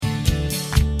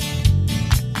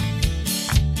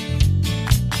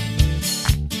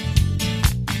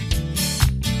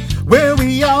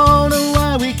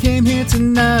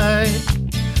night,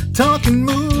 talking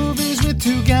movies with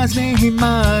two guys named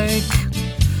Mike.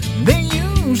 They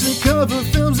usually cover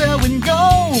films that win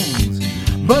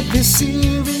gold, but this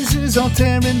series is all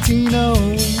Tarantino.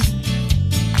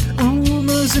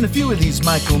 Uma's in a few of these,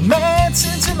 Michael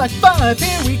Madsen's in like 5.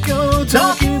 Here we go,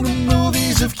 talking the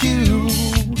movies of Q.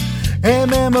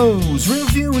 MMOs,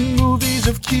 reviewing movies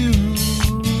of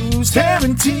Q's.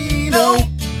 Tarantino,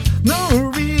 the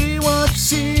Rewatch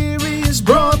series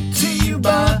brought to you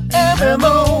by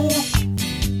MMO.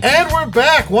 And we're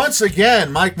back once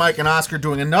again. Mike, and Oscar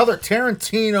doing another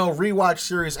Tarantino Rewatch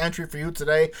series entry for you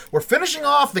today. We're finishing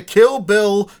off the Kill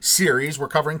Bill series. We're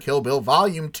covering Kill Bill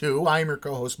Volume 2. I'm your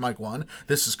co-host, Mike 1.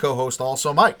 This is co-host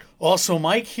also Mike. Also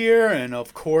Mike here, and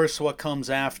of course what comes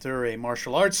after a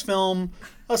martial arts film,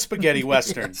 a spaghetti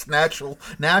western. It's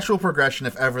natural progression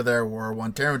if ever there were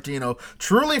one. Tarantino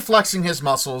truly flexing his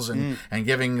muscles and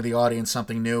giving the audience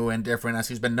something new and different, as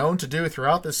he's been known to do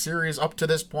throughout this series up to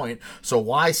this point. So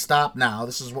why stop now?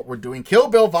 This is what we're doing. Kill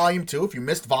Bill Volume 2. If you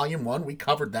missed Volume 1, we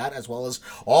covered that, as well as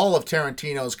all of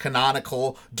Tarantino's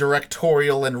canonical,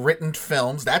 directorial, and written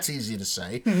films. That's easy to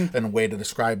say, and a way to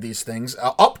describe these things.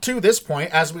 Up to this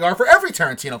point, as we are for every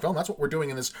Tarantino film. That's what we're doing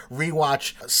in this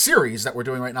rewatch series that we're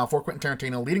doing right now for Quentin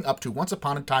Tarantino, leading up to Once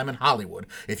Upon a Time in Hollywood.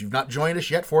 If you've not joined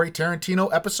us yet for a Tarantino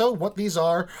episode, what these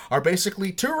are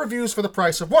basically 2 reviews for the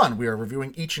price of 1. We are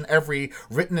reviewing each and every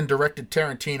written and directed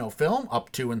Tarantino film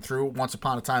up to and through Once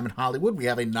Upon a Time in Hollywood. We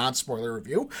have a non-spoiler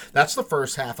review. That's the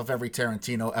first half of every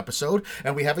Tarantino episode.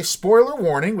 And we have a spoiler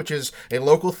warning, which is a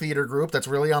local theater group that's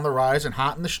really on the rise and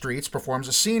hot in the streets, performs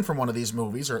a scene from one of these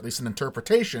movies, or at least an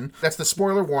interpretation. That's the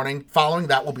spoiler warning. Following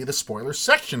that will be the spoiler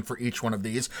section for each one of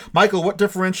these. Michael, what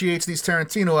differentiates these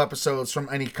Tarantino episodes from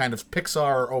any kind of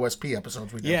Pixar or OSP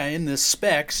episodes we do? Yeah, in the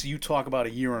specs, you talk about a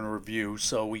year in review,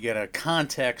 so we get a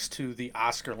context to the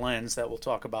Oscar lens that we'll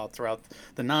talk about throughout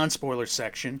the non-spoiler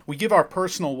section. We give our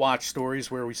personal watch stories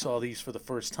where we saw these for the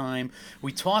first time.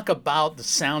 We talk about the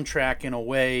soundtrack in a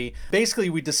way.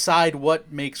 Basically, we decide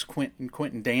what makes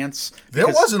Quentin dance. There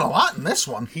wasn't a lot in this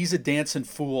one. He's a dancing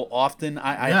fool often.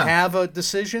 I have a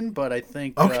decision, but I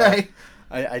think... Okay.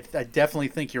 I definitely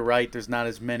think you're right. There's not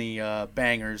as many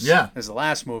bangers as the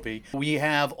last movie. We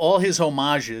have all his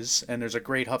homages, and there's a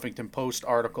great Huffington Post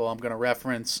article I'm going to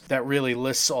reference that really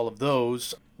lists all of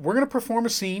those. We're going to perform a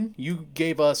scene. You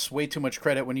gave us way too much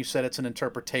credit when you said it's an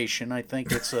interpretation. I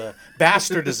think it's a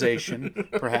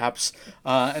bastardization, perhaps.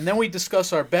 And then we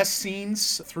discuss our best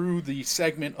scenes through the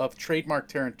segment of Trademark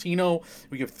Tarantino.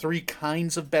 We give 3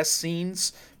 kinds of best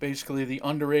scenes. Basically, the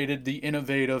underrated, the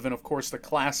innovative, and of course the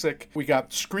classic. We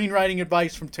got screenwriting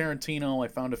advice from Tarantino. I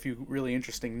found a few really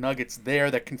interesting nuggets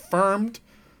there that confirmed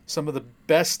some of the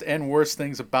best and worst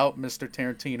things about Mr.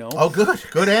 Tarantino. Oh, good.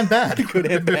 Good and bad. Good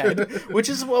and bad, which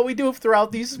is what we do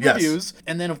throughout these reviews.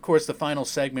 And then, of course, the final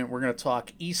segment, we're going to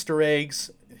talk Easter eggs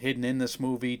hidden in this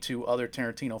movie to other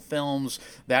Tarantino films.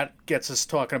 That gets us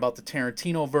talking about the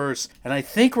Tarantino-verse. And I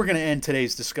think we're going to end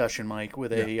today's discussion, Mike,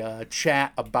 with a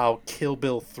chat about Kill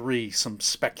Bill 3, some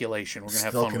speculation. We're going to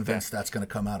have fun with that. Still convinced that's going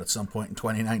to come out at some point in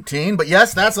 2019. But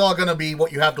yes, that's all going to be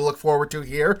what you have to look forward to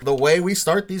here. The way we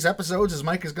start these episodes is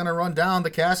Mike is going to run down the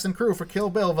cast and crew for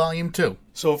Kill Bill Volume 2.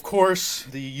 So, of course,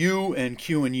 the U and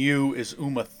Q and U is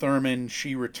Uma Thurman.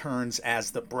 She returns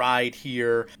as the bride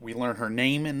here. We learn her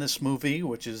name in this movie,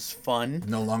 which is fun.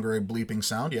 No longer a bleeping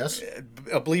sound, yes?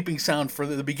 A bleeping sound for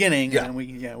the beginning, yeah. And we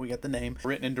get the name.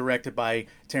 Written and directed by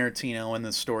Tarantino, and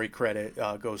the story credit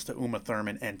goes to Uma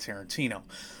Thurman and Tarantino.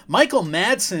 Michael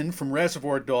Madsen from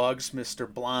Reservoir Dogs,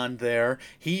 Mr. Blonde there,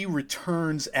 he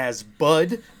returns as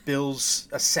Bud, Bill's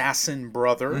assassin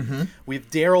brother. Mm-hmm. We have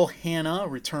Daryl Hannah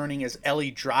returning as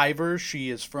Ellie Driver. She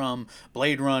is from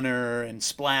Blade Runner and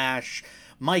Splash.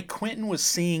 Mike Quentin was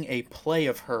seeing a play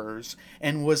of hers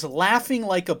and was laughing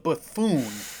like a buffoon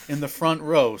in the front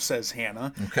row, says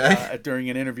Hannah, during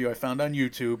an interview I found on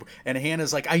YouTube. And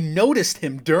Hannah's like, I noticed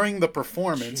him during the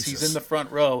performance. Jesus. He's in the front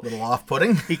row. A little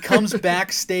off-putting. He comes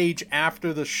backstage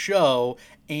after the show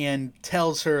and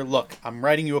tells her, look, I'm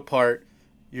writing you a part.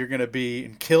 You're going to be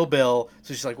in Kill Bill.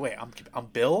 So she's like, wait, I'm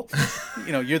Bill?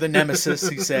 You're the nemesis.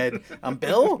 He said, I'm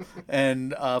Bill?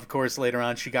 And, of course, later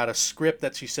on, she got a script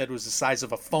that she said was the size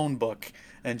of a phone book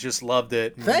and just loved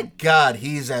it. Thank God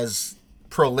he's as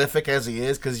prolific as he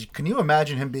is, because can you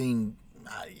imagine him being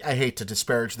I hate to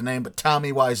disparage the name, but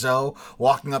Tommy Wiseau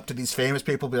walking up to these famous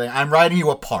people, be like, "I'm writing you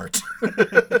a part."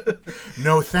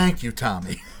 No, thank you,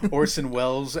 Tommy. Orson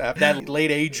Welles, at that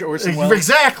late age, Orson Welles.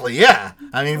 Exactly, yeah.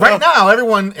 I mean, right now,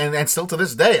 everyone, and still to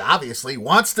this day, obviously,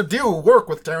 wants to do work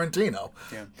with Tarantino.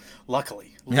 Yeah,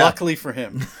 luckily for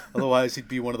him. Otherwise, he'd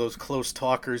be one of those close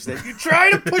talkers that you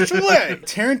try to push away.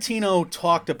 Tarantino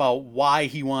talked about why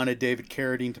he wanted David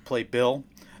Carradine to play Bill.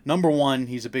 Number one,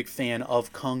 he's a big fan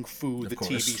of Kung Fu, the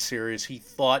TV series. He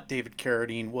thought David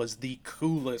Carradine was the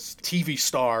coolest TV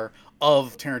star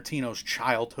of Tarantino's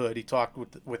childhood. He talked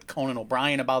with Conan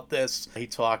O'Brien about this. He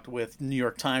talked with New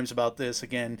York Times about this.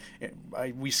 Again,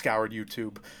 we scoured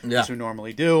YouTube, as we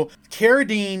normally do.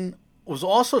 Carradine was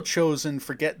also chosen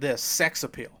for, get this, sex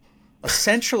appeal.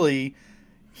 Essentially,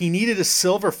 he needed a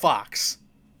silver fox.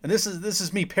 And this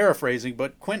is me paraphrasing,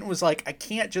 but Quentin was like, I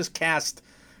can't just cast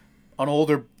an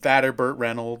older, fatter Burt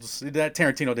Reynolds. That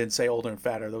Tarantino didn't say older and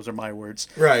fatter. Those are my words.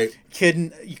 Right.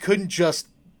 You couldn't just,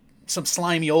 some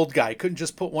slimy old guy. You couldn't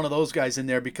just put one of those guys in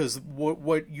there, because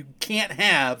what you can't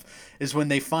have is when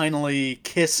they finally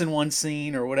kiss in one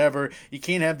scene or whatever, you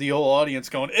can't have the whole audience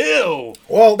going, ew.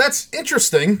 Well, that's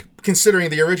interesting, considering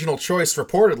the original choice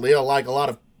reportedly, like a lot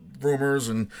of rumors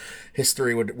and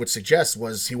history would suggest,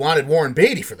 was he wanted Warren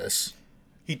Beatty for this.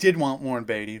 He did want Warren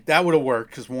Beatty. That would have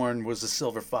worked, because Warren was a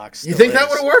silver fox. You think that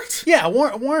would have worked? Yeah,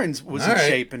 Warren was in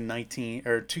shape in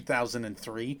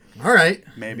 2003. All right.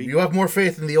 Maybe. You have more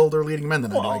faith in the older leading men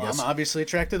than I do, I guess. I'm obviously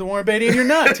attracted to Warren Beatty, and you're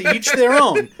not. To each their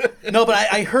own. No, but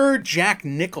I heard Jack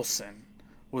Nicholson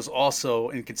was also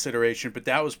in consideration, but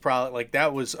that was probably,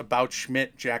 that was about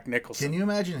Schmidt, Jack Nicholson. Can you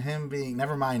imagine him being,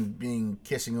 never mind being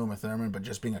kissing Uma Thurman, but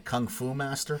just being a kung fu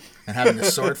master and having a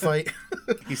sword fight?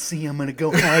 You see, I'm gonna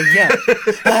go, yeah.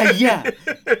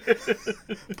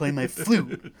 Play my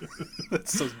flute.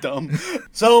 That's so dumb.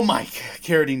 So, Mike,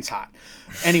 Carradine's hot.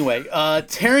 Anyway,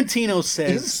 Tarantino says,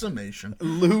 in summation,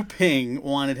 Liu Ping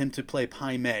wanted him to play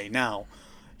Pai Mei. Now,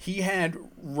 he had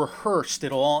rehearsed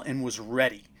it all and was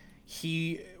ready.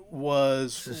 He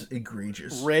was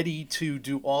egregious, ready to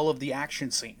do all of the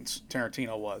action scenes.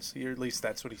 Tarantino was, or at least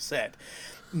that's what he said.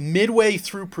 Midway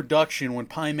through production, when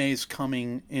Pai Mei's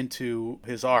coming into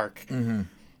his arc,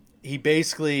 he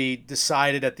basically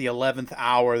decided at the 11th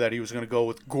hour that he was going to go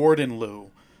with Gordon Liu,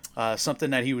 something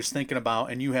that he was thinking about,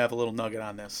 and you have a little nugget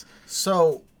on this.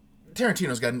 So,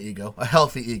 Tarantino's got an ego, a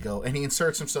healthy ego, and he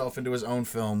inserts himself into his own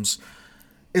films.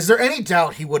 Is there any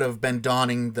doubt he would have been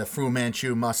donning the Fu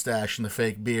Manchu mustache and the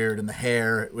fake beard and the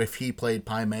hair if he played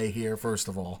Pai Mei here, first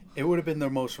of all? It would have been the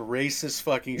most racist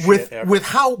fucking shit ever. With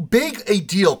how big a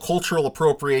deal cultural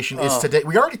appropriation is today.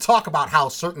 We already talk about how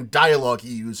certain dialogue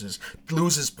he uses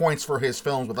loses points for his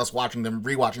films with us rewatching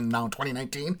them now in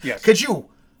 2019. Yes. Could you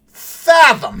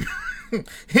fathom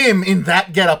him in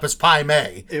that getup as Pai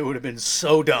Mei? It would have been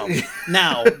so dumb.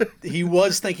 Now, he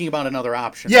was thinking about another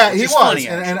option. Yeah, he was. Funny,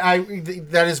 and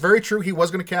that is very true. He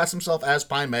was going to cast himself as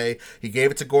Pai Mei. He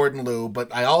gave it to Gordon Liu, but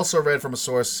I also read from a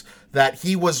source that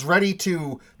he was ready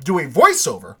to do a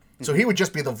voiceover. So he would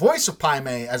just be the voice of Pai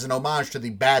Mei as an homage to the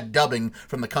bad dubbing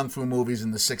from the Kung Fu movies in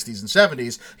the 60s and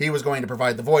 70s. He was going to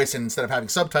provide the voice, and instead of having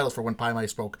subtitles for when Pai Mei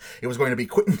spoke, it was going to be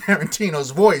Quentin Tarantino's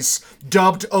voice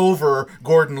dubbed over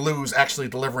Gordon Liu's actually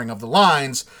delivering of the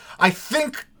lines. I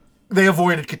think they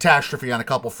avoided catastrophe on a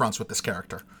couple fronts with this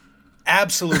character.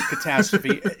 Absolute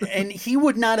catastrophe. And he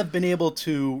would not have been able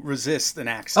to resist an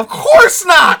accent. Of course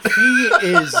not!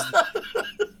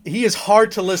 He is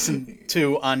hard to listen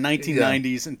to on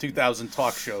 1990s and 2000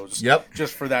 talk shows. Yep.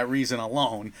 Just for that reason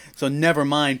alone. So never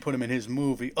mind put him in his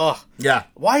movie. Ugh. Yeah.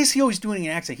 Why is he always doing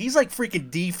an accent? He's like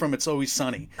freaking D from It's Always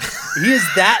Sunny. He is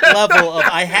that level of,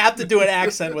 I have to do an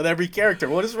accent with every character.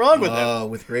 What is wrong with him?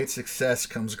 With great success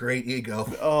comes great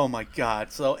ego. Oh my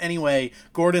God. So anyway,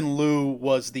 Gordon Liu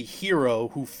was the hero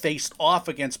who faced off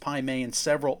against Pai Mei in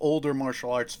several older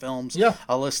martial arts films. Yeah.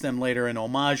 I'll list them later in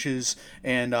homages.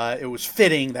 And it was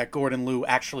fitting that Gordon Liu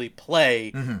actually play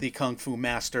the Kung Fu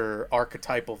master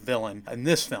archetypal villain in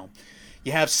this film.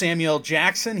 You have Samuel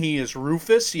Jackson, he is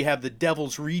Rufus. You have the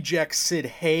Devil's Reject Sid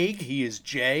Haig, he is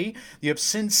Jay. You have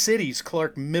Sin City's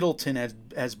Clark Middleton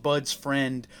as Bud's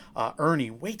friend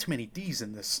Ernie. Way too many D's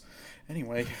in this.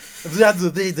 Anyway.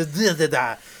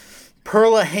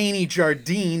 Perla Haney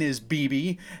Jardine is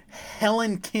Bibi.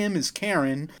 Helen Kim is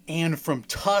Karen. And from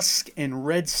Tusk and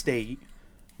Red State,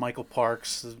 Michael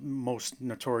Parks' most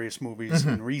notorious movies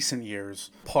in recent years,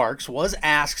 Parks was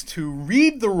asked to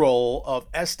read the role of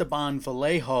Esteban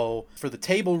Vallejo for the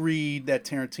table read that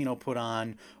Tarantino put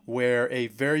on, where a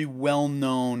very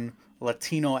well-known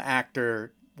Latino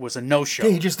actor was a no-show.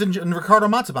 Yeah, he just didn't. And Ricardo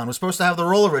Montalban was supposed to have the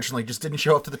role originally, just didn't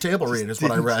show up to the table read, is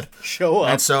what I read. Show up.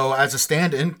 And so, as a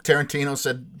stand-in, Tarantino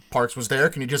said, Parks was there.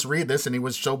 Can you just read this? And he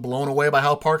was so blown away by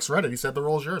how Parks read it. He said, the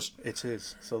role's yours. It's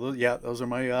his. So, yeah, those are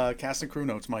my cast and crew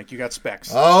notes, Mike. You got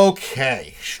specs.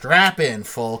 Okay. Strap in,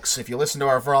 folks. If you listen to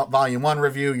our Volume 1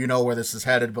 review, you know where this is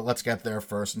headed, but let's get there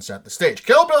first and set the stage.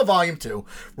 Kill Bill Volume 2,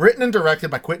 written and directed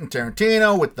by Quentin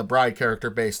Tarantino, with the bride character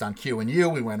based on Q and U.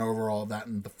 We went over all of that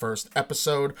in the first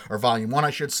episode, or Volume 1, I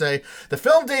should say. The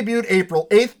film debuted April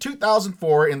 8th,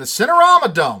 2004 in the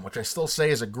Cinerama Dome, which I still say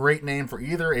is a great name for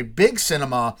either a big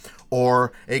cinema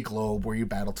or a globe where you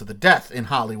battle to the death in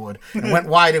Hollywood, and went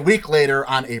wide a week later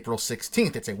on April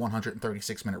 16th. It's a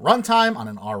 136-minute runtime on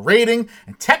an R rating,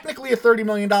 and technically a $30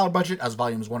 million budget, as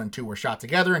Volumes 1 and 2 were shot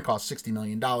together and cost $60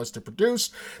 million to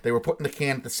produce. They were put in the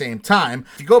can at the same time.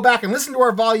 If you go back and listen to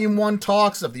our Volume 1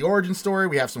 talks of the origin story,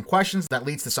 we have some questions that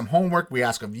leads to some homework we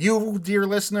ask of you, dear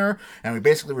listener, and we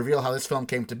basically reveal how this film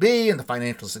came to be and the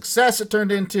financial success it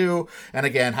turned into, and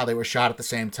again, how they were shot at the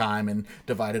same time and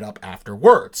divided up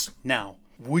afterwards. Now,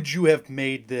 would you have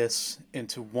made this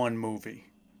into one movie?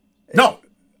 No.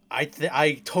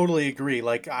 I totally agree.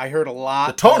 Like, I heard a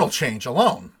lot. The tonal change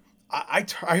alone. I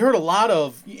heard a lot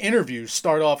of interviews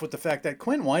start off with the fact that,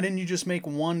 Quentin, why didn't you just make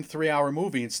 1 3-hour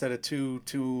movie instead of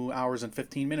 2 hours and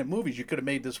 15-minute movies? You could have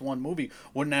made this one movie.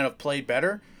 Wouldn't that have played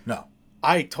better? No.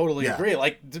 I totally agree.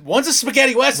 Like, one's a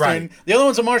spaghetti western, right. The other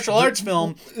one's a martial arts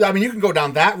film. I mean, you can go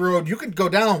down that road. You could go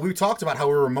down. We talked about how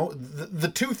we were remote. The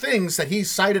two things that he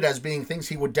cited as being things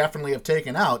he would definitely have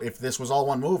taken out if this was all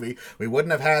one movie. We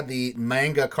wouldn't have had the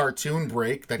manga cartoon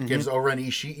break that gives Oren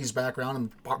Ishii's background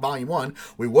in Volume 1.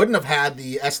 We wouldn't have had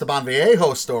the Esteban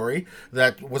Vallejo story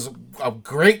that was a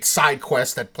great side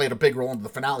quest that played a big role in the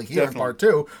finale here in Part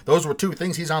 2. Those were two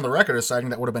things he's on the record as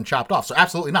citing that would have been chopped off. So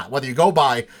absolutely not. Whether you go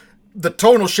by the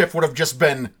tonal shift would have just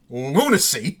been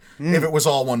lunacy if it was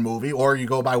all one movie, or you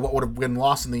go by what would have been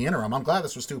lost in the interim. I'm glad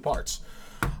this was 2 parts.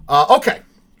 Okay.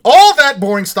 All that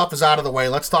boring stuff is out of the way.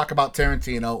 Let's talk about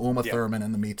Tarantino, Uma Thurman,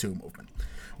 and the Me Too movement.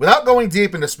 Without going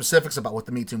deep into specifics about what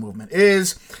the Me Too movement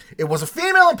is, it was a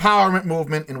female empowerment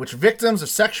movement in which victims of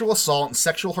sexual assault and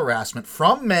sexual harassment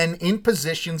from men in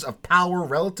positions of power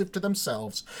relative to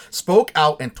themselves spoke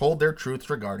out and told their truths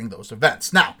regarding those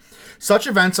events. Now, such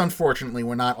events, unfortunately,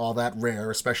 were not all that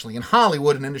rare, especially in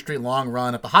Hollywood, an industry long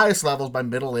run at the highest levels by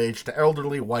middle-aged to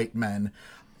elderly white men.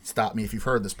 Stop me if you've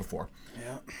heard this before.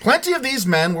 Yeah. Plenty of these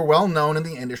men were well known in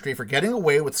the industry for getting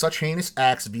away with such heinous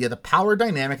acts via the power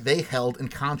dynamic they held in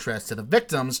contrast to the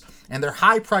victims and their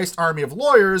high-priced army of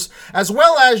lawyers, as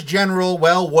well as general,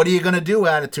 well, what are you going to do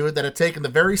attitude that had taken the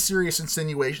very serious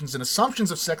insinuations and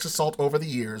assumptions of sex assault over the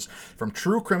years from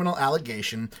true criminal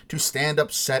allegation to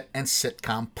stand-up set and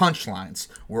sitcom punchlines.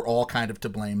 We're all kind of to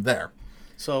blame there.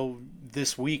 So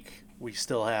this week we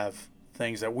still have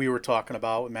things that we were talking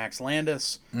about with Max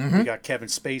Landis. We got Kevin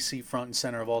Spacey front and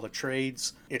center of all the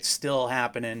trades. It's still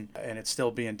happening, and it's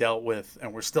still being dealt with,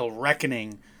 and we're still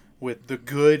reckoning with the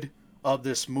good of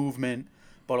this movement,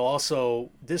 but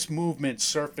also this movement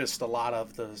surfaced a lot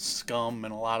of the scum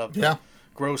and a lot of the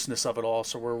grossness of it all,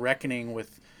 so we're reckoning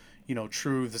with,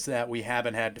 truths that we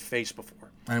haven't had to face before.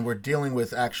 And we're dealing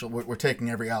with we're taking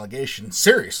every allegation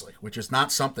seriously, which is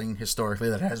not something historically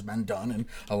that has been done, and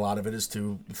a lot of it is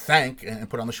to thank and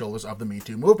put on the shoulders of the Me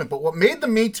Too movement. But what made the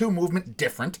Me Too movement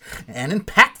different, and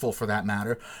impactful for that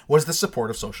matter, was the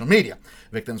support of social media.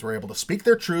 Victims were able to speak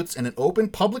their truths in an open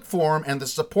public forum, and the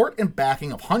support and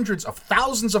backing of hundreds of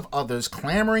thousands of others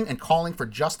clamoring and calling for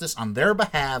justice on their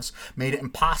behalves made it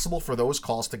impossible for those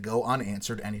calls to go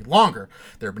unanswered any longer.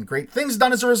 There have been great things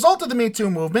done as a result of the Me Too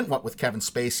movement, what with Kevin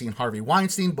Spacey and Harvey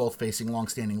Weinstein both facing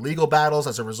long-standing legal battles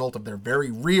as a result of their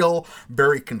very real,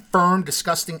 very confirmed,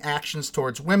 disgusting actions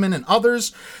towards women and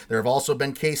others. There have also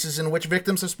been cases in which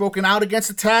victims have spoken out against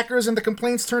attackers and the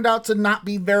complaints turned out to not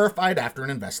be verified after an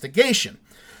investigation.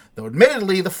 Though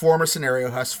admittedly, the former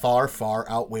scenario has far, far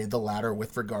outweighed the latter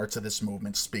with regard to this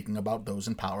movement, speaking about those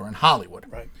in power in Hollywood.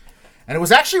 Right. And it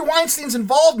was actually Weinstein's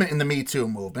involvement in the Me Too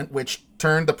movement which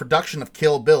turned the production of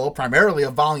Kill Bill, primarily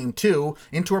of Volume 2,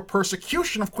 into a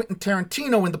persecution of Quentin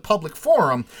Tarantino in the public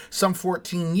forum some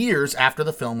 14 years after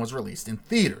the film was released in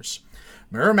theaters.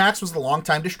 Miramax was the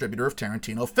longtime distributor of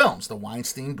Tarantino films. The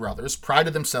Weinstein brothers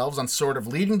prided themselves on sort of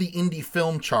leading the indie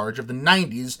film charge of the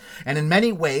 90s, and in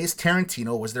many ways,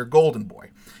 Tarantino was their golden boy.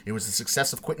 It was the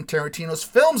success of Quentin Tarantino's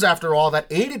films, after all, that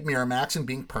aided Miramax in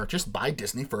being purchased by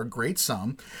Disney for a great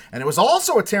sum. And it was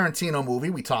also a Tarantino movie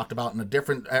we talked about in a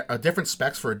different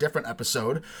specs for a different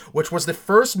episode, which was the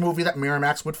first movie that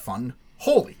Miramax would fund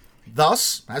wholly.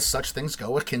 Thus, as such things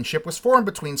go, a kinship was formed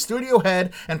between studio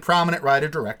head and prominent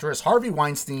writer-director as Harvey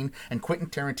Weinstein and Quentin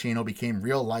Tarantino became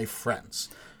real-life friends.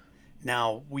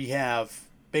 Now, we have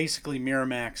basically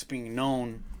Miramax being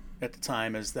known at the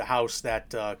time as the house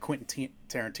that Quentin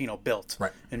Tarantino built,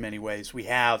 right, in many ways. We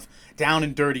have Down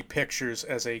and Dirty Pictures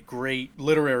as a great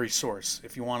literary source.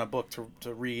 If you want a book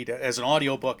to read, as an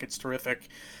audiobook, it's terrific.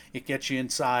 It gets you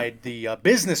inside the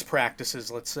business practices,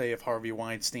 let's say, of Harvey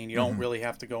Weinstein. You don't really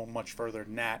have to go much further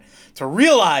than that to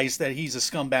realize that he's a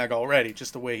scumbag already,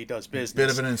 just the way he does business. Bit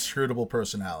of an inscrutable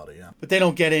personality, yeah. But they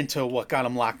don't get into what got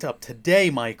him locked up today,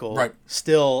 Michael. Right.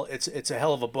 Still, it's a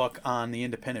hell of a book on the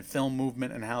independent film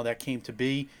movement and how that came to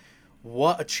be.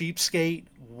 What a cheapskate.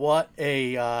 What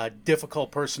a difficult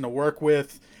person to work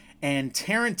with. And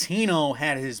Tarantino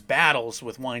had his battles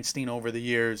with Weinstein over the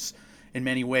years in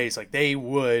many ways. Like, they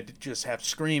would just have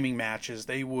screaming matches.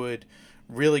 They would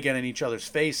really get in each other's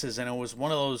faces. And it was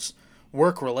one of those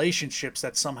work relationships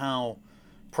that somehow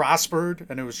prospered.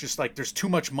 And it was just like, there's too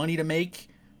much money to make.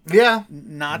 Yeah.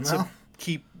 Not to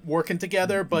keep working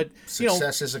together, but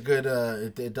success is a good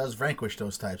it does vanquish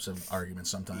those types of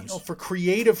arguments sometimes. For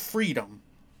creative freedom,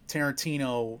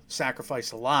 Tarantino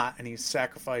sacrificed a lot, and he's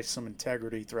sacrificed some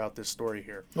integrity throughout this story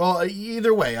here. Well,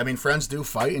 either way, I mean, friends do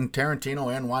fight, and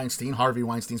Tarantino and Weinstein, Harvey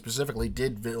Weinstein specifically,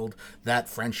 did build that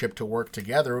friendship to work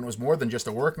together, and it was more than just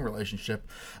a working relationship.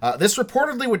 This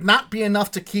reportedly would not be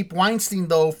enough to keep Weinstein,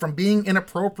 though, from being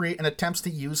inappropriate in attempts to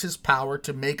use his power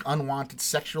to make unwanted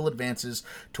sexual advances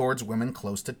towards women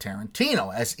close to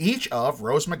Tarantino, as each of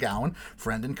Rose McGowan,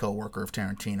 friend and co-worker of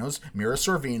Tarantino's, Mira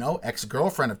Sorvino,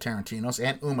 ex-girlfriend of Tarantino's,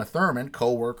 and Uma Thurman,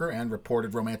 co-worker and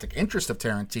reported romantic interest of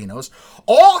Tarantino's,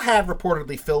 all had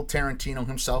reportedly filled Tarantino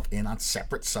himself in on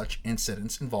separate such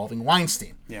incidents involving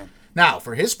Weinstein. Yeah. Now,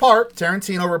 for his part,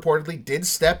 Tarantino reportedly did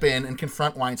step in and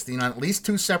confront Weinstein on at least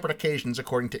 2 separate occasions,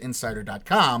 according to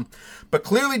Insider.com, but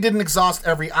clearly didn't exhaust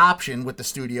every option with the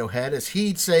studio head, as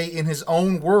he'd say in his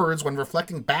own words when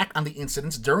reflecting back on the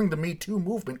incidents during the Me Too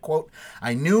movement, quote,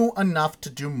 "I knew enough to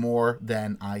do more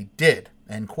than I did,"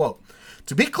 end quote.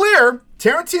 To be clear,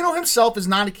 Tarantino himself is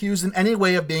not accused in any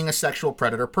way of being a sexual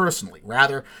predator personally.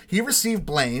 Rather, he received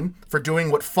blame for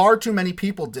doing what far too many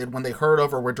people did when they heard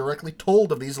of or were directly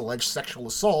told of these alleged sexual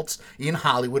assaults in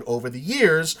Hollywood over the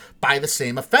years by the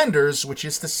same offenders, which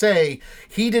is to say,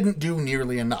 he didn't do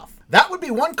nearly enough. That would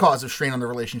be one cause of strain on the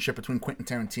relationship between Quentin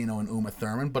Tarantino and Uma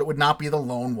Thurman, but it would not be the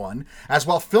lone one, as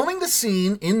while filming the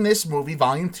scene in this movie,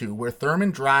 Volume 2, where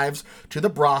Thurman drives to the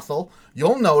brothel,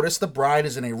 you'll notice the bride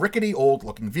is in a rickety,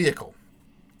 old-looking vehicle.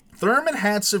 Thurman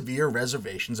had severe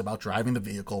reservations about driving the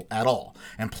vehicle at all,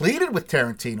 and pleaded with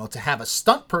Tarantino to have a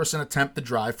stunt person attempt the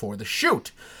drive for the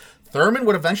shoot. Thurman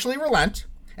would eventually relent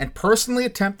and personally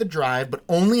attempt the drive, but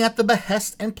only at the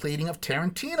behest and pleading of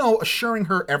Tarantino, assuring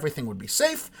her everything would be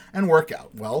safe and work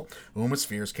out. Well, Uma's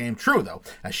fears came true, though,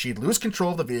 as she'd lose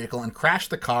control of the vehicle and crash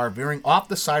the car, veering off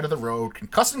the side of the road,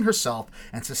 concussing herself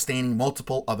and sustaining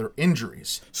multiple other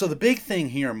injuries. So the big thing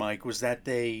here, Mike, was that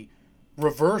they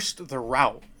reversed the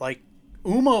route. Like,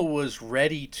 Uma was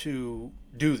ready to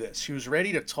do this. She was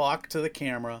ready to talk to the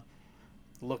camera,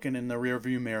 looking in the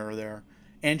rearview mirror there,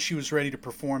 and she was ready to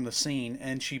perform the scene,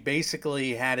 and she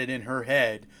basically had it in her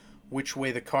head which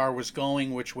way the car was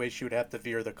going, which way she would have to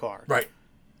veer the car. Right.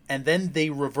 And then they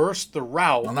reversed the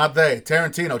route. Well, not they.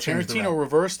 Tarantino changed the route. Tarantino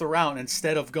reversed the route, and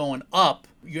instead of going up,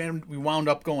 we wound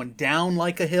up going down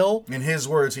like a hill. In his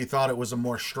words, he thought it was a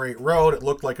more straight road. It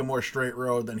looked like a more straight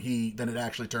road than it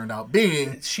actually turned out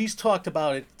being. She's talked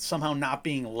about it somehow not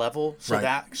being level, so right.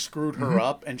 that screwed her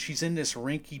up. And she's in this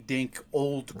rinky-dink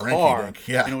old car.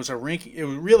 Yeah. And it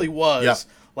really was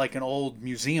like an old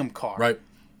museum car. Right.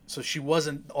 So she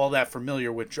wasn't all that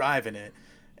familiar with driving it.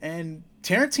 And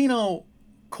Tarantino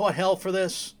caught hell for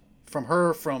this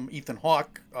from Ethan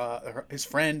Hawke, his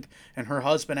friend, and her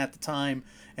husband at the time.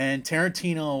 And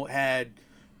Tarantino had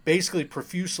basically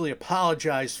profusely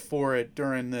apologized for it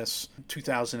during this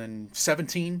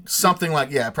 2017. Something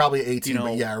like, probably 18,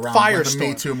 but around Firestorm. When the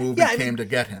Me Too movement came to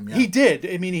get him. Yeah. He did.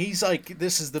 I mean, he's like,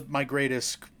 this is my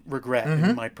greatest regret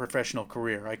in my professional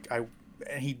career.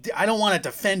 I don't want to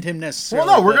defend him necessarily.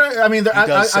 Well, no, we're gonna. I mean,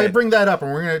 I bring that up,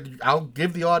 and I'll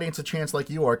give the audience a chance, like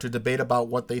you are, to debate about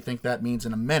what they think that means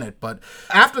in a minute. But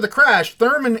after the crash,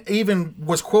 Thurman even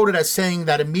was quoted as saying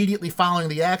that immediately following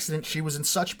the accident, she was in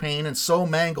such pain and so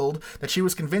mangled that she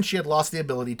was convinced she had lost the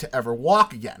ability to ever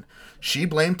walk again. She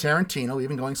blamed Tarantino,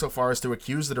 even going so far as to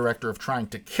accuse the director of trying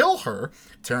to kill her.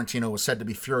 Tarantino was said to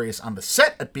be furious on the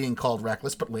set at being called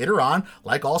reckless, but later on,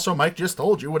 like also Mike just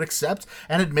told you, would accept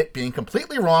and admit being completely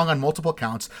completely wrong on multiple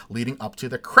counts leading up to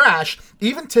the crash,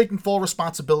 even taking full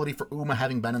responsibility for Uma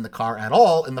having been in the car at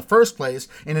all in the first place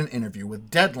in an interview with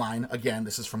Deadline. Again,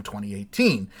 this is from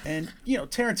 2018. And,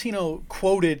 Tarantino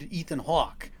quoted Ethan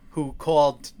Hawke, who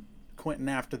called Quentin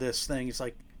after this thing. He's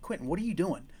like, Quentin, what are you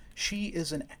doing? She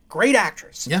is a great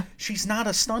actress. Yeah. She's not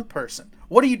a stunt person.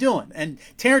 What are you doing? And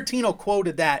Tarantino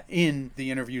quoted that in the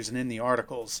interviews and in the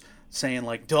articles, saying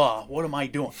like, duh, what am I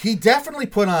doing? He definitely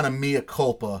put on a mea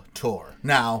culpa tour.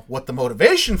 Now, what the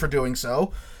motivation for doing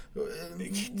so...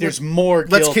 There's more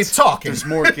guilt. Let's keep talking. There's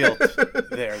more guilt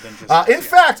there than just... In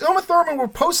fact, Uma Thurman will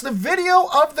post the video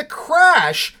of the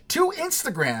crash to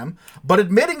Instagram, but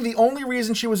admitting the only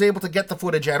reason she was able to get the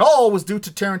footage at all was due to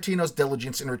Tarantino's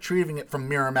diligence in retrieving it from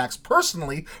Miramax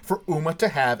personally for Uma to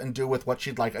have and do with what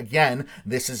she'd like. Again,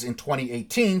 this is in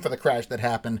 2018 for the crash that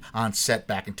happened on set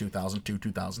back in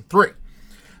 2002-2003.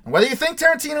 And whether you think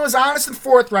Tarantino is honest and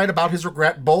forthright about his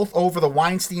regret both over the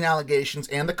Weinstein allegations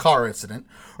and the car incident,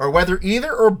 or whether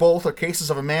either or both are cases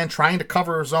of a man trying to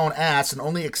cover his own ass and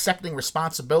only accepting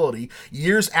responsibility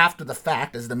years after the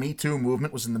fact as the Me Too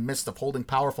movement was in the midst of holding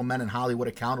powerful men in Hollywood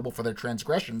accountable for their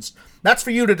transgressions, that's for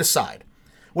you to decide.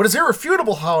 What is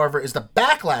irrefutable, however, is the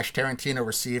backlash Tarantino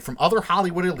received from other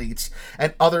Hollywood elites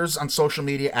and others on social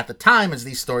media at the time as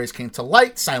these stories came to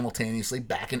light simultaneously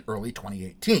back in early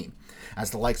 2018.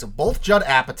 As the likes of both Judd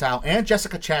Apatow and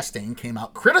Jessica Chastain came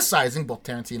out criticizing both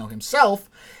Tarantino himself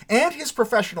and his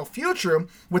professional future,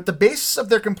 with the basis of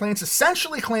their complaints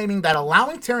essentially claiming that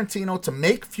allowing Tarantino to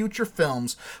make future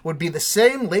films would be the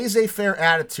same laissez-faire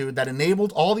attitude that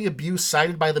enabled all the abuse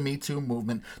cited by the Me Too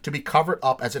movement to be covered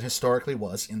up as it historically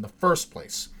was in the first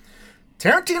place.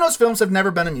 Tarantino's films have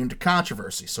never been immune to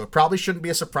controversy, so it probably shouldn't be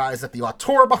a surprise that the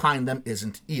auteur behind them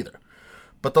isn't either.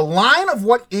 But the line of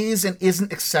what is and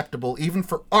isn't acceptable, even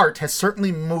for art, has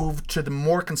certainly moved to the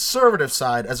more conservative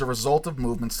side as a result of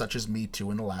movements such as Me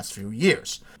Too in the last few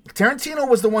years. Tarantino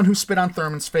was the one who spit on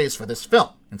Thurman's face for this film,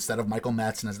 instead of Michael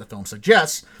Madsen as the film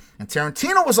suggests, and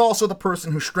Tarantino was also the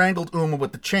person who strangled Uma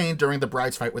with the chain during the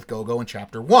bride's fight with Gogo in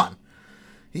Chapter 1.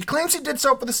 He claims he did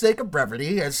so for the sake of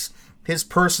brevity, as his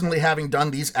personally having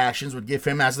done these actions would give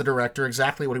him, as the director,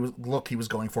 exactly what he was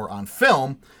going for on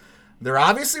film. There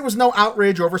obviously was no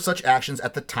outrage over such actions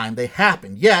at the time they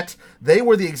happened, yet they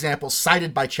were the examples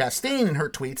cited by Chastain in her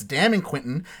tweets damning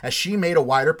Quentin as she made a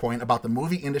wider point about the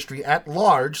movie industry at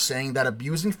large, saying that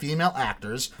abusing female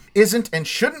actors isn't and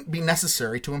shouldn't be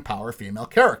necessary to empower female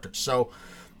characters. So,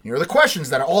 here are the questions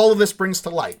that all of this brings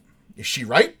to light. Is she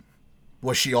right?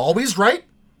 Was she always right?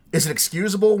 Is it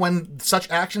excusable when such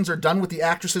actions are done with the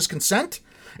actress's consent?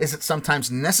 Is it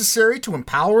sometimes necessary to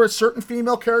empower a certain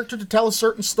female character to tell a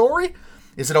certain story?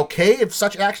 Is it okay if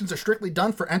such actions are strictly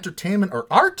done for entertainment or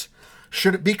art?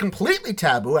 Should it be completely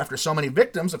taboo after so many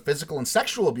victims of physical and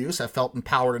sexual abuse have felt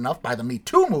empowered enough by the Me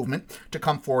Too movement to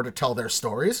come forward to tell their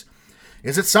stories?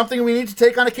 Is it something we need to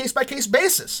take on a case-by-case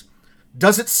basis?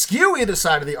 Does it skew either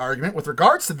side of the argument with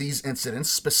regards to these incidents,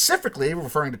 specifically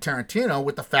referring to Tarantino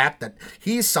with the fact that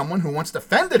he's someone who once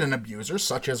defended an abuser,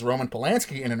 such as Roman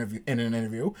Polanski in an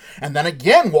interview, and then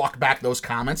again walked back those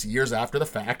comments years after the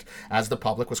fact as the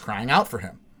public was crying out for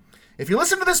him? If you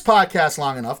listen to this podcast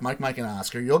long enough, Mike, and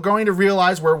Oscar, you're going to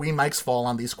realize where we Mikes fall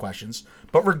on these questions.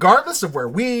 But regardless of where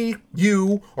we,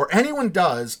 you, or anyone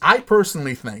does, I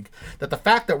personally think that the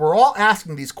fact that we're all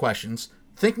asking these questions,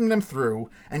 thinking them through,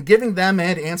 and giving them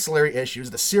and ancillary issues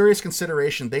the serious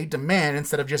consideration they demand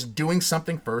instead of just doing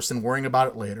something first and worrying about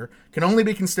it later, can only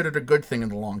be considered a good thing in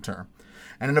the long term.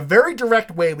 And in a very direct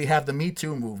way, we have the Me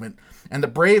Too movement and the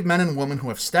brave men and women who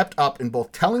have stepped up in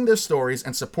both telling their stories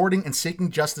and supporting and seeking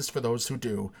justice for those who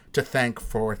do, to thank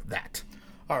for that.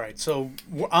 All right, so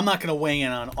I'm not going to weigh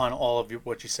in on all of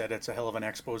what you said. It's a hell of an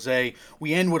expose.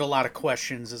 We end with a lot of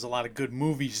questions, as a lot of good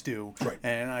movies do, right.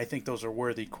 And I think those are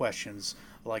worthy questions.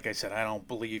 Like I said, I don't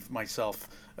believe myself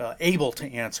able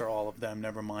to answer all of them,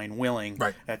 never mind willing.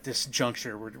 Right. At this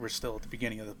juncture, we're still at the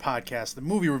beginning of the podcast, the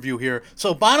movie review here.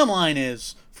 So bottom line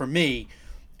is, for me,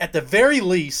 at the very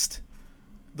least,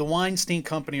 the Weinstein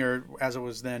Company, or as it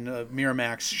was then,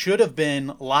 Miramax, should have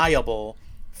been liable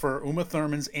for Uma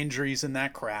Thurman's injuries in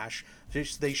that crash.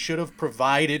 They should have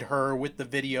provided her with the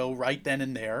video right then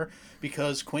and there,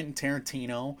 because Quentin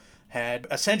Tarantino had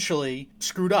essentially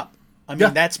screwed up. I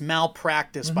mean, That's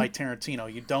malpractice by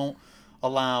Tarantino. You don't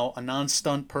allow a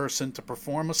non-stunt person to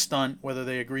perform a stunt, whether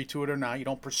they agree to it or not. You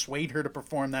don't persuade her to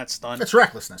perform that stunt. It's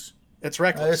recklessness. It's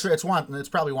reckless. It's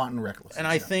probably wanton recklessness. And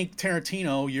I think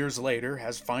Tarantino, years later,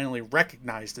 has finally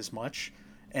recognized as much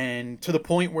And to the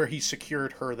point where he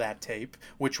secured her that tape,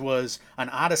 which was an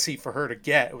odyssey for her to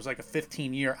get. It was like a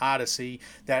 15-year odyssey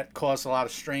that caused a lot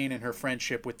of strain in her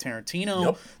friendship with Tarantino.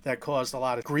 Yep. That caused a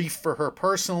lot of grief for her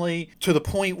personally, to the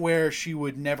point where she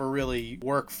would never really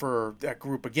work for that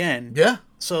group again. Yeah.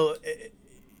 So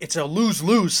it's a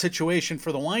lose-lose situation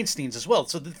for the Weinsteins as well.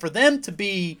 So for them to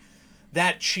be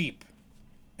that cheap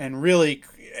and really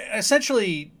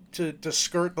essentially to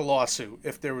skirt the lawsuit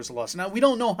if there was a lawsuit. Now, we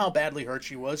don't know how badly hurt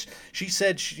she was. She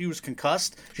said she was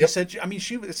concussed. She said, I mean,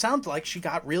 it sounds like she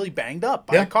got really banged up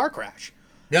by a car crash.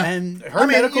 Yeah. And her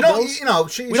medical bills,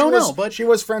 we don't know, but she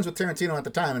was friends with Tarantino at the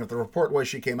time, and if the report was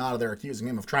she came out of there accusing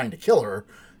him of trying to kill her,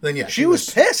 then she was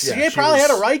pissed. Yeah, she probably had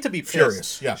a right to be pissed.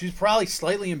 Furious, yeah. She's probably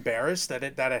slightly embarrassed that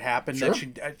it happened. Sure.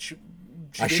 That she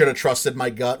I should have trusted my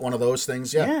gut, one of those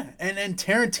things, Yeah, and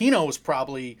Tarantino was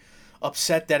probably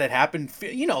upset that it happened.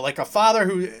 Like a father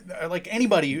who, like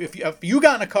anybody, if you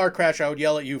got in a car crash, I would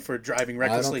yell at you for driving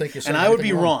recklessly, and I would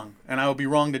be wrong, and I would be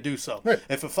wrong to do so. Right.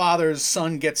 If a father's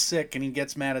son gets sick and he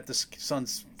gets mad at the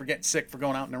son's for getting sick for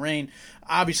going out in the rain,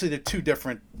 obviously they're two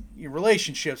different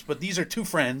relationships, but these are two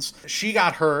friends. She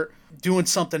got hurt doing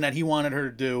something that he wanted her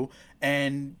to do,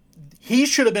 and he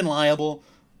should have been liable.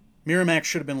 Miramax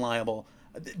should have been liable.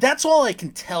 That's all I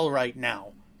can tell right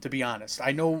now, to be honest.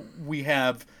 I know we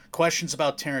have questions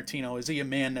about Tarantino. Is he a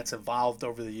man that's evolved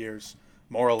over the years,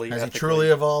 morally, Has ethically? he truly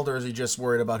evolved, or is he just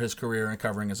worried about his career and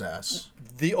covering his ass?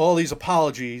 All these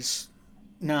apologies.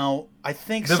 Now, I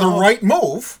think they're the right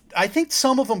move. I think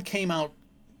some of them came out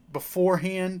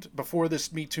beforehand, before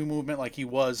this Me Too movement. Like, he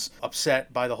was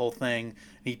upset by the whole thing.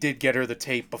 He did get her the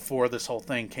tape before this whole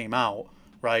thing came out,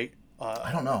 right?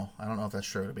 I don't know. I don't know if that's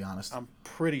true, to be honest. I'm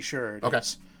pretty sure it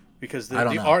is. Because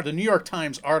the New York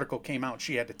Times article came out,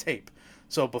 she had the tape.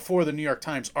 So before the New York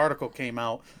Times article came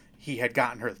out, he had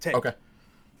gotten her the tape. Okay.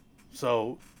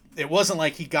 So it wasn't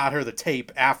like he got her the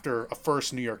tape after a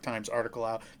first New York Times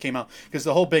article came out. Because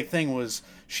the whole big thing was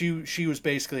she was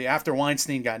basically, after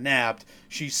Weinstein got nabbed,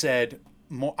 she said,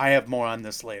 I have more on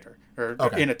this later. Or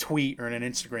in a tweet or in an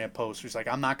Instagram post. She's like,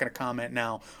 I'm not going to comment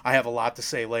now. I have a lot to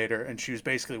say later. And she was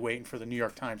basically waiting for the New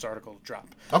York Times article to drop.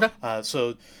 Okay.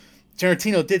 So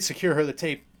Tarantino did secure her the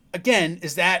tape. Again,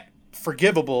 is that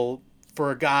forgivable for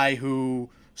a guy who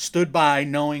stood by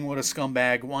knowing what a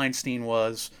scumbag Weinstein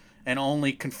was and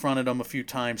only confronted him a few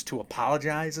times to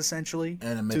apologize, essentially,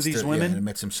 to these women? And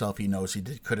admits himself he knows he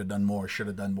could have done more, should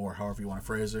have done more, however you want to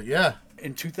phrase it. Yeah.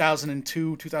 In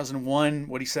 2002, 2001,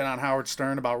 what he said on Howard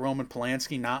Stern about Roman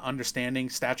Polanski not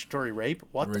understanding statutory rape.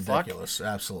 What the fuck? Ridiculous.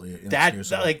 Absolutely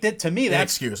inexcusable. To me,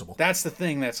 that's inexcusable. That's the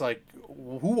thing that's like,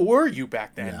 who were you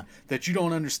back then that you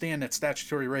don't understand that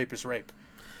statutory rape is rape?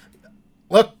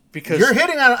 Look, because you're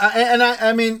hitting on, and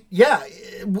I mean,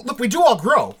 look, we do all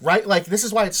grow, right? Like, this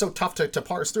is why it's so tough to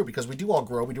parse through, because we do all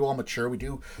grow, we do all mature,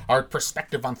 our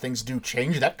perspective on things do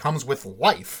change. That comes with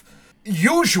life.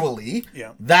 Usually,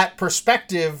 that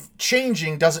perspective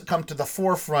changing doesn't come to the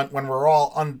forefront when we're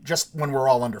all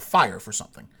under fire for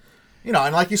something. And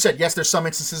like you said, yes, there's some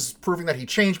instances proving that he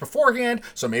changed beforehand,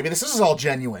 so maybe this is all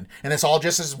genuine, and this all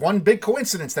just is one big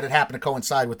coincidence that it happened to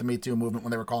coincide with the Me Too movement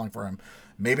when they were calling for him.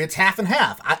 Maybe it's half and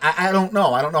half. I don't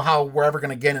know. I don't know how we're ever going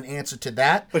to get an answer to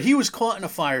that. But he was caught in a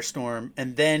firestorm,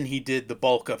 and then he did the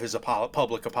bulk of his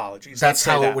public apologies. That's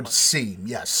how it would seem.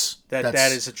 Yes, that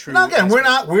is a true. Now again,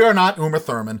 we are not Uma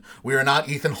Thurman. We are not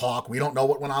Ethan Hawke. We don't know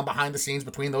what went on behind the scenes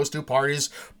between those two parties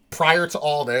prior to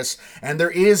all this. And there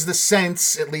is the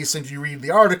sense, at least if you read the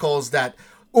articles, that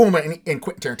Uma and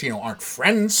Quentin Tarantino aren't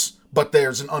friends, but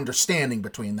there's an understanding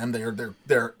between them.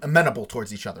 They're amenable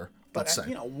towards each other. But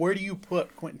where do you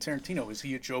put Quentin Tarantino? Is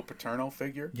he a Joe Paterno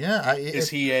figure? Yeah. Is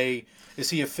he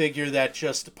a figure that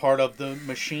just part of the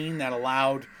machine that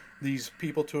allowed these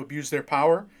people to abuse their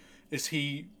power? Is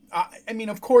he? I mean,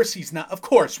 of course he's not. Of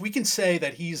course, we can say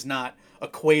that he's not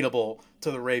equatable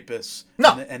to the rapists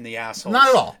and the assholes, not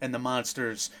at all, and the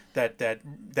monsters that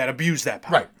abuse that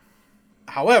power. Right.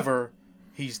 However,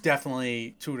 he's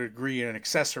definitely, to a degree, an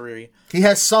accessory. He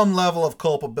has some level of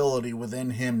culpability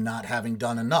within him not having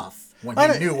done enough when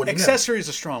he knew what he knew. Accessory is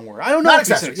a strong word. I don't know. Not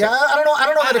accessory. Yeah, I don't know. I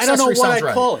don't know that accessory sounds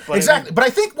right. Call it, but exactly. But I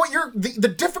think what the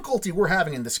difficulty we're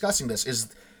having in discussing this is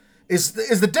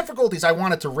the difficulties I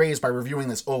wanted to raise by reviewing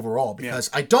this overall, because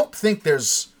I don't think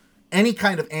there's any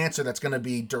kind of answer that's going to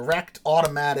be direct,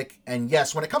 automatic, and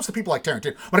yes, when it comes to people like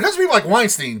Tarantino, when it comes to people like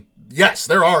Weinstein, yes,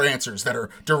 there are answers that are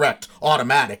direct,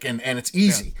 automatic, and it's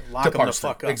easy to parse the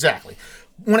fuck up. Exactly.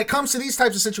 When it comes to these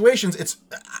types of situations,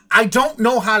 I don't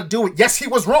know how to do it. Yes, he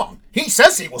was wrong. He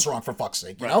says he was wrong, for fuck's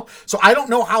sake, you know? So I don't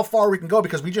know how far we can go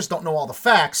because we just don't know all the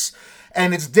facts.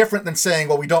 And it's different than saying,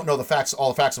 well, we don't know all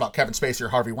the facts about Kevin Spacey or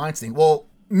Harvey Weinstein. Well,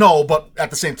 No, but at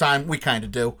the same time, we kind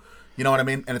of do. You know what I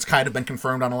mean? And it's kind of been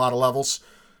confirmed on a lot of levels.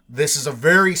 This is a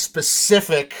very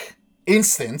specific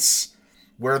instance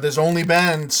where there's only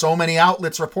been so many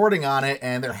outlets reporting on it,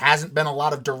 and there hasn't been a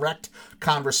lot of direct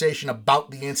conversation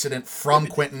about the incident from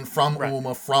Quentin, from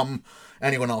Uma, from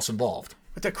anyone else involved.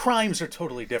 But the crimes are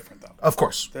totally different, though. Of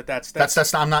course,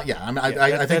 that's I'm not. Yeah,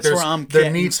 I think there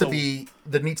needs to be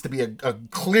a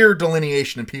clear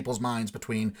delineation in people's minds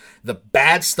between the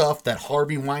bad stuff that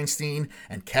Harvey Weinstein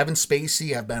and Kevin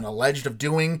Spacey have been alleged of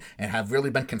doing and have really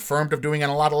been confirmed of doing on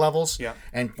a lot of levels,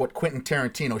 and what Quentin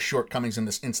Tarantino's shortcomings in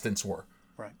this instance were.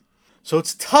 Right. So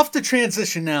it's tough to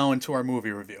transition now into our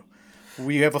movie review.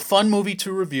 We have a fun movie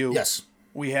to review. Yes.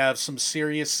 We have some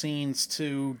serious scenes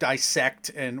to dissect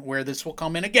and where this will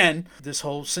come in again, this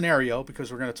whole scenario,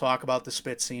 because we're going to talk about the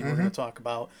spit scene. We're going to talk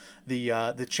about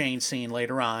the chain scene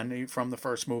later on from the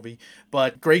first movie.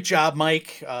 But great job,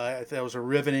 Mike. That was a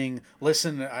riveting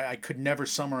listen. I could never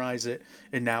summarize it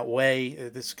in that way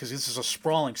because this is a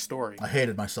sprawling story. I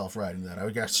hated myself writing that. I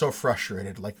got so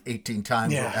frustrated like 18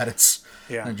 times with edits.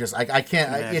 Yeah. And just, I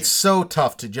can't, it's so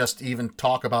tough to just even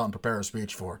talk about and prepare a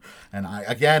speech for. And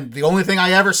the only thing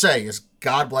I ever say is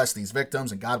God bless these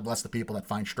victims and God bless the people that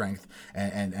find strength.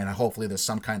 And hopefully there's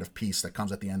some kind of peace that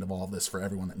comes at the end of all of this for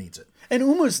everyone that needs it. And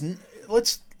Uma's,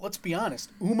 let's be honest,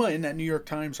 Uma in that New York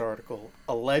Times article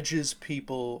alleges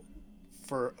people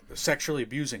for sexually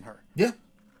abusing her. Yeah.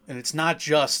 And it's not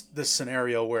just this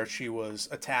scenario where she was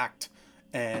attacked,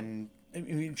 and I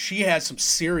mean, she has some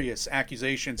serious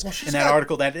accusations in that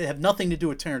article that have nothing to do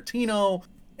with Tarantino,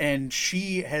 and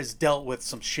she has dealt with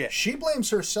some shit. She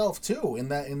blames herself too in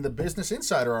the Business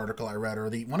Insider article I read, or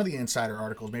one of the Insider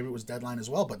articles, maybe it was Deadline as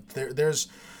well. But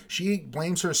she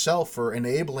blames herself for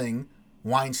enabling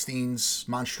Weinstein's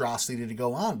monstrosity to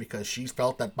go on because she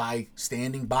felt that by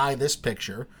standing by this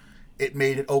picture, it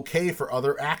made it okay for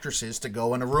other actresses to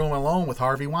go in a room alone with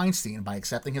Harvey Weinstein. By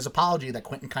accepting his apology, that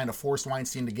Quentin kind of forced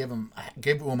Weinstein to give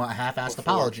Uma a half-assed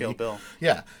apology. Kill Bill.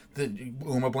 Yeah.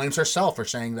 Uma blames herself for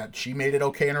saying that she made it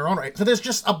okay in her own right. So there's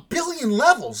just a billion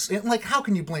levels. Like, how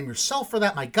can you blame yourself for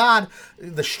that? My God,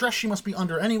 the stress she must be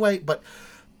under anyway. But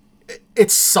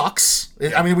it sucks.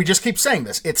 I mean, we just keep saying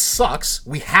this. It sucks.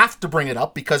 We have to bring it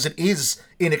up because it is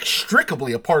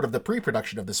inextricably a part of the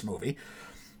pre-production of this movie.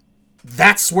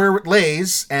 That's where it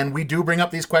lays, and we do bring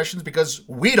up these questions because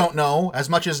we don't know as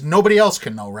much as nobody else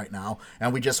can know right now,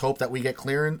 and we just hope that we get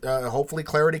clear, and hopefully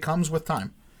clarity comes with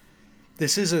time.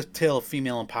 This is a tale of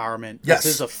female empowerment. Yes.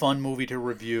 This is a fun movie to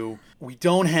review. We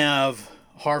don't have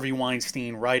Harvey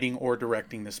Weinstein writing or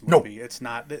directing this movie.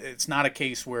 Nope. It's not a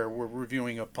case where we're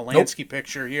reviewing a Polanski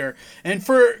picture here. And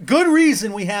for good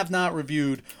reason, we have not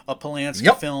reviewed a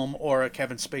Polanski film or a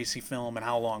Kevin Spacey film in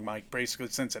how long, Mike? Basically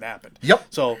since it happened. Yep.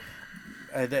 So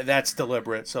that's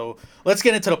deliberate. So let's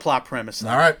get into the plot premise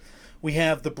now. All right. We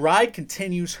have the bride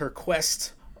continues her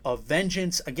quest of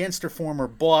vengeance against her former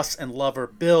boss and lover,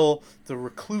 Bill, the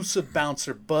reclusive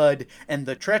bouncer, Bud, and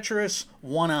the treacherous,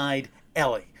 one-eyed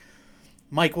Ellie.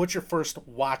 Mike, what's your first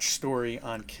watch story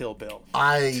on Kill Bill?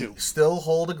 I still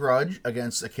hold a grudge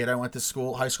against a kid I went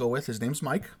to high school with. His name's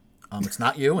Mike. It's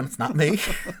not you, and it's not me.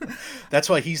 That's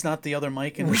why he's not the other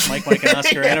Mike and Mike, and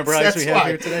Oscar Enterprise we have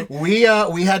here today.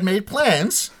 We had made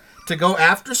plans to go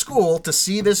after school to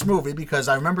see this movie because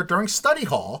I remember during study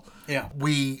hall,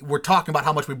 we were talking about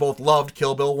how much we both loved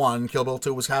Kill Bill 1. Kill Bill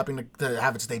 2 was happening to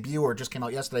have its debut, or it just came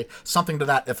out yesterday, something to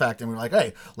that effect. And we were like,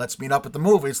 hey, let's meet up at the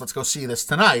movies. Let's go see this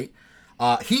tonight.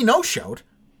 He no-showed.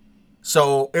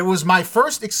 So it was my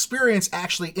first experience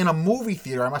actually in a movie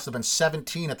theater. I must have been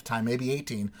 17 at the time, maybe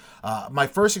 18. My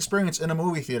first experience in a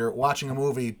movie theater watching a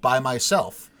movie by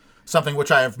myself. Something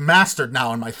which I have mastered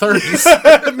now in my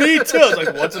 30s. Me too. I was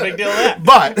like, what's the big deal with that?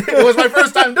 But it was my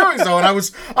first time doing so, and I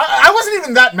wasn't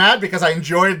even that mad because I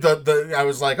enjoyed I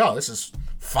was like, oh, this is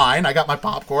fine. I got my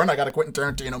popcorn. I got a Quentin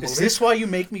Tarantino movie. Is this why you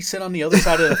make me sit on the other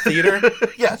side of the theater?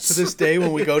 Yes. To this day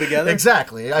when we go together?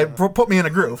 Exactly. Put me in a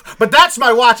groove. But that's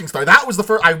my watching story. That was the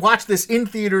first. I watched this in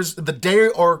theaters the day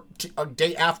or a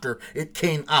day after it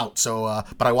came out. So,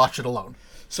 but I watched it alone.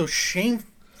 So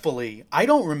shamefully, I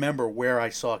don't remember where I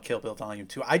saw Kill Bill Volume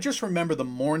 2. I just remember the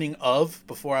morning of,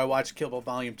 before I watched Kill Bill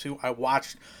Volume 2, I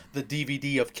watched the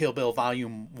DVD of Kill Bill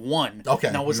Volume 1. Okay.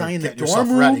 Now, was I in the dorm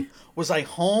room? Ready. Was I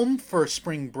home for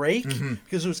spring break? Mm-hmm.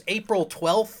 Because it was April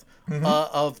 12th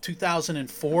of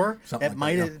 2004. It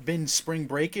might have been spring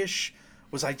breakish.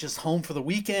 Was I just home for the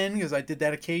weekend? Because I did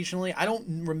that occasionally. I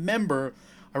don't remember.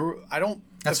 I don't.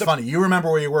 That's funny. You remember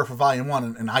where you were for Volume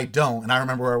 1, and I don't. And I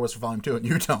remember where I was for Volume 2, and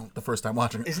you don't the first time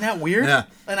watching it. Isn't that weird? Yeah.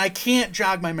 And I can't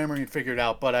jog my memory and figure it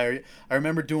out, but I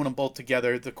remember doing them both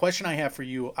together. The question I have for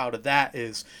you out of that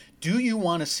is, do you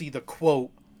want to see the,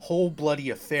 quote, Whole Bloody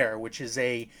Affair, which is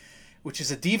a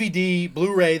DVD,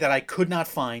 Blu-ray that I could not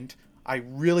find. I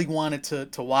really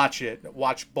wanted to watch it.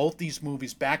 Watch both these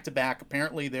movies back to back.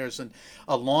 Apparently there's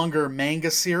a longer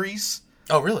manga series.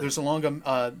 Oh, really? There's a longer,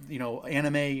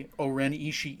 anime Oren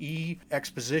Ishii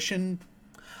exposition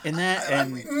in that,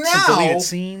 and some deleted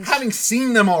scenes. Having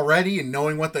seen them already and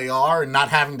knowing what they are, and not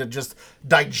having to just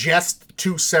digest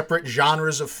two separate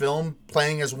genres of film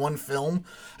playing as one film,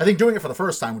 I think doing it for the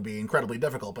first time would be incredibly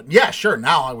difficult. But yeah, sure,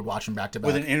 now I would watch them back to back.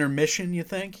 With an intermission, you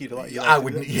think? I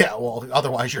would. Yeah, well,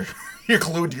 otherwise you're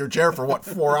glued to your chair for what,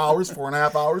 4 hours,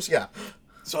 4.5 hours? Yeah.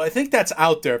 So I think that's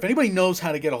out there. If anybody knows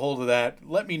how to get a hold of that,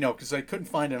 let me know, because I couldn't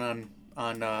find it on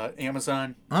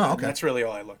Amazon. Oh, okay. That's really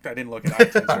all I looked. I didn't look at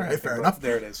iTunes. All right, fair enough.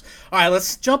 There it is. All right,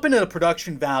 let's jump into the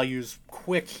production values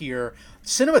quick here.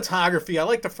 Cinematography. I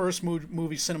like the first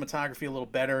movie cinematography a little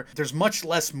better. There's much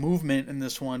less movement in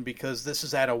this one because this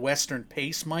is at a Western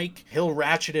pace, Mike. He'll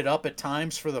ratchet it up at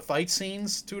times for the fight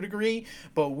scenes to a degree,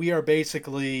 but we are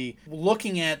basically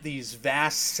looking at these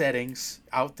vast settings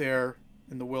out there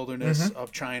in the wilderness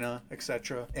of China,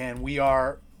 etc. And we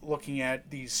are looking at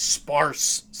these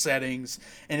sparse settings,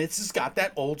 and it's just got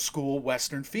that old school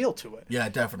Western feel to it. Yeah,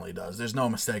 it definitely does. There's no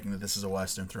mistaking that this is a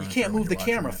Western. You can't move the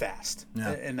camera fast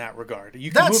in that regard.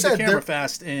 You can move the camera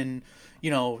fast in,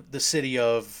 the city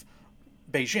of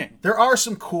Beijing. There are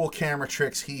some cool camera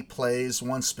tricks he plays.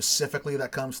 One specifically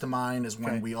that comes to mind is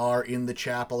when we are in the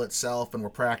chapel itself and we're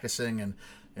practicing, and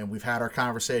we've had our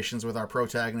conversations with our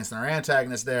protagonist and our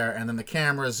antagonist there, and then the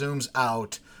camera zooms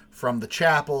out from the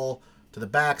chapel to the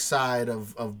backside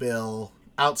of Bill,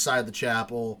 outside the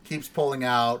chapel, keeps pulling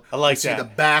out. I like that. See the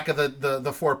back of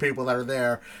the four people that are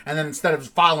there, and then instead of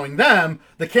following them,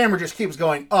 the camera just keeps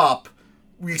going up.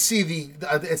 We see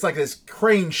it's like this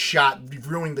crane shot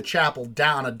viewing the chapel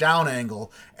down a down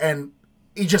angle, and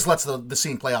he just lets the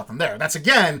scene play out from there. That's,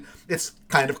 again, it's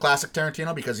kind of classic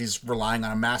Tarantino because he's relying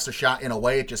on a master shot in a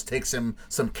way. It just takes him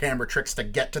some camera tricks to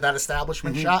get to that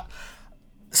establishment shot.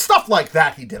 Stuff like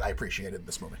that he did. I appreciated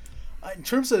this movie. In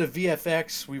terms of the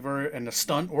VFX, and the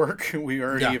stunt work, we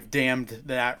already have damned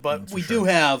that. But we do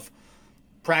have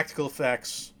practical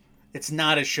effects. It's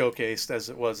not as showcased as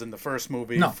it was in the first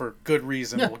movie for good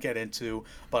reason we'll get into.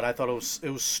 But I thought it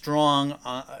was strong.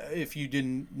 If you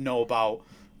didn't know about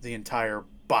the entire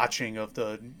botching of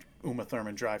the Uma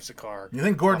Thurman drives the car. You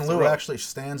think Gordon Liu actually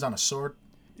stands on a sword?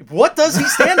 What does he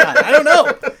stand on? I don't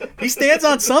know. He stands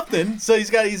on something. So he's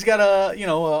got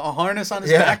a harness on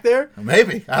his back there.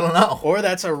 Maybe. I don't know. Or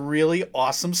that's a really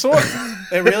awesome sword.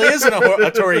 It really is a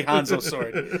Hattori Hanzo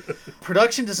sword.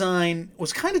 Production design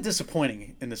was kind of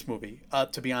disappointing in this movie,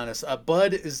 to be honest.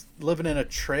 Bud is living in a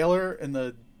trailer in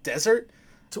the desert.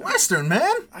 It's a Western,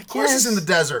 man. Of course he's in the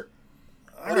desert.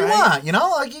 What do you want?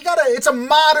 It's a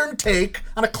modern take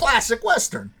on a classic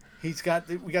Western. We got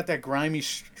that grimy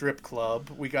strip club.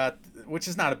 Which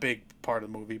is not a big part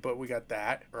of the movie, but we got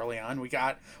that early on.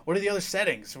 What are the other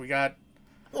settings? We have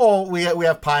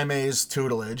Pai Mei's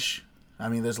tutelage. I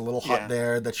mean, there's a little hut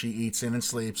there that she eats in and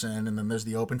sleeps in, and then there's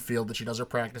the open field that she does her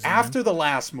practice After the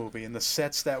last movie and the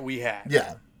sets that we had.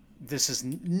 Yeah. This is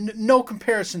no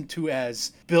comparison to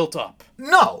as built up.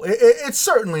 No, it's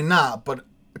certainly not, but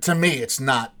to me, it's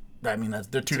not. I mean,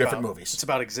 they're two different movies. It's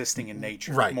about existing in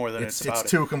nature, more than it's about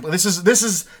too complete. This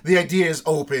is the idea is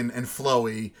open and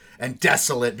flowy and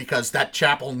desolate because that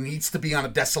chapel needs to be on a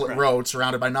desolate road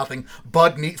surrounded by nothing.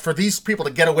 For these people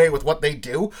to get away with what they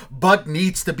do, Bud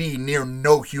needs to be near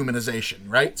no humanization,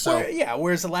 right? So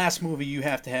whereas the last movie, you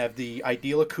have to have the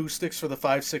ideal acoustics for the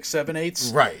 5, 6, 7,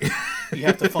 8s. Right. You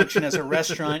have to function as a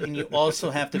restaurant, and you also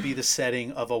have to be the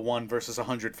setting of a 1 versus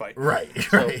 100 fight. Right.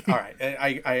 So, all right,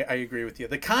 I agree with you.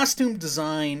 The costume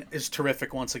design is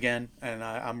terrific once again, and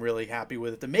I'm really happy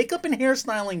with it. The makeup and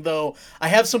hairstyling, though, I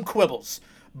have some quibbles.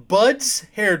 Bud's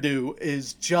hairdo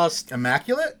is just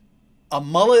immaculate. A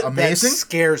mullet amazing. That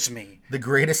scares me. The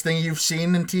greatest thing you've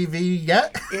seen in TV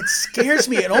yet? It scares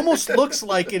me. It almost looks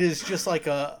like it is just like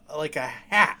a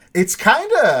hat. It's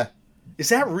kind of. Is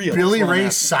that real? Billy Ray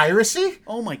Cyrus-y?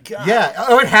 Oh my god. Yeah.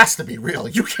 Oh, it has to be real.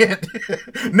 You can't.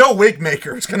 No wig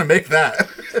maker is going to make that.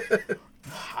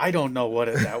 I don't know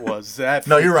what that was.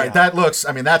 No, you're right. That looks.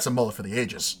 I mean, that's a mullet for the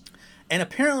ages. And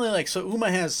apparently,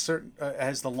 Uma has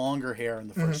has the longer hair in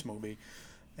the first movie,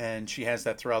 and she has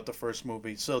that throughout the first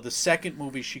movie. So the second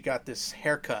movie, she got this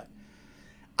haircut.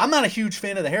 I'm not a huge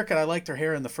fan of the haircut. I liked her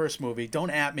hair in the first movie. Don't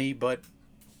at me, but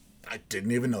I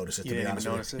didn't even notice it, to be honest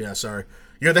with you. It? Yeah, sorry.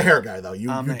 You're the hair guy, though. You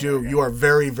are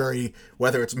very, very,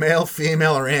 whether it's male,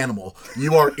 female, or animal,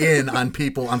 you are in on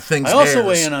people, on things. I also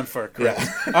weigh in on fur, correct.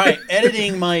 Yeah. All right,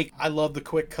 editing, Mike. I love the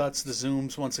quick cuts, the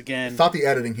zooms, once again. I thought the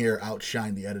editing here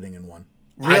outshined the editing in one.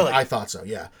 Really? I thought so,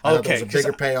 yeah. I thought there was a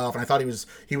bigger payoff, and I thought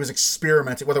he was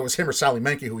experimenting, whether it was him or Sally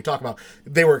Menke, who we talk about,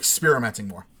 they were experimenting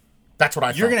more. That's what I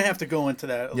thought. You're going to have to go into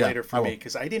that later for me,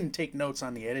 because I didn't take notes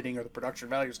on the editing or the production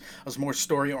values. I was more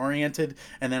story-oriented,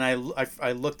 and then I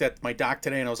looked at my doc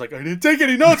today, and I was like, I didn't take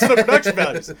any notes on the production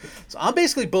values. So I'm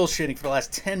basically bullshitting for the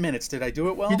last 10 minutes. Did I do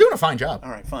it well? You're doing a fine job.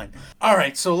 All right, fine. All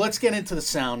right, so let's get into the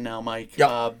sound now, Mike.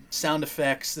 Yep. Sound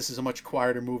effects. This is a much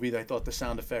quieter movie. I thought the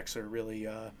sound effects are really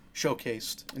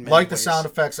showcased in many ways. The sound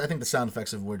effects. I think the sound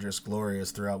effects of were just glorious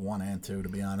throughout 1 and 2, to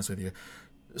be honest with you.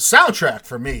 Soundtrack,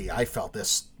 for me, I felt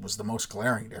this was the most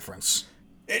glaring difference.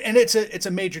 And it's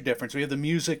a major difference. We have the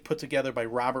music put together by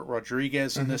Robert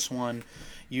Rodriguez in this one.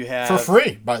 You have for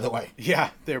free, by the way. Yeah,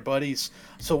 they're buddies.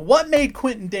 So what made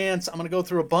Quentin dance? I'm going to go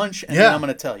through a bunch, and then I'm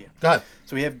going to tell you. Go ahead.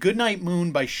 So we have Goodnight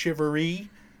Moon by Shivaree.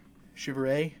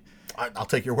 I'll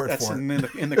take your word for it.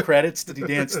 That's in the credits. Did he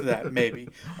dance to that? Maybe.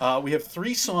 We have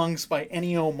 3 songs by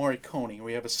Ennio Morricone.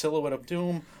 We have A Silhouette of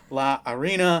Doom, La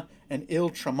Arena, and Il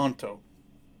Tramonto.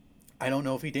 I don't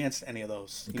know if he danced any of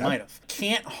those. He might have.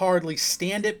 Can't Hardly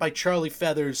Stand It by Charlie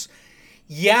Feathers.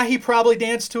 Yeah, he probably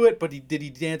danced to it, but did he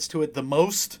dance to it the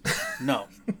most? No.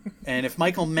 And if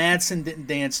Michael Madsen didn't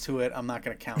dance to it, I'm not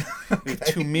going to count it. We have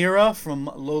Tumira from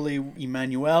Loli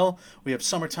Emanuel. We have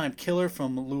Summertime Killer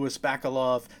from Louis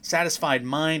Bacalov. Satisfied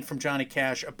Mind from Johnny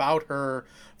Cash. About Her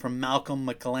from Malcolm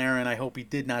McLaren. I hope he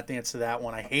did not dance to that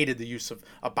one. I hated the use of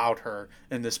About Her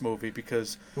in this movie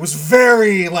because it was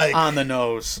very on the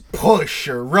nose. Push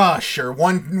or Rush or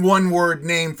one word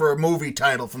name for a movie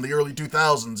title from the early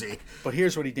 2000s. But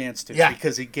here's what he danced to,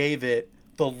 because he gave it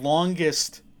the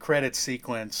longest credit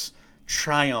sequence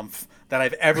triumph that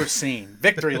I've ever seen.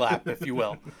 Victory lap, if you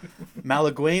will.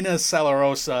 Malaguena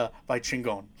Salarosa by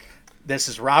Chingon. This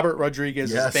is Robert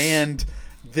Rodriguez's band.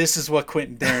 This is what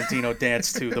Quentin Tarantino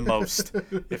danced to the most,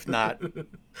 if not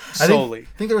solely.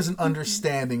 I think there was an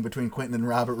understanding between Quentin and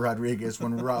Robert Rodriguez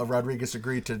when Rodriguez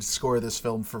agreed to score this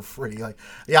film for free. Like,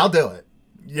 yeah, I'll do it.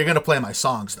 You're going to play my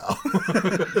songs,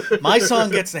 though. My song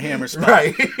gets the hammer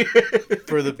spot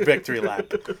for the victory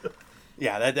lap.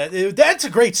 Yeah, that's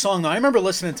a great song, though. I remember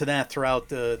listening to that throughout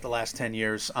the last 10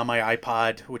 years on my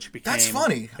iPod, which became... That's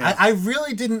funny. Yeah. I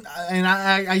really didn't... And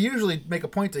I usually make a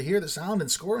point to hear the sound and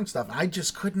score and stuff. I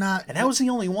just could not... And that was the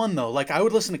only one, though. Like, I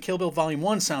would listen to Kill Bill Volume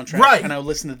 1 soundtrack, and I would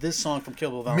listen to this song from Kill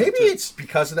Bill Volume 2. Maybe it's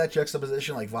because of that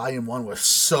juxtaposition. Like, Volume 1 was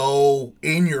so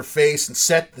in your face and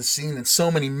set the scene in so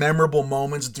many memorable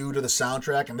moments due to the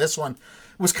soundtrack. And this one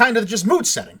was kind of just mood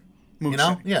setting.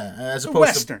 Yeah, as opposed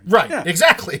Western. To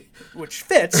exactly, which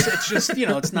fits. It's just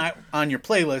it's not on your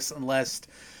playlist unless.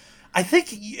 I think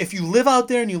if you live out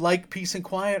there and you like peace and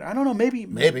quiet, I don't know, maybe.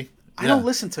 I don't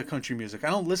listen to country music.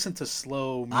 I don't listen to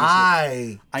slow music.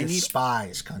 I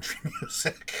despise country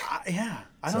music.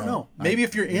 I don't know. Maybe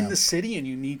if you're in the city and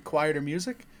you need quieter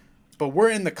music. But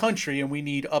we're in the country and we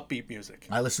need upbeat music.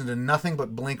 I listen to nothing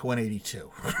but Blink 182.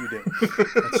 You do.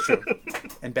 That's true.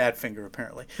 And Badfinger,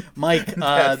 apparently. Mike,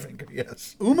 Badfinger,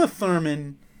 yes. Uma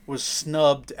Thurman was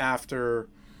snubbed after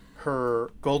her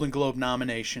Golden Globe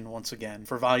nomination once again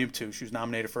for Volume 2. She was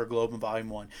nominated for a Globe in Volume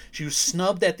 1. She was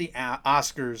snubbed at the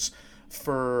Oscars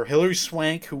for Hilary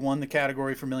Swank, who won the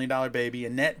category for $1 Million Baby,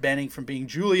 Annette Bening from Being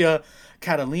Julia,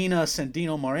 Catalina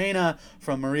Sandino Morena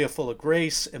from Maria Full of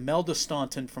Grace, Imelda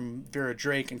Staunton from Vera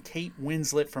Drake, and Kate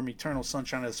Winslet from Eternal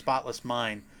Sunshine of the Spotless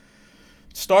Mind.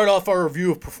 Start off our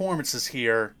review of performances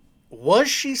here. Was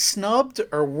she snubbed,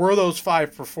 or were those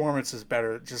 5 performances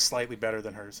better, just slightly better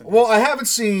than hers? Well, I haven't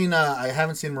seen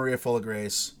Maria Full of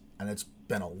Grace, and it's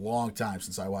been a long time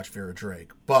since I watched Vera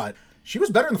Drake, but she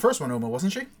was better in the first one, Uma,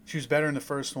 wasn't she? She was better in the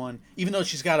first one, even though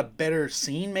she's got a better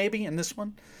scene maybe in this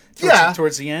one.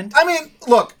 Towards the end. I mean,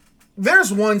 look,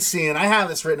 there's one scene, I have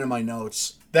this written in my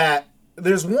notes, that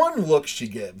there's one look she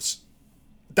gives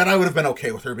that I would have been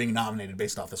okay with her being nominated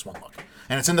based off this one look.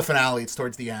 And it's in the finale, it's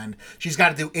towards the end. She's got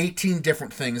to do 18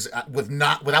 different things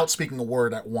without speaking a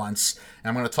word at once. And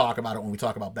I'm going to talk about it when we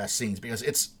talk about best scenes, because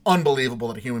it's unbelievable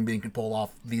that a human being can pull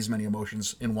off these many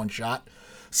emotions in one shot.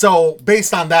 So,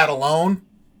 based on that alone,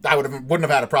 I wouldn't have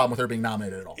had a problem with her being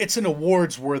nominated at all. It's an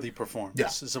awards-worthy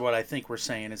performance, is what I think we're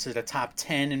saying. Is it a top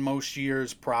 10 in most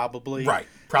years? Probably. Right,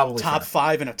 probably. Top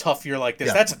 5 in a tough year like this.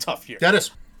 Yeah. That's a tough year. That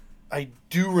is. I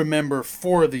do remember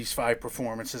 4 of these 5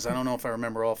 performances. I don't know if I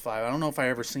remember all 5. I don't know if I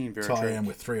ever seen Vera Drake. I am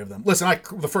with 3 of them. Listen,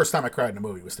 the first time I cried in a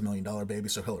movie was The $1 Million Baby,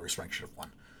 so Hilary Swank should have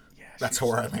won. That's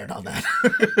where I landed on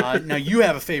that. Now, you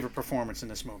have a favorite performance in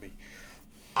this movie.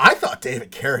 I thought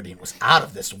David Carradine was out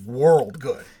of this world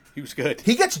good. He was good.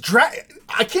 He gets dragged.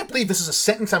 I can't believe this is a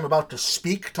sentence I'm about to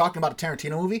speak talking about a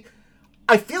Tarantino movie.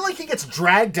 I feel like he gets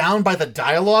dragged down by the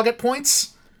dialogue at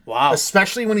points. Wow.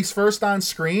 Especially when he's first on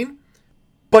screen.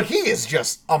 But he is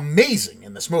just amazing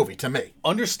in this movie to me.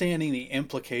 Understanding the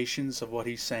implications of what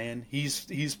he's saying, he's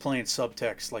playing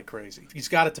subtext like crazy. He's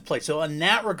got it to play. So in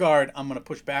that regard, I'm going to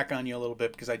push back on you a little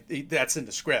bit because that's in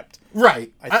the script.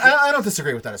 Right. I don't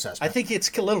disagree with that assessment. I think it's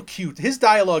a little cute. His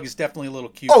dialogue is definitely a little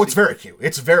cute. Oh, it's very cute.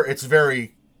 It's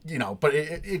very, but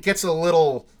it gets a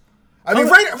little... I mean,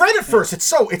 right at first, it's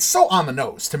so on the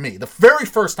nose to me. The very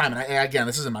first time, and again,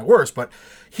 this isn't my worst, but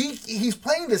he's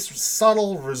playing this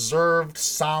subtle, reserved,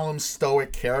 solemn,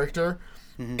 stoic character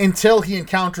until he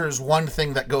encounters one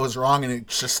thing that goes wrong, and it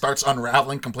just starts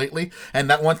unraveling completely. And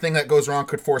that one thing that goes wrong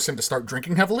could force him to start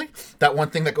drinking heavily. That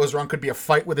one thing that goes wrong could be a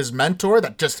fight with his mentor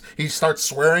that he starts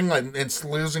swearing and it's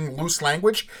losing loose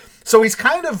language. So he's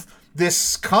kind of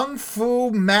this kung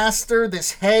fu master,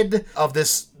 this head of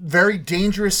this very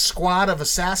dangerous squad of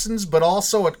assassins, but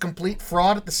also a complete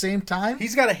fraud at the same time.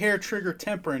 He's got a hair-trigger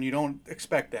temper, and you don't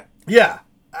expect that. Yeah.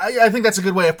 I think that's a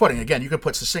good way of putting it. Again, you could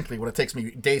put succinctly what it takes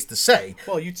me days to say.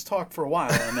 Well, you talk for a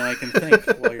while, and then I can think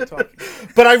while you're talking.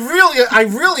 But I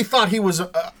really thought he was...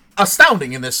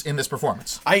 astounding in this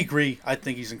performance. I agree. I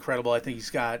think he's incredible. I think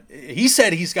he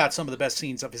said he's got some of the best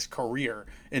scenes of his career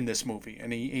in this movie.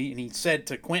 And he said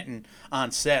to Quentin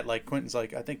on set, like, Quentin's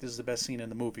like, I think this is the best scene in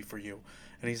the movie for you.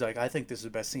 And he's like, I think this is the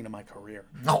best scene of my career.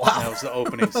 Oh, wow. And that was the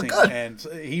opening scene. Good. And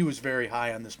he was very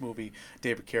high on this movie,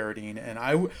 David Carradine.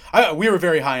 And we were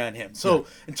very high on him. So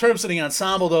in terms of the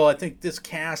ensemble, though, I think this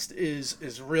cast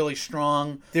is really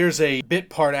strong. There's a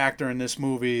bit part actor in this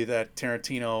movie that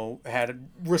Tarantino had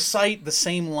recite the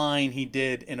same line he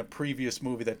did in a previous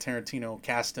movie that Tarantino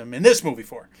cast him in this movie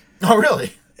for. Oh,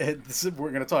 really?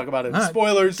 We're going to talk about it in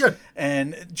spoilers. Good.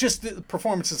 And just the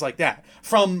performances like that.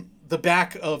 From the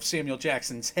back of Samuel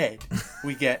Jackson's head,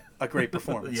 we get a great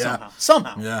performance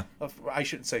somehow. Yeah. I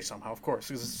shouldn't say somehow, of course,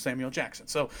 because it's Samuel Jackson.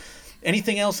 So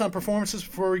anything else on performances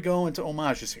before we go into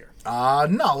homages here?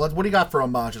 No. What do you got for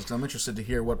homages? Because I'm interested to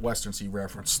hear what westerns he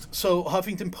referenced. So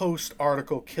Huffington Post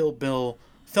article, Kill Bill,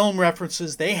 film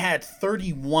references. They had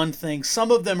 31 things.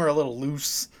 Some of them are a little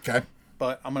loose. Okay.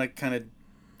 But I'm going to kind of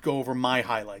go over my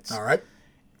highlights. All right.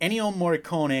 Ennio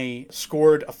Morricone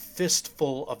scored A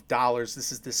Fistful of Dollars.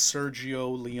 This is the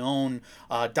Sergio Leone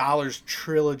Dollars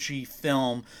trilogy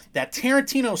film that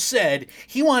Tarantino said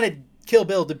he wanted Kill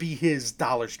Bill to be his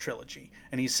Dollars trilogy.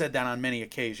 And he said that on many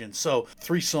occasions. So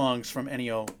 3 songs from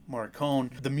Ennio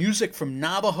Morricone. The music from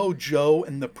Navajo Joe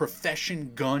and the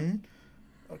Profession Gun,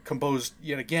 composed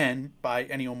yet again by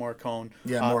Ennio Morricone.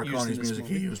 Yeah, Morricone's music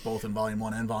he used both in Volume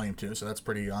 1 and Volume 2, so that's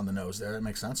pretty on the nose there. That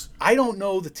makes sense. I don't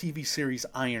know the TV series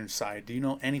Ironside. Do you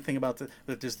know anything about the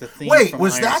theme? Wait, from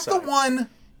was Ironside? that the one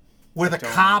where the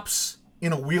cop's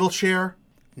in a wheelchair?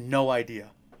 No idea.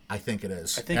 I think it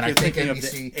is. I think you're thinking of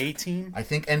the A-Team. I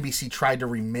think NBC tried to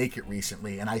remake it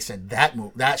recently, and I said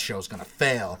that show's going to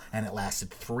fail, and it lasted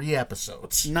 3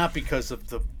 episodes. Not because of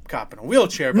the cop in a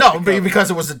wheelchair. But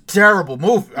because it was a terrible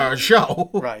show.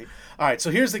 Right. All right, so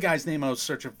here's the guy's name I was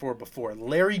searching for before.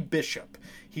 Larry Bishop.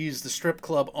 He's the strip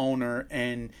club owner,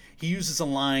 and he uses a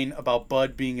line about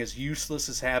Bud being as useless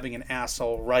as having an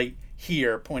asshole right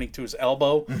here, pointing to his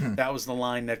elbow. Mm-hmm. That was the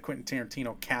line that Quentin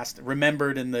Tarantino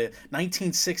remembered in the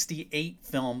 1968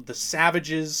 film The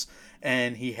Savages,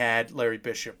 and he had Larry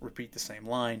Bishop repeat the same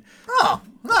line. Oh,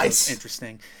 nice.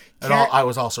 Interesting. And I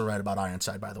was also right about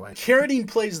Ironside, by the way. Carradine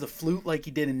plays the flute like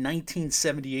he did in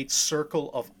 1978's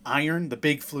Circle of Iron, the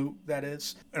big flute, that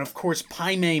is. And of course,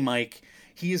 Pai Mei Mike,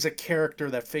 he is a character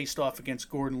that faced off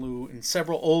against Gordon Liu in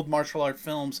several old martial art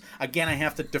films. Again, I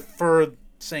have to defer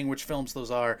saying which films those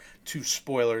are to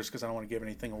spoilers because I don't want to give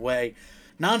anything away.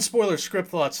 Non-spoiler script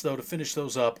thoughts, though, to finish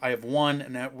those up. I have one,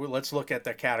 and let's look at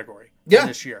that category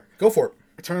this year. Go for it.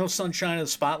 Eternal Sunshine of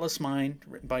the Spotless Mind,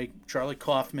 written by Charlie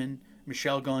Kaufman,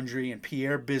 Michel Gondry, and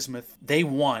Pierre Bismuth. They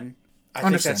won.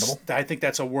 Understandable. I think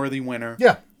that's a worthy winner.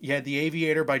 Yeah. You had The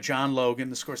Aviator by John Logan,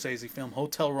 the Scorsese film.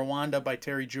 Hotel Rwanda by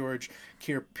Terry George,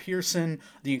 Keir Pearson.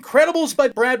 The Incredibles by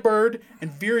Brad Bird.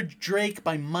 And Vera Drake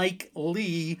by Mike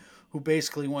Lee, who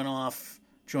basically went off,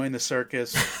 joined the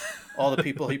circus. All the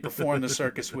people he performed the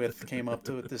circus with came up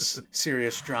to this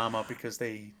serious drama because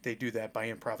they do that by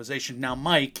improvisation. Now,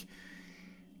 Mike,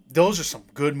 those are some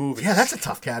good movies. Yeah, that's a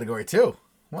tough category, too.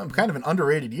 Well, kind of an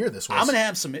underrated year this was. I'm going to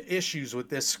have some issues with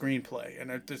this screenplay,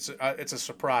 and it's a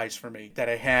surprise for me that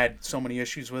I had so many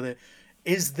issues with it.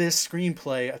 is this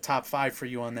screenplay a top 5 for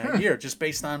you on that year? Just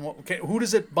based on who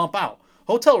does it bump out?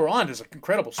 Hotel Rwanda is an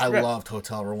incredible script. I loved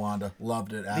Hotel Rwanda.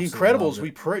 Loved it. Absolutely. The Incredibles,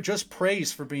 we just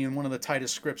praised for being one of the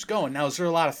tightest scripts going. Now, is there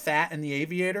a lot of fat in The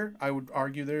Aviator? I would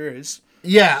argue there is.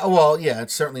 Yeah, well, yeah,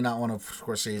 it's certainly not one of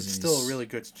Scorsese's. It's still a really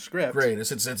good script. Great.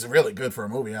 It's really good for a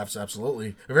movie,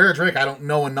 absolutely. Vera Drake, I don't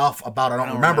know enough about. I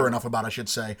don't remember enough about, I should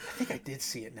say. I think I did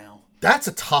see it now. That's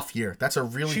a tough year. That's a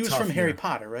really tough year. She was from Harry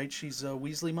Potter, right? She's a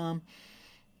Weasley mom?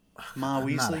 Ma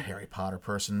Weasley? I'm not a Harry Potter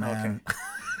person, man. Okay.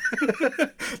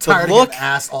 Tired of getting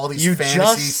asked all these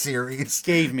fantasy series.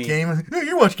 Gave me.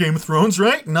 You watch Game of Thrones,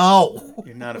 right? No.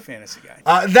 You're not a fantasy guy.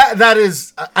 That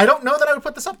is. I don't know that I would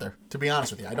put this up there. To be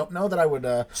honest with you, I don't know that I would.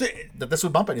 That this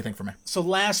would bump anything for me. So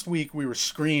last week we were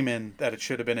screaming that it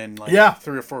should have been in 3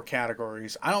 or 4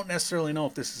 categories. I don't necessarily know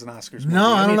if this is an Oscars movie.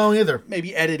 No, I don't know either.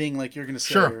 Maybe editing, like you're going to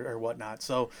say, or whatnot.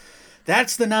 So.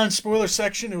 That's the non-spoiler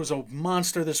section. It was a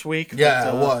monster this week. Yeah,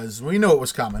 it was. We knew it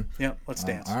was coming. Yeah, let's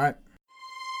dance. All right.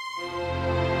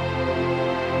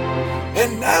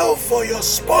 And now for your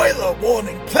spoiler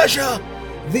warning pleasure,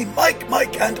 the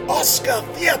Mike and Oscar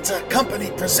Theatre Company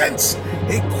presents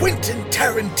a Quentin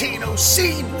Tarantino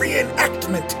scene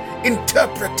reenactment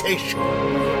interpretation.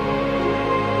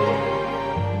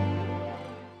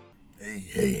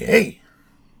 Hey.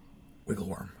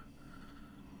 Wiggleworm.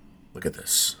 Look at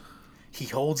this. He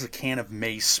holds a can of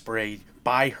mace spray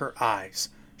by her eyes.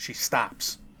 She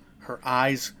stops. Her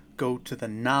eyes go to the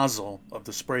nozzle of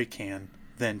the spray can,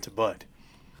 then to Bud.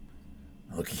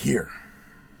 Look here.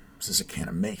 This is a can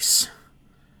of mace.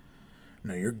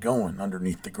 Now you're going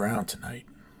underneath the ground tonight,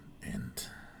 and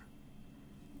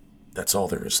that's all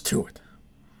there is to it.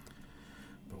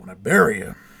 But when I bury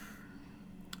you,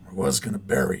 I was going to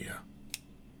bury you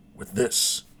with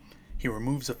this. He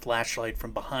removes a flashlight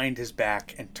from behind his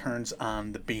back and turns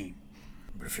on the beam.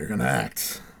 But if you're going to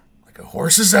act like a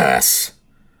horse's ass,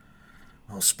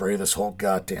 I'll spray this whole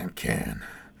goddamn can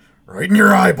right in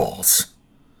your eyeballs.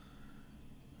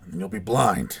 And then you'll be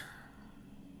blind,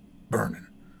 burning,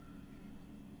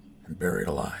 and buried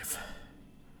alive.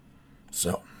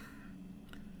 So,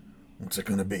 what's it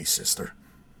going to be, sister?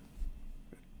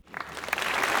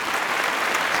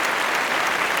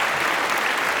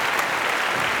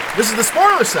 This is the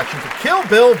spoiler section for Kill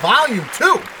Bill Volume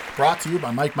 2, brought to you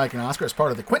by Mike, and Oscar as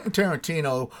part of the Quentin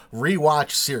Tarantino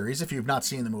rewatch series. If you've not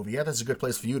seen the movie yet, that's a good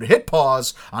place for you to hit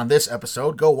pause on this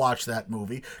episode. Go watch that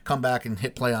movie. Come back and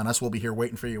hit play on us. We'll be here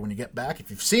waiting for you when you get back. If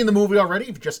you've seen the movie already,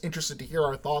 if you're just interested to hear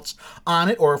our thoughts on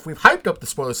it, or if we've hyped up the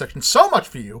spoiler section so much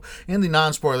for you in the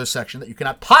non-spoiler section that you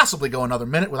cannot possibly go another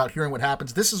minute without hearing what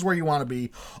happens, this is where you want to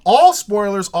be. All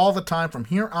spoilers all the time from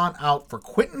here on out for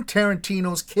Quentin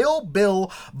Tarantino's Kill Bill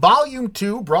Volume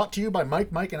 2, brought to you by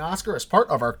Mike, and Oscar as part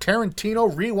of our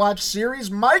Tarantino rewatch series.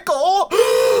 Michael,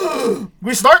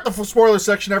 we start the spoiler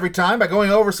section every time by going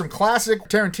over some classic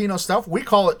Tarantino stuff. We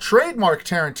call it trademark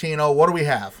Tarantino. What do we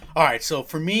have? All right, so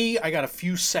for me, I got a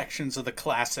few sections of the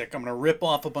classic. I'm going to rip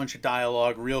off a bunch of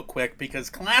dialogue real quick because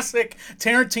classic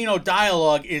Tarantino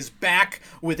dialogue is back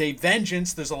with a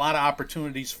vengeance. There's a lot of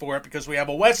opportunities for it because we have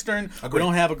a Western. Agreed. We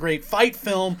don't have a great fight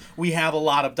film. We have a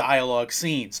lot of dialogue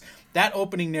scenes. That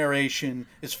opening narration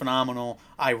is phenomenal.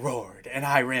 I roared and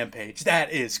I rampaged.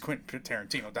 That is Quentin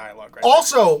Tarantino dialogue right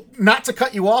Also, not to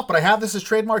cut you off, but I have this as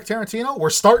trademark Tarantino. We're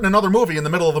starting another movie in the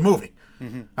middle of the movie.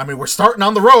 Mm-hmm. I mean, we're starting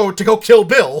on the road to go kill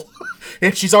Bill,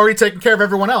 and she's already taking care of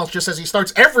everyone else, just as he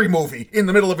starts every movie in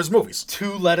the middle of his movies.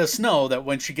 To let us know that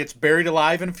when she gets buried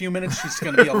alive in a few minutes, she's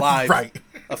going to be alive right.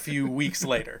 a few weeks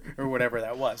later, or whatever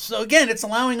that was. So again, it's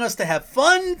allowing us to have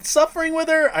fun suffering with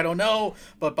her. I don't know,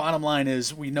 but bottom line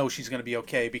is we know she's going to be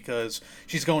okay because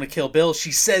she's going to kill Bill.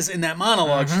 She says in that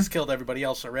monologue she's killed everybody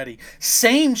else already.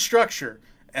 Same structure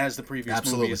as the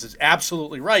previous movie is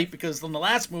absolutely right, because in the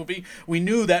last movie we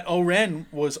knew that Oren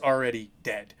was already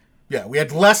dead. Yeah, we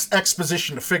had less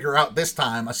exposition to figure out this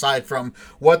time, aside from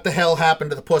what the hell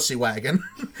happened to the pussy wagon,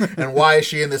 and why is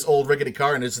she in this old rickety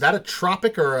car, and is that a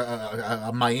tropic or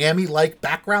a Miami-like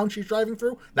background she's driving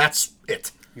through? That's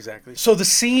it. Exactly. So the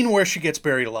scene where she gets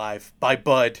buried alive by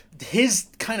Bud, his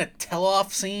kind of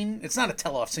tell-off scene, it's not a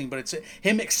tell-off scene, but it's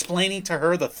him explaining to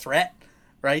her the threat,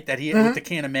 right, that he with the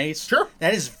can of mace. Sure.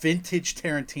 That is vintage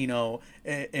Tarantino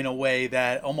in a way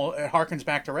that almost harkens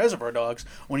back to Reservoir Dogs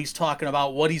when he's talking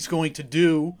about what he's going to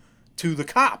do to the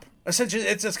cop. Essentially,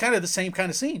 it's kind of the same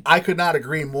kind of scene. I could not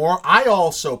agree more. I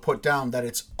also put down that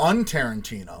it's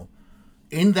un-Tarantino.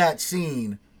 In that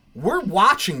scene, we're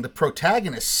watching the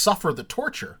protagonist suffer the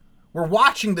torture. We're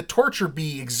watching the torture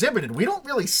be exhibited. We don't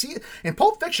really see it. In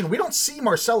Pulp Fiction, we don't see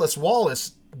Marcellus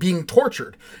Wallace being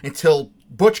tortured until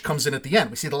Butch comes in at the end.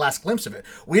 We see the last glimpse of it.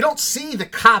 We don't see the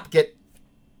cop get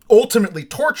ultimately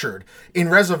tortured. In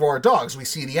Reservoir Dogs, we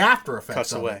see the after effects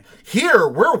Cuts of away. it. Here,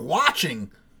 we're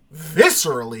watching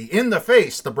viscerally in the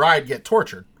face the bride get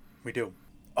tortured. We do.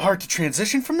 Hard to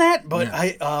transition from that, but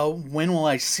When Will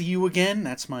I See You Again?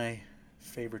 That's my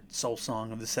favorite soul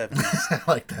song of the 70s.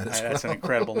 I like that as well. That's an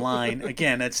incredible line.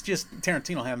 Again, that's just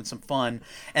Tarantino having some fun.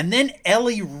 And then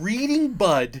Ellie reading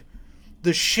Bud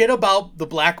the shit about the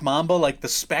Black Mamba, like the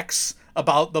specs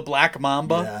about the Black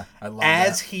Mamba, I love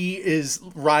as that. he is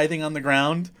writhing on the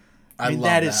ground. I mean,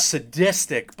 that is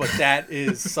sadistic, but that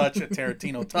is such a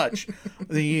Tarantino touch.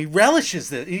 He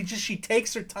relishes it. She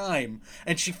takes her time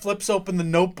and she flips open the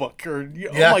notebook. Oh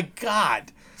my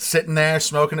God. Sitting there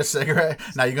smoking a cigarette.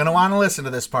 Now you're gonna want to listen to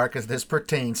this part because this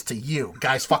pertains to you.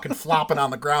 Guy's fucking flopping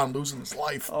on the ground, losing his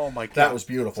life. Oh my God, that was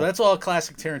beautiful. So that's all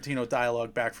classic Tarantino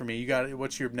dialogue back for me. You got it.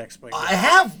 What's your next point? I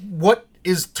have what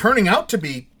is turning out to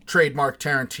be trademark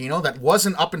Tarantino that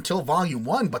wasn't up until Volume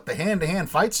 1, but the hand-to-hand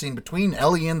fight scene between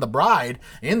Ellie and the bride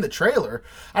in the trailer.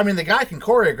 I mean, the guy can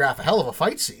choreograph a hell of a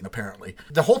fight scene, apparently.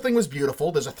 The whole thing was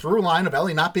beautiful. There's a through line of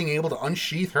Ellie not being able to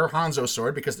unsheath her Hanzo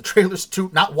sword because the trailer's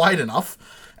not wide enough,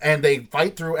 and they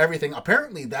fight through everything.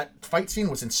 Apparently, that fight scene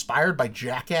was inspired by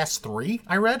Jackass 3,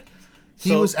 I read.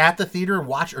 He was at the theater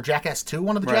or Jackass 2,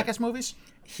 one of the Jackass movies.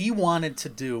 He wanted to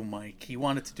do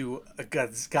a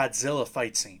Godzilla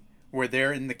fight scene where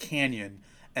they're in the canyon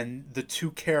and the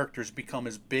two characters become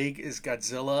as big as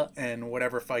Godzilla and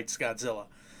whatever fights Godzilla.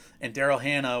 And Daryl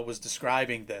Hannah was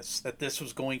describing that this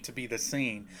was going to be the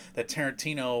scene, that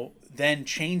Tarantino then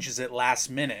changes it last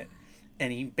minute.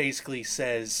 And he basically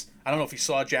says, I don't know if he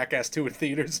saw Jackass 2 in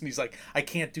theaters, and he's like, I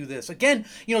can't do this. Again,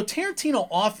 Tarantino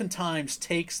oftentimes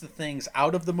takes the things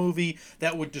out of the movie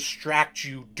that would distract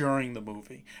you during the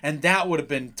movie. And that would have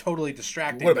been totally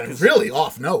distracting. It would have been really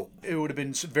off note. It would have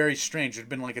been very strange. It would have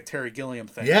been like a Terry Gilliam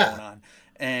thing going on.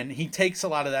 And he takes a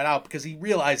lot of that out because he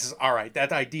realizes, all right,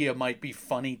 that idea might be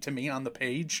funny to me on the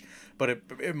page, but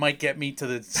it might get me to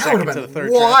the second to the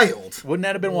third wild. Track. Wouldn't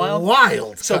that have been wild?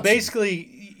 Wild. So basically,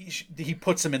 he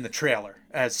puts him in the trailer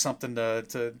as something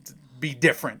to be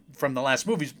different from the last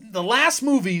movies. The last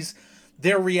movies,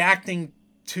 they're reacting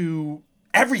to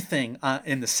everything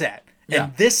in the set. Yeah.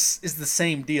 And this is the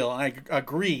same deal. I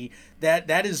agree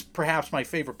that is perhaps my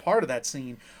favorite part of that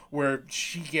scene, where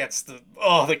she gets the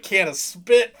can of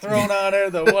spit thrown on her,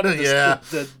 the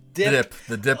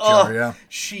dip jar,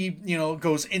 She,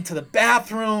 goes into the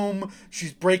bathroom.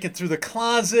 She's breaking through the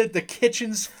closet. The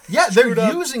kitchen's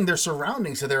they're using their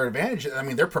surroundings to their advantage. I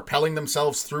mean, they're propelling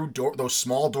themselves through those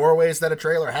small doorways that a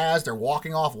trailer has. They're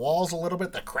walking off walls a little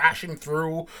bit. They're crashing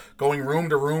through, going room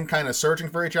to room, kind of searching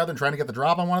for each other and trying to get the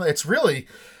drop on one of them. It's really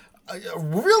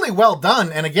well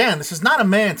done. And again, this is not a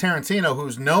man, Tarantino,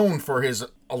 who's known for his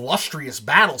illustrious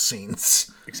battle scenes.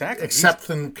 Exactly. Except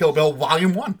in Kill Bill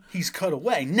Volume 1. He's cut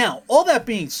away. Now, all that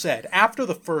being said, after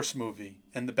the first movie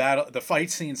and the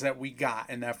fight scenes that we got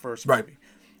in that first movie,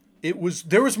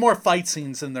 there was more fight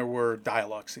scenes than there were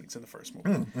dialogue scenes in the first movie.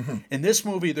 Mm-hmm. In this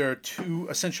movie, there are two,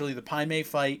 essentially the Pai Mei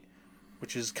fight,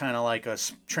 which is kind of like a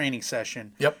training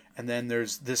session. Yep. And then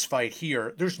there's this fight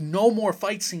here. There's no more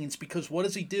fight scenes because what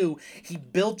does he do? He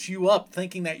built you up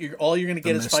thinking that all you're going to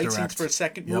get is fight scenes for a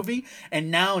second movie.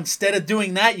 And now instead of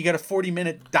doing that, you got a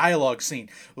 40-minute dialogue scene,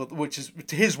 which is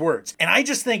to his words. And I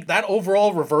just think that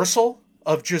overall reversal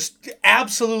of just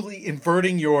absolutely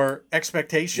inverting your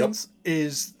expectations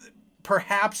is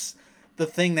perhaps the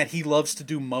thing that he loves to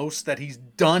do most, that he's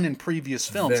done in previous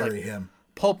films. Very him.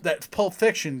 Pulp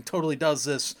Fiction totally does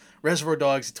this. Reservoir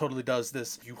Dogs totally does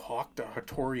this. You hawked a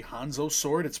Hattori Hanzo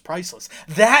sword. It's priceless.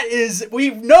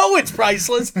 We know it's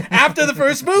priceless after the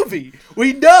first movie.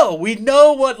 We know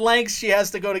what lengths she has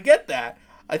to go to get that.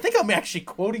 I think I'm actually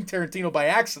quoting Tarantino by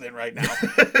accident right now.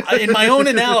 In my own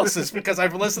analysis, because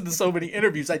I've listened to so many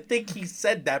interviews, I think he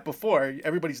said that before.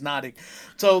 Everybody's nodding.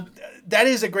 So that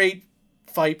is a great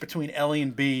fight between Ellie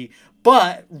and B.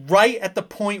 But right at the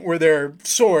point where their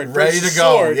sword ready to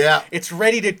go, it's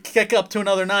ready to kick up to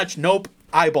another notch. Nope,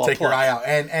 eyeball. Take your eye out,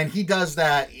 and he does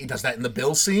that. He does that in the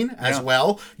Bill scene as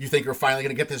well. You think you're finally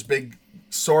going to get this big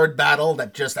sword battle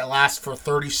that lasts for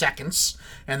 30 seconds,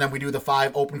 and then we do the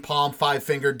 5 open palm,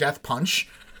 5-finger death punch.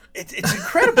 It's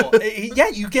incredible.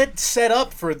 You get set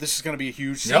up for this is going to be a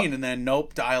huge scene, and then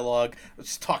dialogue.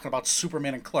 It's talking about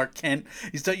Superman and Clark Kent.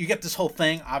 You get this whole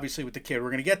thing, obviously with the kid. We're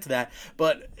going to get to that,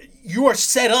 but you are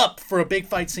set up for a big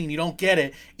fight scene. You don't get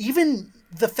it. Even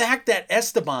the fact that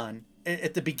Esteban,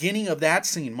 at the beginning of that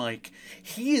scene, Mike,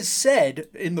 he is said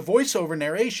in the voiceover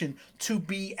narration to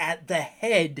be at the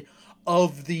head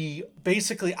of the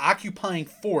basically occupying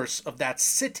force of that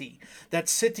city. That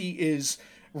city is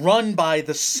run by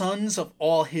the sons of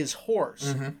all his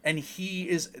horse. And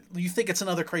you think it's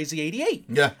another Crazy 88.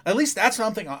 Yeah. At least that's what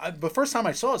I'm thinking. The first time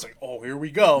I saw it, I was like, oh, here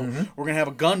we go. We're going to have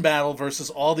a gun battle versus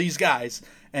all these guys.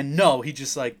 And no, he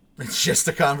just like... It's just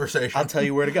a conversation. I'll tell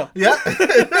you where to go. Yeah.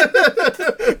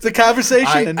 It's a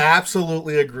conversation. I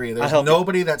absolutely agree. There's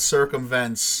nobody that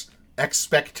circumvents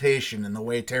expectation in the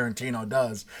way Tarantino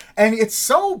does. And it's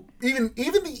so... Even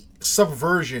the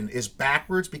subversion is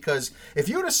backwards, because if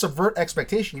you were to subvert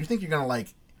expectation, you think you're going to,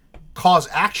 like, cause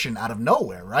action out of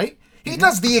nowhere, right? He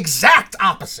does the exact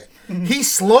opposite. He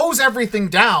slows everything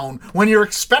down when you're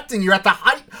at the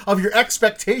height of your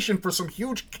expectation for some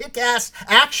huge kick-ass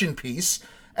action piece,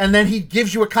 and then he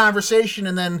gives you a conversation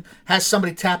and then has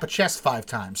somebody tap a chest 5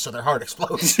 times so their heart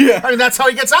explodes. Yeah. I mean, that's how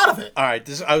he gets out of it. All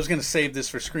right, I was going to save this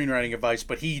for screenwriting advice,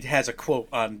 but he has a quote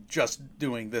on just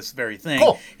doing this very thing.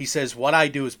 Cool. He says, what I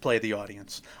do is play the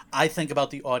audience. I think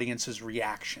about the audience's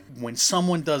reaction. When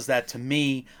someone does that to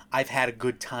me, I've had a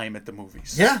good time at the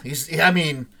movies. Yeah,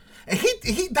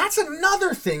 that's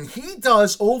another thing he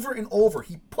does over and over.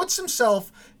 He puts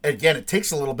himself, again, it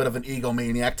takes a little bit of an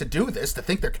egomaniac to do this, to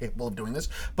think they're capable of doing this,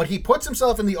 but he puts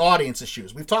himself in the audience's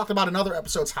shoes. We've talked about in other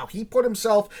episodes how he put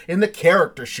himself in the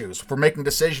character's shoes for making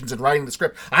decisions and writing the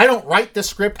script. I don't write the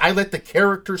script, I let the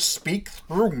characters speak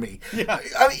through me. Yeah.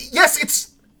 I mean, yes,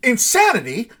 it's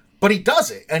insanity, but he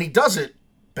does it, and he does it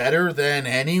better than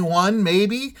anyone,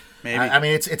 maybe. I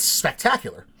mean, it's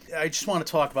spectacular. I just want to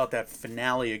talk about that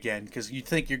finale again, because you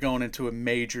think you're going into a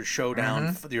major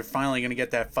showdown. You're finally going to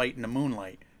get that fight in the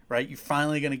moonlight, right? You're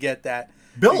finally going to get that.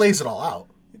 Bill lays it all out.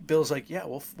 Bill's like, yeah,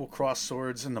 we'll cross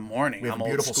swords in the morning. We have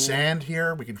beautiful sand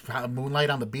here. We can have moonlight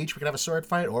on the beach. We can have a sword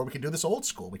fight, or we can do this old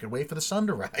school. We can wait for the sun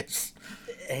to rise.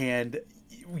 And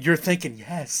you're thinking,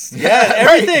 yes. Yeah,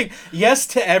 everything. Right. Yes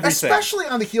to everything. Especially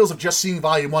on the heels of just seeing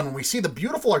Volume 1, when we see the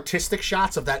beautiful artistic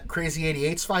shots of that Crazy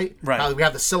 88's fight. Right. How we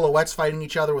have the silhouettes fighting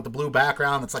each other with the blue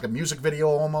background. It's like a music video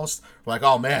almost. We're like,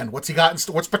 oh man, what's he got?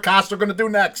 What's Picasso going to do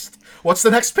next? What's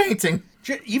the next painting?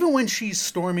 Even when she's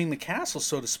storming the castle,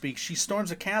 so to speak, she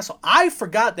storms the castle. I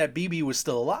forgot that BB was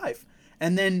still alive.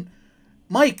 And then,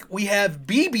 Mike, we have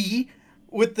BB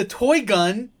with the toy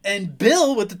gun and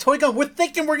Bill with the toy gun. We're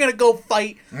thinking we're going to go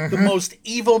fight the most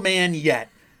evil man yet.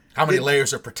 How many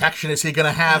layers of protection is he going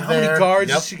to have there? How many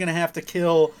guards is she going to have to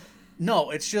kill?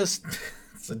 No, it's just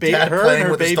her and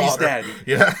her baby's daddy.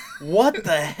 Yeah. What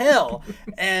the hell?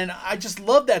 And I just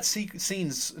love that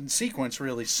sequence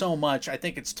really so much. I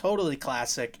think it's totally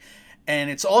classic.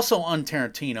 And it's also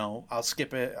un-Tarantino. I'll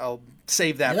skip it. I'll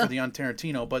save that for the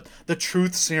un-Tarantino. But the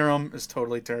truth serum is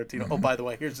totally Tarantino. Oh, by the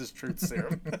way, here's this truth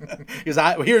serum.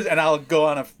 And I'll go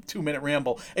on a 2-minute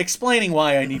ramble explaining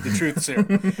why I need the truth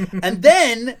serum. And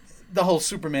then the whole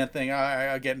Superman thing.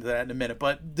 I'll get into that in a minute.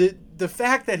 But the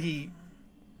fact that he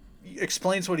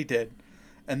explains what he did,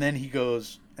 and then he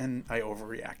goes, and I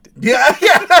overreacted. Yeah,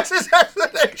 that's exactly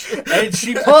it. And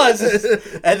she pauses,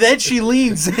 and then she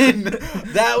leans in.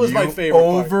 That was my favorite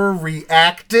part.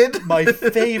 Overreacted? My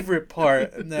favorite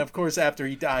part. And then, of course, after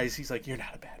he dies, he's like, you're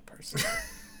not a bad person.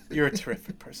 You're a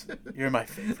terrific person. You're my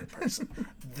favorite person.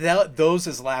 Those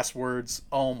his last words.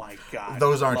 Oh my God.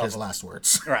 Those aren't his last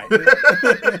words. Right.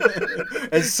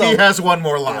 He has one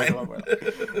more line. All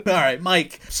right,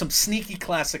 Mike. Some sneaky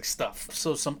classic stuff.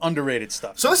 So some underrated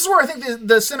stuff. So this is where I think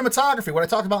the cinematography, what I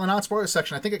talked about in the non-spoiler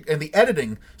section, I think, and the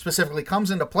editing specifically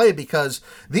comes into play, because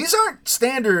these aren't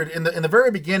standard in the very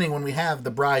beginning when we have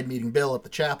the bride meeting Bill at the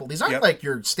chapel. These aren't like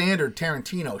your standard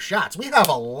Tarantino shots. We have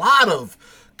a lot of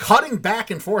cutting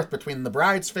back and forth between the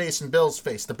bride's face and Bill's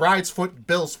face, the bride's foot,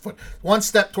 Bill's foot, one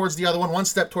step towards the other one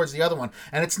step towards the other one.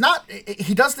 And it's not,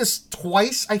 he does this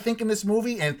twice, I think, in this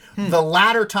movie, and the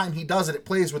latter time he does it, it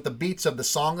plays with the beats of the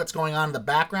song that's going on in the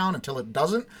background until it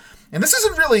doesn't. And this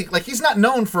isn't really, like, he's not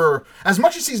known for, as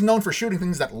much as he's known for shooting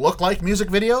things that look like music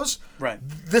videos, right?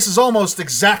 This is almost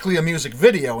exactly a music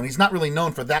video, and he's not really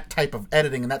known for that type of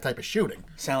editing and that type of shooting.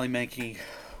 Sally Menke,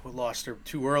 we lost her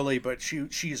too early, but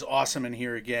she's awesome in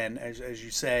here again, as you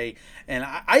say. And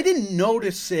I didn't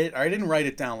notice it. I didn't write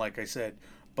it down, like I said.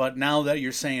 But now that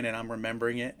you're saying it, I'm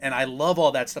remembering it. And I love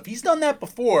all that stuff. He's done that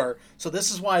before. So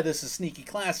this is why this is sneaky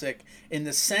classic, in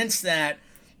the sense that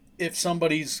if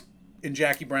somebody's in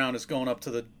Jackie Brown is going up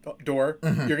to the door,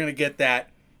 you're going to get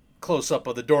that close-up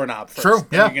of the doorknob first. True,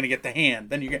 then you're going to get the hand.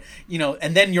 Then you're going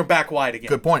and then you're back wide again.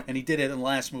 Good point. And he did it in the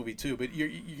last movie too. But you're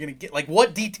going to get, like,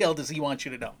 what detail does he want you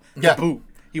to know? Yeah. The boot.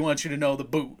 He wants you to know the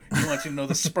boot. He wants you to know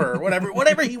the spur.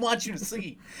 Whatever he wants you to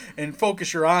see and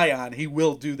focus your eye on, he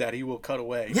will do that. He will cut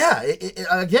away. Yeah,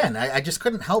 again, I just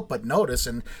couldn't help but notice,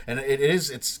 and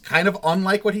it's kind of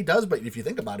unlike what he does, but if you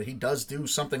think about it, he does do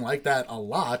something like that a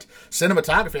lot.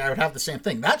 Cinematography, I would have the same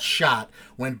thing. That shot,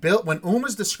 when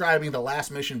Uma's describing the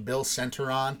last mission Bill sent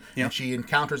her on, and she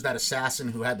encounters that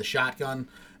assassin who had the shotgun,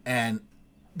 and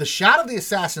the shot of the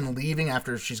assassin leaving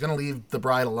after she's going to leave the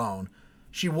bride alone,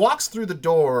 she walks through the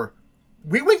door.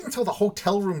 We wait until the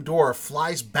hotel room door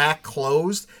flies back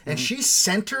closed, and she's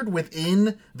centered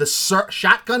within the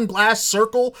shotgun blast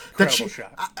circle. Incredible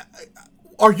shot.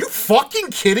 Are you fucking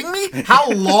kidding me? How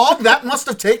long that must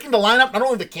have taken to line up not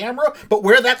only the camera, but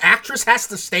where that actress has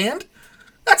to stand?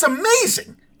 That's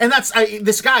amazing. And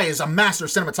this guy is a master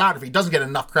of cinematography. He doesn't get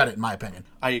enough credit, in my opinion.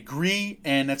 I agree,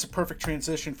 and that's a perfect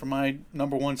transition from my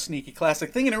number one sneaky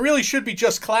classic thing. And it really should be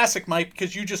just classic, Mike,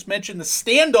 because you just mentioned the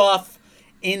standoff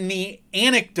in the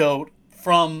anecdote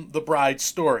from the bride's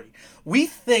story. We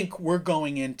think we're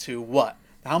going into what?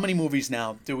 How many movies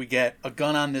now do we get a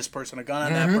gun on this person, a gun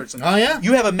on that person? Oh, yeah.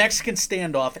 You have a Mexican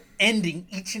standoff ending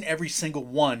each and every single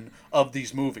one of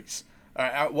these movies.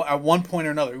 At one point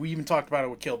or another. We even talked about it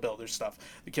with Kill Bill. There's stuff.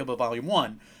 The Kill Bill Volume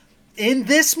 1. In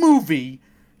this movie,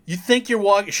 you think you're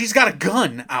walking... She's got a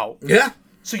gun out. Yeah.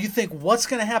 So you think, what's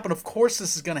going to happen? Of course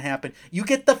this is going to happen. You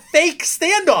get the fake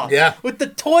standoff. Yeah. With the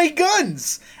toy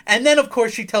guns. And then, of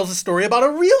course, she tells a story about a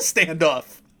real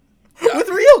standoff. Yeah. With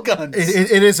real guns.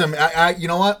 It is... you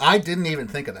know what? I didn't even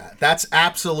think of that. That's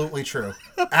absolutely true.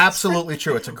 Absolutely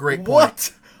true. It's a great point.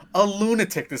 What a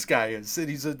lunatic this guy is.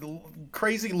 He's a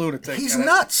crazy lunatic. He's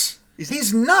nuts.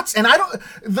 He's nuts. And I don't...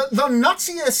 The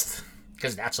nutsiest,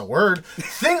 because that's a word,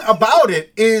 thing about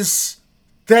it is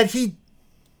that he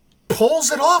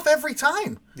pulls it off every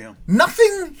time. Yeah.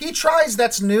 Nothing he tries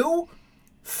that's new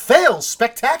fails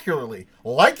spectacularly,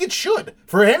 like it should,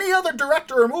 for any other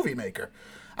director or movie maker.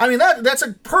 I mean, that's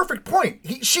a perfect point.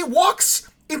 She walks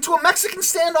into a Mexican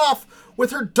standoff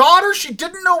with her daughter she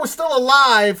didn't know was still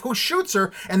alive, who shoots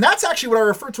her, and that's actually what I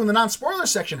referred to in the non-spoiler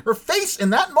section. Her face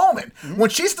in that moment, when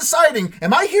she's deciding,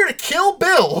 am I here to kill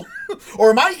Bill,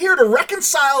 or am I here to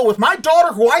reconcile with my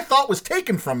daughter who I thought was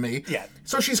taken from me? Yeah.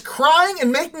 So she's crying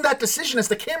and making that decision as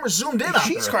the camera zoomed in on her.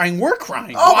 She's crying, we're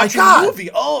crying. Oh my God. The movie.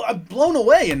 Oh, I'm blown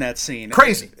away in that scene.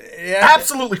 Crazy. Yeah.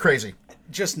 Absolutely crazy.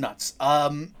 Just nuts.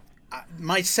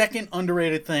 My second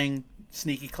underrated thing,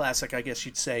 sneaky classic, I guess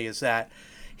you'd say, is that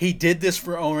he did this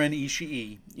for Oren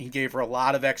Ishii. He gave her a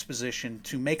lot of exposition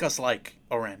to make us like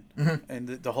Oren. Mm-hmm. And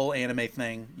the whole anime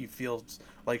thing, you feel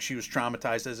like she was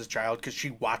traumatized as a child because she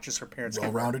watches her parents.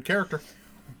 Well-rounded character.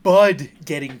 Bud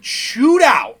getting chewed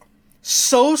out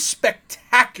so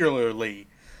spectacularly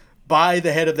by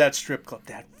the head of that strip club.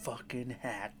 That fucking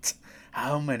hat.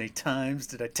 How many times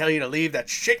did I tell you to leave that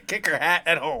shit kicker hat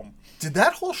at home? Did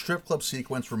that whole strip club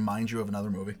sequence remind you of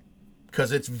another movie?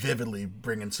 Because it's vividly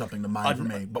bringing something to mind for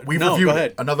me. But we've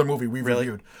reviewed another movie we've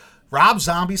reviewed. Rob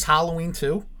Zombie's Halloween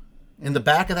 2. In the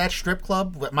back of that strip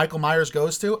club that Michael Myers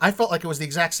goes to, I felt like it was the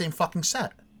exact same fucking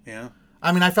set. Yeah.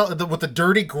 I mean, I felt with the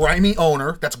dirty, grimy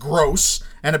owner that's gross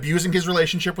and abusing his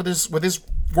relationship with his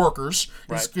workers,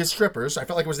 his strippers. I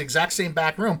felt like it was the exact same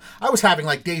back room. I was having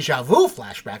like deja vu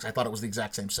flashbacks. I thought it was the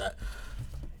exact same set.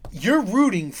 You're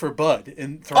rooting for Bud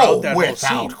throughout that whole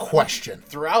scene. Without question.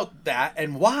 Throughout that,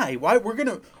 and why? Why we're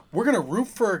gonna root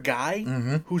for a guy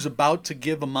who's about to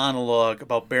give a monologue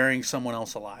about burying someone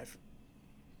else alive.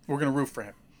 We're gonna root for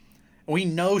him. We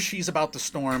know she's about to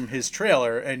storm his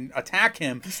trailer and attack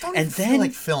him. These don't even feel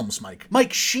like films, Mike.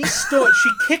 Mike, she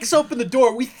kicks open the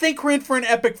door. We think we're in for an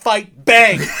epic fight.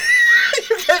 Bang!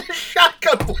 You get a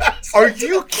shotgun blast. Are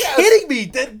you kidding me?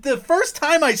 The first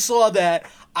time I saw that,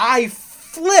 I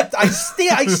flipped. I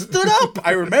stood up.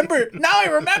 I remember. Now I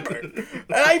remember. And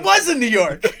I was in New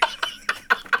York.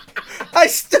 I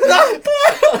stood up.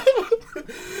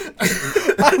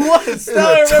 I was. Now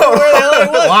I remember where the hell I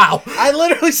was. Wow. I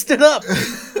literally stood up.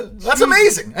 That's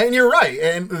amazing. And you're right.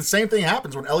 And the same thing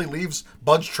happens when Ellie leaves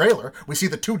Bud's trailer. We see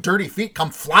the two dirty feet come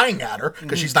flying at her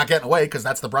because she's not getting away because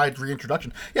that's the bride's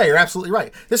reintroduction. Yeah, you're absolutely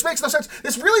right. This makes no sense.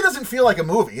 This really doesn't feel like a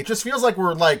movie. It just feels like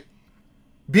we're like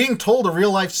being told a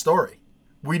real life story.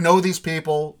 We know these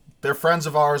people. They're friends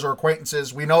of ours or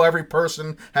acquaintances. We know every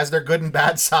person has their good and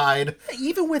bad side.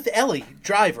 Even with Ellie,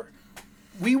 Driver,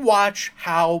 we watch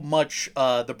how much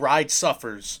the bride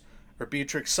suffers, or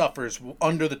Beatrix suffers,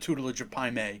 under the tutelage of Pai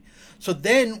Mei. So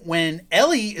then when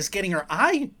Ellie is getting her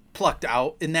eye plucked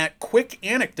out in that quick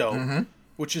anecdote,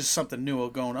 which is something new, we'll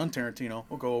go on Tarantino,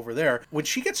 we'll go over there. When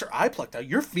she gets her eye plucked out,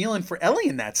 you're feeling for Ellie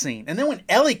in that scene. And then when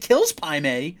Ellie kills Pai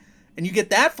Mei, And you get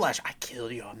that flash. I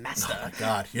killed your master. Oh my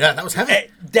God. Yeah, that was heavy.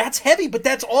 That's heavy, but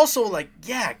that's also like,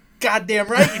 yeah, goddamn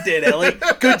right you did, Ellie.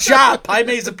 Good job. Pai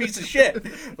Mei's a piece of shit.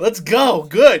 Let's go.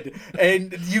 Good.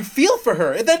 And you feel for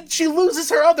her. And then she loses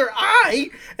her other eye.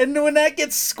 And when that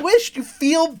gets squished, you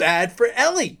feel bad for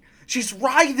Ellie. She's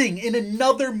writhing in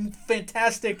another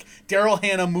fantastic Daryl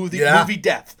Hannah movie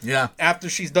death. Yeah. After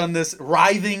she's done this,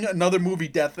 writhing another movie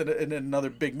death in another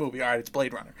big movie. All right, it's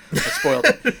Blade Runner. I spoiled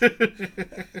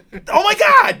it. Oh my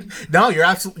God! No, you're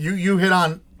absolutely you hit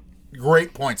on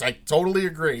great points. I totally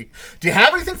agree. Do you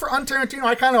have anything for un-Tarantino?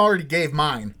 I kind of already gave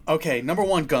mine. Okay, number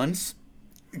one, guns.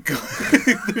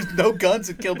 There's no guns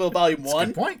in Kill Bill Volume 1.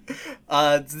 Good point.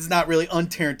 This is not really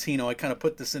un-Tarantino. I kind of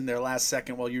put this in there last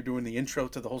second while you're doing the intro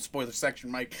to the whole spoiler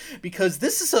section, Mike, because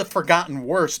this is a forgotten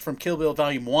worst from Kill Bill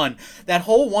Volume 1. That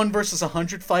whole 1 versus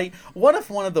 100 fight, what if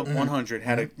one of the 100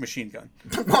 had a machine gun?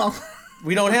 Well...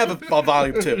 We don't have a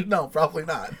Volume 2. No, probably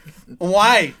not.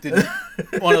 Why did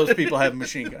one of those people have a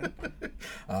machine gun?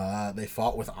 They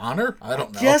fought with honor? I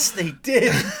don't know. Yes, they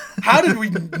did. How did we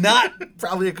not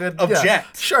probably a good object? Yeah.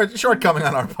 Shortcoming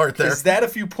on our part there. Is that a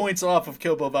few points off of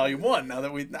Kill Bill Volume 1? Now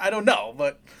that I don't know,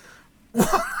 but...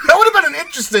 That would have been an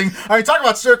interesting... I mean, talk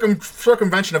about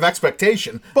circumvention of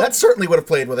expectation. But that certainly would have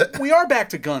played with it. We are back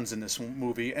to guns in this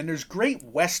movie, and there's great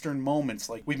Western moments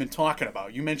like we've been talking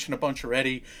about. You mentioned a bunch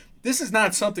already. This is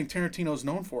not something Tarantino's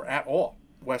known for at all,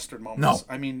 Western moments.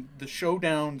 No. I mean, the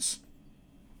showdowns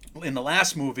in the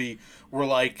last movie were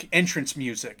like entrance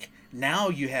music. Now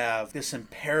you have this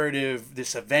imperative,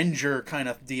 this Avenger kind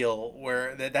of deal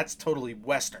where that's totally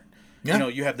Western. Yeah. You know,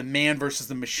 you have the man versus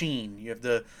the machine.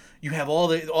 You have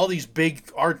all these big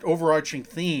overarching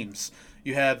themes.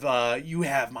 You have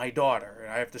my daughter.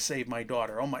 I have to save my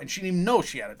daughter. Oh my! And she didn't even know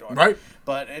she had a daughter. Right.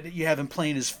 But you have him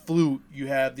playing his flute. You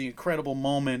have the incredible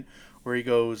moment where he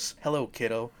goes, "Hello,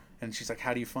 kiddo," and she's like,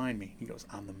 "How do you find me?" He goes,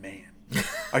 "I'm the man."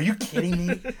 Are you kidding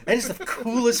me? That is the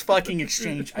coolest fucking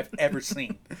exchange I've ever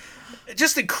seen.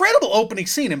 Just incredible opening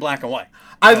scene in black and white.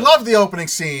 I love the opening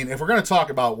scene. If we're going to talk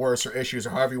about worse or issues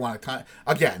or however you want to...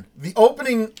 Again, the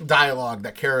opening dialogue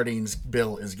that Carradine's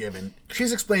Bill is given,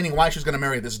 she's explaining why she's going to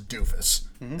marry this doofus.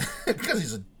 Because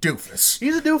he's a doofus.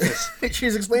 He's a doofus.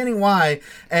 She's explaining why,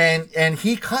 and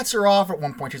he cuts her off at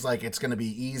one point. She's like, it's going to be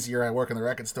easier. I work in the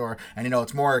record store, and,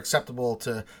 it's more acceptable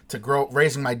to grow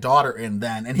raising my daughter in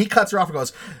then. And he cuts her off and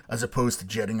goes, as opposed to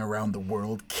jetting around the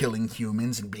world, killing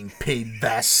humans, and being paid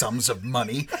vast sums of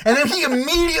money. And then he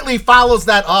immediately follows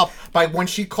that up by when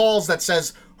she calls that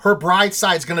says her bride's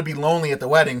side's going to be lonely at the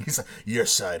wedding. He's like, your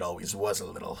side always was a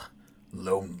little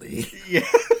lonely. Yeah.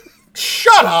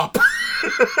 Shut up!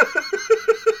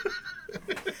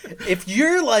 If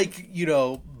you're like,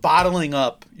 bottling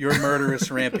up your murderous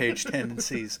rampage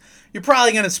tendencies, you're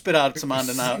probably going to spit out some on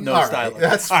the nose dialogue.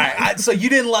 That's fine. All right, so you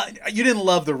didn't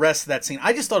love the rest of that scene.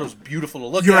 I just thought it was beautiful to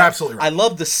look at. You're absolutely right. I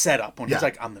love the setup when he's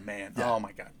like, I'm the man. Yeah. Oh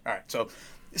my God. All right, so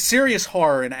serious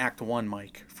horror in Act 1,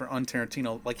 Mike, for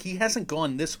un-Tarantino. Like, he hasn't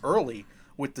gone this early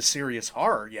with the serious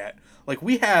horror yet. Like,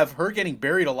 we have her getting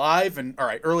buried alive and, all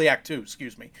right, early Act 2,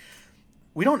 excuse me.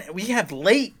 We have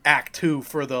late Act 2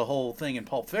 for the whole thing in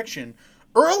Pulp Fiction.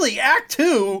 Early Act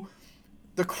 2,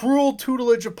 the cruel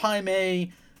tutelage of Pai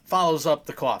Mei follows up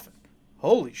the coffin.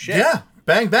 Holy shit. Yeah,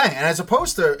 bang, bang. And as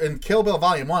opposed to in Kill Bill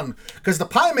Volume 1, because the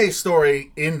Pai Mei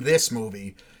story in this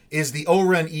movie is the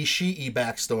O-Ren Ishii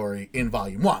backstory in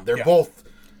Volume 1. They're both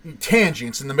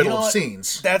tangents in the middle of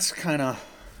scenes. That's kind of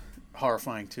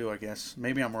horrifying, too, I guess.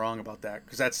 Maybe I'm wrong about that,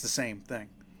 because that's the same thing.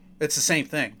 It's the same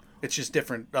thing. It's just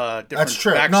different. That's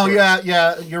true. Backstories. No,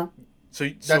 yeah, you're. So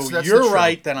you're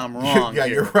right that I'm wrong.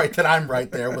 You're right that I'm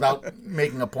right there without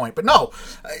making a point. But no,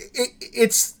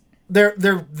 it's they're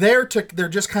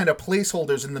just kind of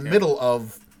placeholders in the middle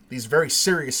of these very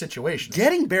serious situations.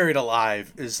 Getting buried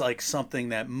alive is like something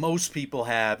that most people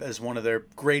have as one of their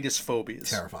greatest phobias.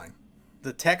 Terrifying.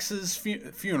 The Texas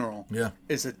funeral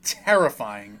is a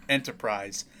terrifying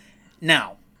enterprise.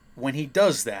 Now, when he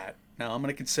does that. Now, I'm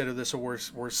going to consider this a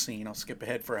worse scene. I'll skip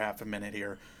ahead for half a minute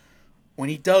here. When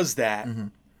he does that,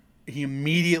 he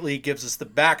immediately gives us the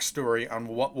backstory on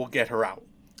what will get her out.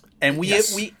 And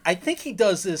I think he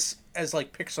does this as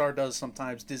like Pixar does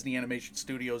sometimes, Disney Animation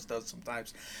Studios does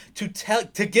sometimes,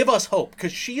 to give us hope,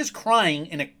 because she is crying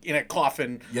in a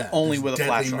coffin only with a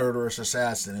flashlight. Deadly murderous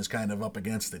assassin is kind of up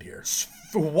against it here.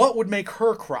 What would make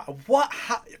her cry?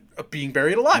 Being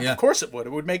buried alive. Yeah. Of course it would.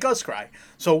 It would make us cry.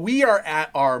 So we are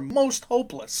at our most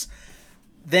hopeless.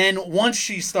 Then once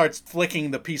she starts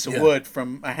flicking the piece of wood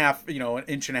from an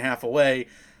inch and a half away,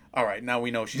 all right, now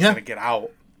we know she's going to get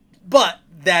out. But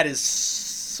that is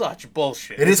such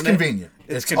bullshit. It is convenient.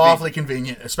 It's awfully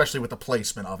convenient, especially with the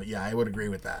placement of it. Yeah, I would agree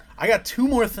with that. I got 2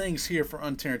 more things here for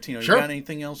Un-Tarantino. Sure. You got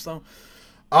anything else, though?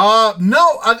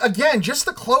 No. Again, just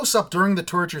the close-up during the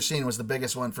torture scene was the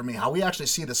biggest one for me. How we actually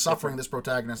see the suffering this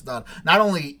protagonist does. Not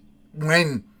only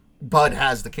when Bud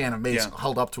has the can of mace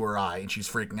held up to her eye and she's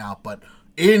freaking out, but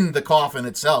in the coffin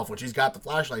itself, which he's got the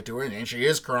flashlight to her, and she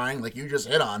is crying, like you just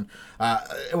hit on.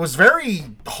 It was very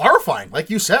horrifying. Like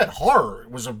you said, horror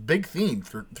was a big theme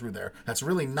through there. That's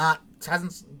really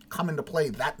hasn't come into play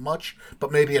that much,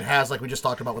 but maybe it has, like we just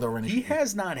talked about with Oren. He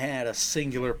has not had a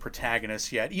singular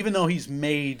protagonist yet, even though he's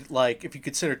made, like, if you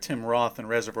consider Tim Roth and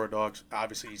Reservoir Dogs,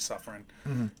 obviously he's suffering.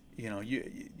 Mm-hmm. You know,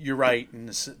 you're right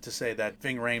to say that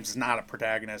Ving Rhames is not a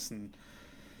protagonist in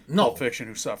Pulp Fiction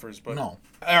who suffers. But no.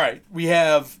 All right, we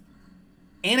have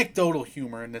anecdotal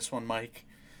humor in this one, Mike.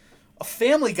 A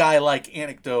Family Guy-like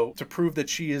anecdote to prove that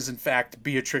she is, in fact,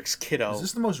 Beatrix Kiddo. Is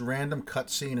this the most random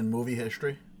cutscene in movie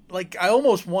history? Like, I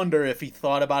almost wonder if he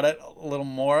thought about it a little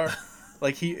more.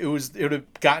 Like, it would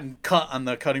have gotten cut on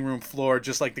the cutting room floor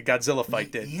just like the Godzilla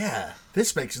fight did. Yeah,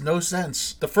 this makes no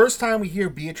sense. The first time we hear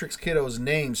Beatrix Kiddo's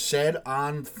name said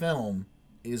on film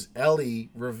is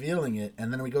Ellie revealing it,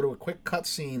 and then we go to a quick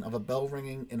cutscene of a bell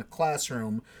ringing in a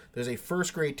classroom. There's a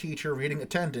first grade teacher reading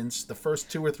attendance. The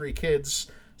first 2 or 3 kids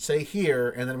say here,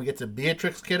 and then we get to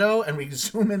Beatrix Kiddo, and we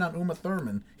zoom in on Uma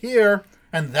Thurman. Here,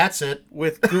 and that's it.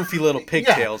 With goofy little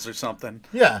pigtails or something.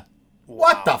 Yeah. Wow.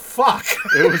 What the fuck?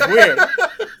 It was weird. All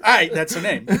right, that's her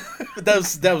name. But that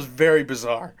was very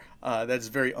bizarre. That's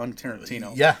very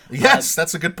un-Tarantino. Yeah. Yes,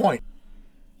 that's a good point.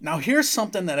 Now, here's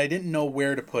something that I didn't know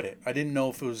where to put it. I didn't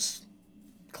know if it was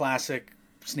classic,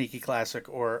 sneaky classic,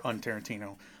 or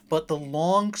un-Tarantino. But the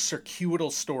long,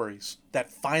 circuitous stories that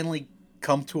finally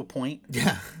come to a point.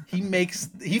 Yeah.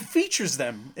 He features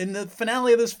them in the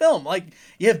finale of this film. Like,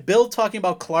 you have Bill talking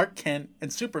about Clark Kent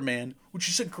and Superman, which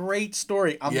is a great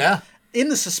story. In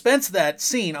the suspense of that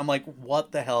scene, I'm like,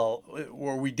 what the hell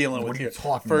were we dealing with here?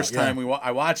 First time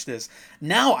I watched this.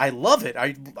 Now I love it.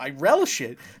 I relish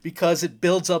it because it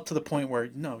builds up to the point where,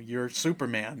 no, you're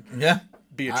Superman. Yeah.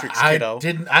 Beatrix Kiddo.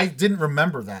 I didn't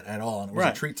remember that at all. And it was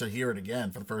a treat to hear it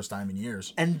again for the first time in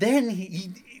years. And then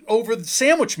he over the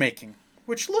sandwich making,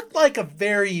 which looked like a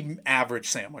very average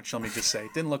sandwich, let me just say.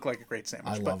 It didn't look like a great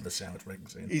sandwich. I love the sandwich making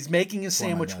scene. He's making his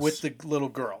sandwich with the little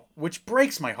girl, which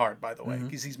breaks my heart, by the way,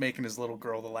 because he's making his little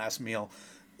girl the last meal,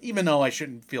 even though I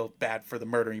shouldn't feel bad for the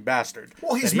murdering bastard.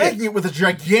 Well, he's making it with a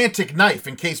gigantic knife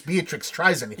in case Beatrix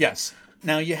tries anything. Yes.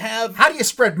 Now you have... How do you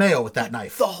spread mayo with that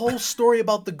knife? The whole story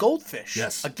about the goldfish.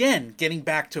 Yes. Again, getting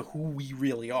back to who we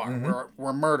really are. Mm-hmm.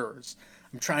 We're murderers.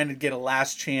 I'm trying to get a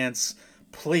last chance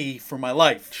plea for my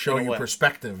life. Showing your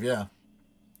perspective, yeah.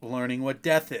 Learning what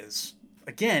death is.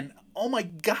 Again, oh my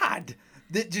God.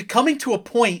 Coming to a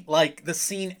point like the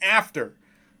scene after.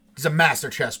 He's a master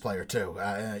chess player, too.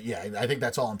 I think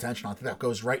that's all intentional. I think that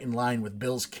goes right in line with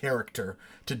Bill's character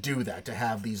to do that, to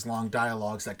have these long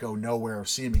dialogues that go nowhere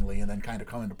seemingly and then kind of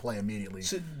come into play immediately.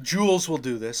 So Jules will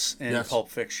do this in Pulp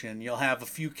Fiction. You'll have a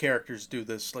few characters do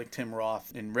this, like Tim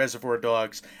Roth in Reservoir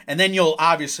Dogs. And then you'll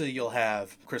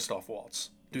have Christoph Waltz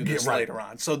do this later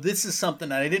on. So this is something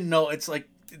that I didn't know. It's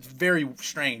very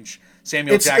strange.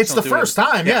 Samuel Jackson. It's the first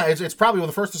time, yeah. It's probably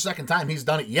the first or second time he's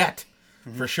done it yet,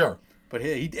 for sure. But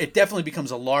it definitely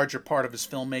becomes a larger part of his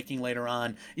filmmaking later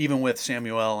on, even with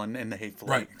Samuel and The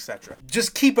Hateful Eight, etc.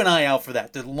 Just keep an eye out for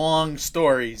that. The long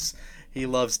stories, he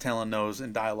loves telling those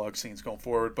in dialogue scenes going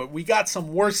forward. But we got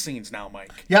some worse scenes now,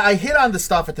 Mike. Yeah, I hit on the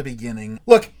stuff at the beginning.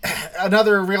 Look,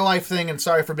 another real-life thing, and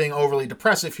sorry for being overly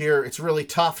depressive here, it's really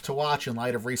tough to watch in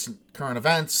light of recent current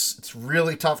events. It's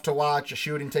really tough to watch a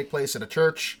shooting take place at a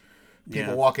church.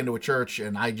 People walk into a church,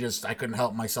 and I couldn't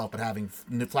help myself but having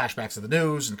flashbacks of the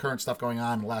news and current stuff going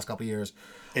on in the last couple of years.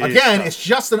 Again,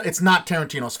 it's not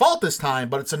Tarantino's fault this time,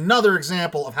 but it's another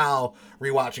example of how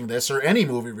rewatching this, or any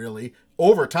movie really,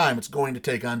 over time, it's going to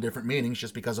take on different meanings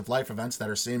just because of life events that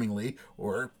are seemingly,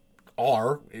 or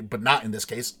are, but not in this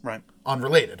case,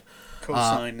 unrelated.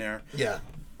 Cosign there. Yeah.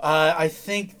 I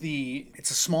think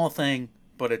it's a small thing,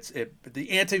 but the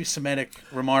anti-Semitic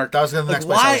remark. That was the next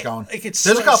place I was going. There's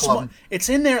a couple of them. It's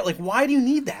in there. Like, why do you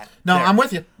need that? No, I'm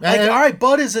with you. All right,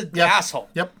 Bud is an asshole.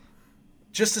 Yep.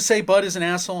 Just to say Bud is an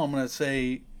asshole, I'm going to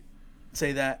say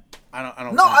that. I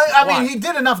don't. No, I mean, he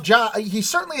did enough job. He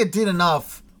certainly did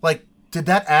enough. Like, did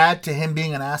that add to him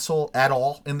being an asshole at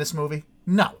all in this movie?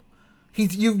 No.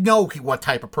 What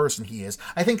type of person he is.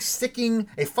 I think sticking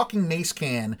a fucking mace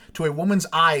can to a woman's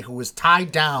eye who is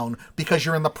tied down because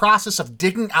you're in the process of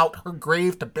digging out her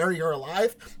grave to bury her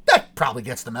alive, that probably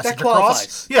gets the message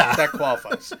across. Yeah. That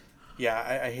qualifies.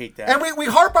 Yeah, I hate that. And we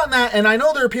harp on that, and I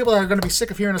know there are people that are going to be sick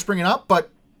of hearing us bring it up,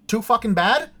 but too fucking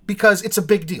bad because it's a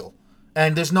big deal.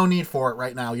 And there's no need for it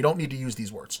right now. You don't need to use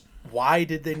these words. Why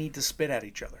did they need to spit at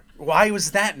each other? Why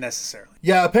was that necessarily?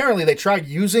 Yeah, apparently they tried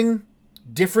using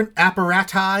different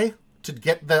apparati to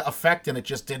get the effect, and it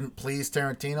just didn't please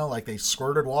Tarantino. Like, they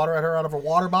squirted water at her out of a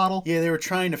water bottle. Yeah, they were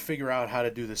trying to figure out how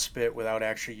to do the spit without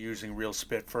actually using real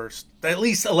spit first. At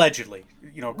least allegedly,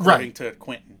 according to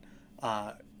Quentin.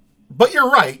 But you're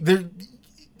right.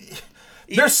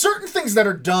 There's certain things that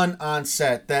are done on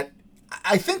set that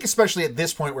I think, especially at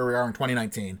this point where we are in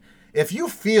 2019, if you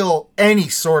feel any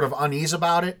sort of unease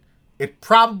about it,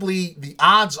 the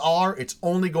odds are it's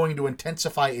only going to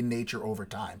intensify in nature over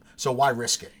time. So why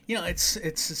risk it? It's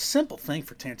a simple thing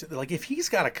for Tarantino. Like, if he's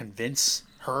got to convince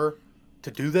her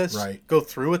to do this, right, go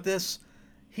through with this,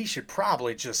 he should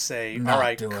probably just say, all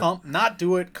right, not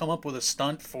do it, come up with a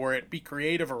stunt for it, be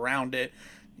creative around it.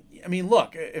 I mean,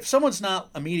 look, if someone's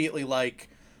not immediately like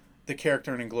the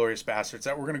character in Inglourious Basterds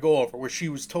that we're going to go over, where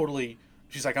she's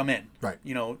like, I'm in. Right.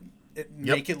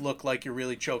 Make it look like you're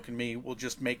really choking me. We'll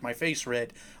just make my face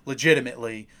red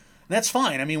legitimately. And that's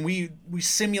fine. I mean, we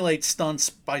simulate stunts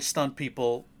by stunt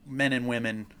people, men and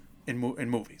women, in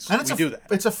movies. And we do that.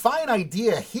 It's a fine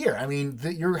idea here. I mean,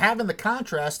 you're having the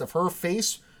contrast of her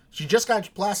face. She just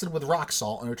got blasted with rock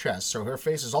salt in her chest, so her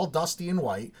face is all dusty and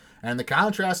white. And the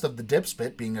contrast of the dip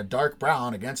spit being a dark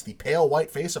brown against the pale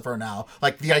white face of her now.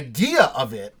 Like, the idea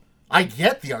of it, I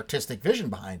get the artistic vision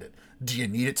behind it. Do you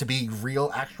need it to be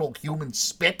real, actual human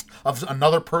spit of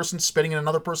another person spitting in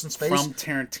another person's face? From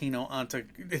Tarantino onto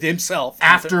himself.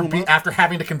 After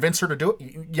having to convince her to do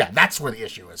it? Yeah, that's where the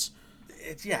issue is.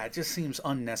 It just seems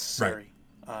unnecessary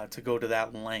to go to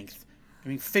that length. I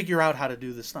mean, figure out how to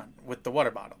do the stunt with the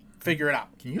water bottle. Figure it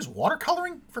out. Can you use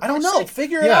watercoloring? I don't know.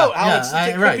 Figure it out, Alex.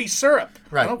 It could be syrup.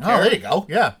 Right. I don't care. There you go.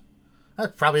 Yeah.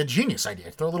 That's probably a genius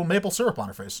idea. Throw a little maple syrup on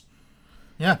her face.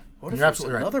 Yeah. What if you're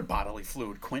absolutely right. Another bodily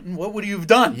fluid, Quentin? What would you have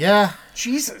done? Yeah.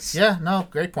 Jesus. Yeah, no,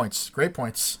 great points.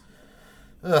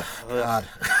 Ugh. God.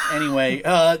 Anyway,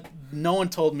 no one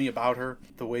told me about her,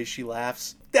 the way she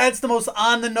laughs. That's the most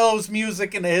on-the-nose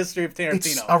music in the history of Tarantino.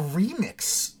 It's a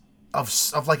remix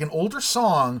of like an older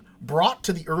song brought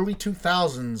to the early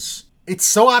 2000s. It's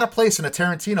so out of place in a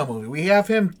Tarantino movie. We have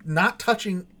him not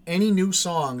touching any new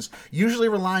songs, usually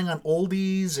relying on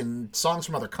oldies and songs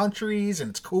from other countries, and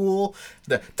it's cool.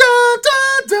 The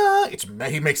da-da-da,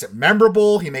 he makes it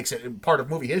memorable, he makes it part of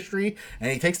movie history,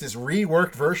 and he takes this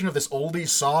reworked version of this oldies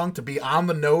song to be on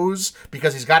the nose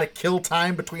because he's got to kill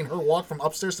time between her walk from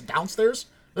upstairs to downstairs.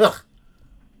 Ugh.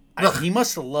 He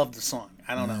must have loved the song.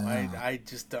 I don't know.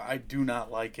 I do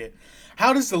not like it.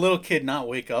 How does the little kid not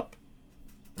wake up?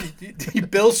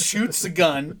 Bill shoots the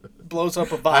gun, blows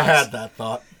up a vase. I had that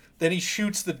thought. Then he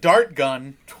shoots the dart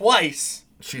gun twice.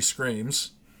 She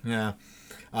screams. Yeah.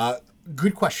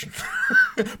 Good question.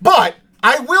 But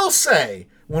I will say,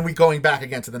 when we going back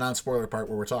again to the non-spoiler part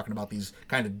where we're talking about these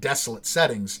kind of desolate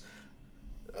settings,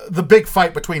 the big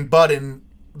fight between Bud and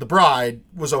the bride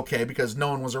was okay because no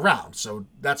one was around. So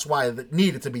that's why it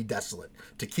needed to be desolate,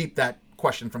 to keep that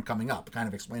question from coming up, kind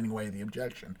of explaining away the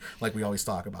objection, like we always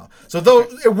talk about. So though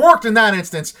it worked in that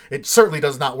instance, it certainly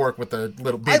does not work with the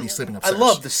little baby sleeping upstairs. I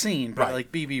love the scene, but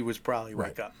like BB was probably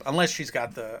wake up, unless she's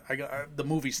got the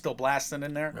movie still blasting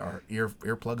in there. Or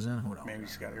earplugs in. Who knows? Maybe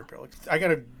she's got earplugs. I got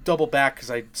to double back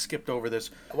because I skipped over this.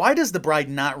 Why does the bride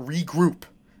not regroup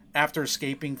after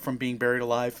escaping from being buried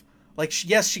alive? Like,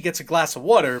 yes, she gets a glass of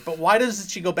water, but why doesn't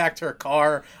she go back to her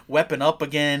car, weapon up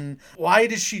again? Why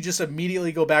does she just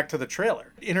immediately go back to the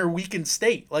trailer in her weakened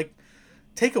state? Like,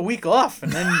 take a week off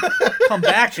and then come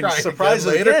back and surprise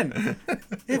us again.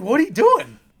 Hey, what are you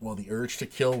doing? Well, the urge to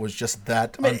kill was just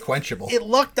that unquenchable. It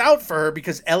lucked out for her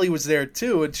because Ellie was there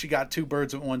too, and she got two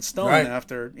birds with one stone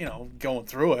after, going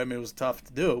through it. I mean, it was tough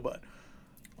to do, but...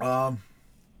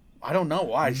 I don't know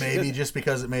why. Maybe just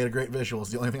because it made a great visual. It's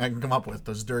the only thing I can come up with.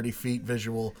 Those dirty feet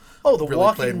visual. Oh, the really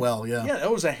walking played well. Yeah. Yeah,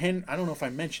 that was a I don't know if I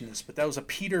mentioned this, but that was a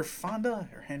Peter Fonda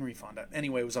or Henry Fonda.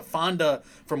 Anyway, it was a Fonda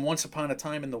from Once Upon a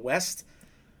Time in the West.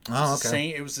 Oh,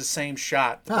 okay. It was the same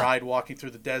shot. The bride walking through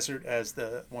the desert as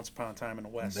the Once Upon a Time in the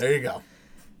West. There you go.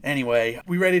 Anyway,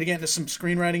 we ready to get into some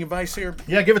screenwriting advice here?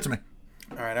 Yeah, give it to me.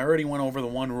 All right, I already went over the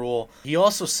one rule. He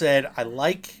also said, I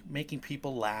like making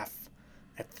people laugh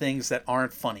at things that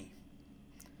aren't funny.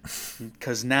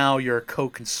 Because now you're a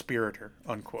co-conspirator,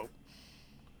 unquote.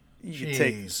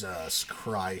 Jesus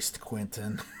Christ,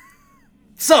 Quentin.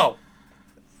 So,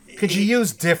 could you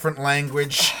use different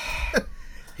language?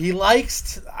 He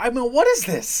likes what is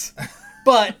this?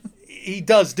 But he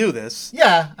does do this.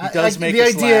 Yeah. He does make the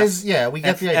us idea laugh. Is, yeah, we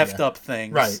get the idea. Effed up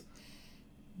things. Right.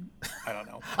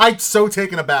 I'm so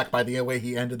taken aback by the way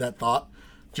he ended that thought.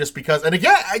 Just because, and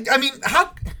again, I mean,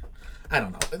 how... I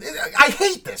don't know. I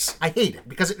hate this. I hate it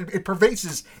because it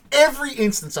pervades every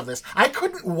instance of this. I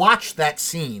couldn't watch that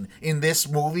scene in this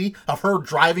movie of her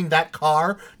driving that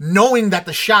car knowing that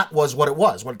the shot was what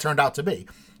it turned out to be.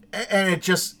 And it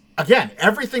just, again,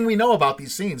 everything we know about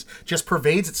these scenes just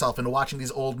pervades itself into watching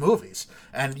these old movies.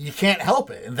 And you can't help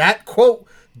it. And that quote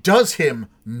does him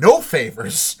no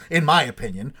favors, in my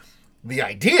opinion. The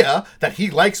idea that he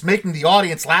likes making the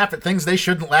audience laugh at things they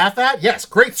shouldn't laugh at, yes,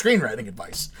 great screenwriting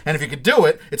advice. And if you could do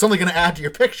it, it's only going to add to your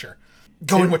picture.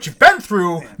 Knowing what you've been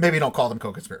through, maybe don't call them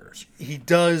co-conspirators. He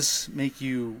does make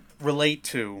you relate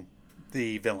to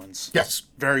the villains. Yes.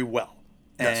 Very well.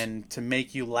 Yes. And to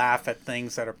make you laugh at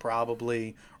things that are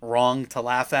probably wrong to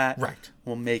laugh at, right,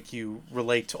 will make you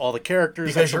relate to all the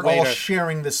characters. Because you're all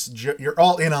sharing this, you're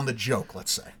all in on the joke,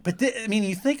 let's say. But, I mean,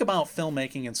 you think about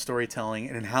filmmaking and storytelling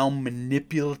and how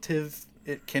manipulative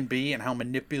it can be and how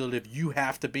manipulative you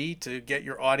have to be to get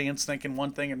your audience thinking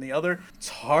one thing and the other. It's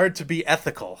hard to be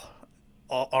ethical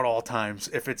at all times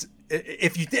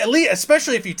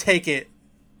especially if you take it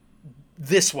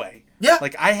this way. Yeah.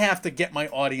 Like, I have to get my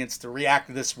audience to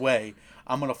react this way.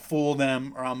 I'm going to fool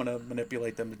them or I'm going to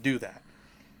manipulate them to do that.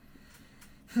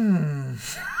 And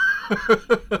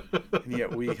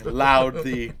yet we allowed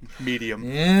the medium.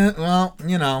 Yeah, well,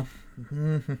 you know.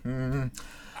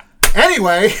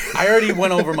 Anyway. I already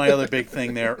went over my other big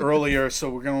thing there earlier, so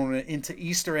we're going into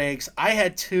Easter eggs. I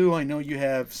had two. I know you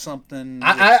have something.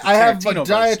 I have a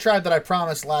diatribe that I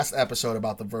promised last episode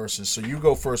about the verses, so you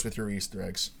go first with your Easter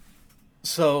eggs.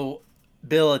 So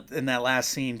Bill, in that last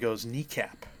scene, goes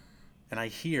kneecap. And I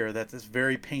hear that this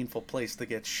very painful place to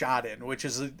get shot in, which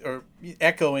is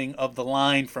echoing of the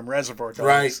line from Reservoir Dogs.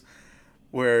 Right.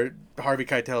 Where Harvey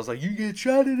Keitel's like, you get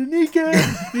shot in the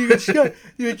kneecap, you got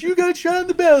shot in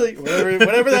the belly.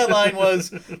 Whatever that line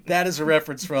was, that is a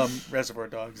reference from Reservoir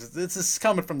Dogs. This is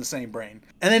coming from the same brain.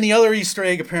 And then the other Easter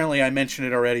egg, apparently I mentioned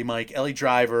it already, Mike, Ellie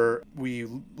Driver, we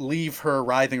leave her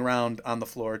writhing around on the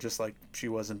floor just like she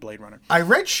was in Blade Runner. I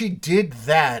read she did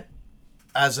that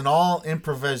as an all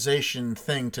improvisation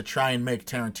thing to try and make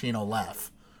Tarantino laugh.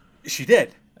 She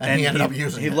did. And he ended up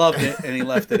using it. He loved it, and he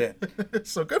left it in.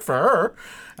 So good for her.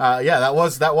 Yeah, that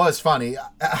was funny.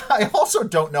 I also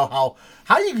don't know how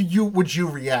would you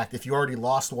react if you already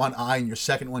lost one eye and your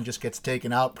second one just gets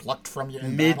taken out, plucked from you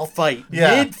in mid-fight,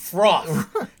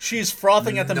 mid-froth. She's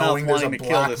frothing at the mouth, wanting to kill this person.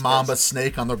 Knowing there's a black mamba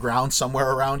snake on the ground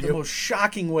somewhere around you. The most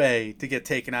shocking way to get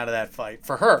taken out of that fight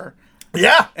for her.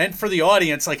 Yeah. And for the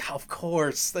audience, like, of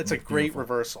course, that's a great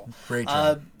reversal. Great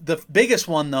job. The biggest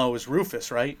one, though, is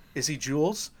Rufus, right? Is he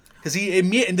Jules? Because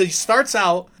he starts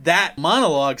out that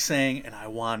monologue saying, and I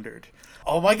wandered.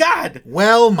 Oh, my God.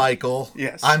 Well, Michael,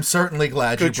 yes. I'm certainly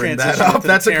glad you bring that up.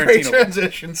 That's a great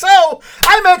transition. So,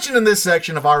 I mentioned in this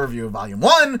section of our review of Volume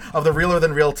 1 of the Realer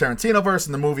Than Real Tarantinoverse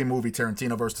and the movie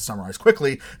Tarantinoverse, to summarize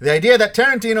quickly, the idea that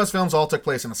Tarantino's films all took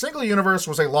place in a single universe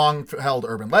was a long-held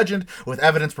urban legend, with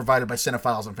evidence provided by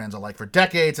cinephiles and fans alike for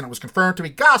decades, and it was confirmed to be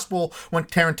gospel when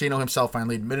Tarantino himself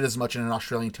finally admitted as much in an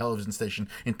Australian television station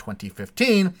in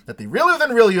 2015, that the Realer Than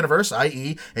Real universe,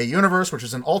 i.e., a universe which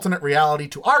is an alternate reality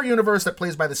to our universe that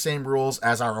plays by the same rules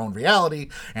as our own reality,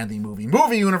 and the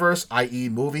movie universe, i.e.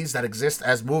 movies that exist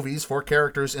as movies for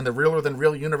characters in the Realer Than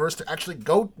Real universe to actually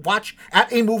go watch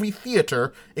at a movie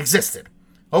theater, existed.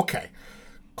 Okay.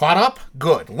 Caught up?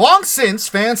 Good. Long since,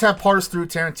 fans have parsed through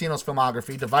Tarantino's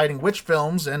filmography, dividing which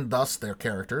films, and thus their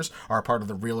characters, are part of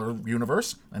the Realer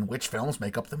universe, and which films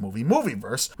make up the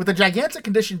movieverse, with the gigantic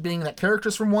condition being that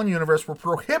characters from one universe were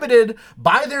prohibited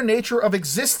by their nature of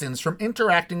existence from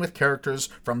interacting with characters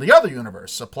from the other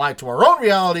universe. Applied to our own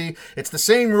reality, it's the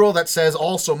same rule that says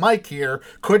also Mike here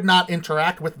could not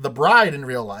interact with the bride in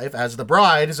real life, as the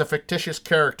bride is a fictitious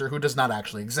character who does not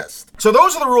actually exist. So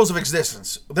those are the rules of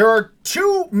existence. There are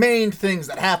two main things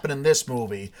that happen in this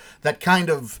movie that kind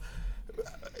of,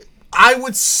 I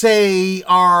would say,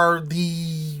 are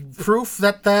the proof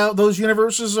that those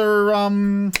universes are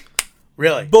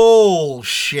really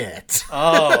bullshit.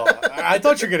 Oh, I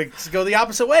thought you were going to go the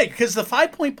opposite way, because the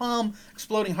 5-point palm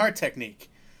exploding heart technique,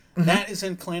 that is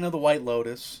in Clan of the White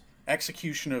Lotus,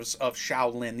 Execution of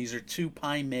Shaolin. These are two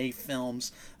Pai Mei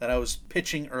films that I was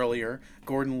pitching earlier.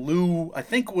 Gordon Liu, I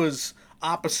think, was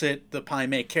opposite the Pai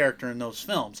Mei character in those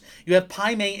films. You have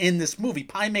Pai Mei in this movie.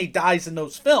 Pai Mei dies in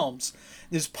those films.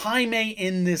 There's Pai Mei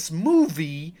in this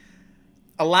movie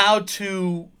allowed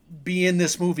to be in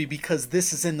this movie because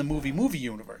this is in the movie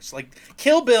universe. Like,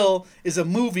 Kill Bill is a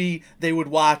movie they would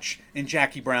watch in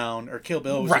Jackie Brown, or Kill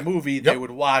Bill was a movie they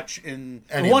would watch in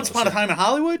Once Upon a Time in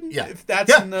Hollywood. Yeah. If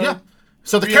that's in the...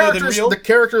 So the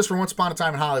characters from Once Upon a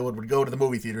Time in Hollywood would go to the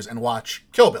movie theaters and watch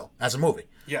Kill Bill as a movie.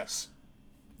 Yes.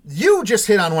 You just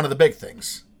hit on one of the big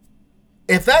things.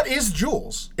 If that is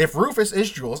Jules, if Rufus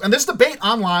is Jules, and this debate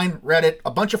online, Reddit,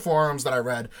 a bunch of forums that I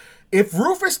read, if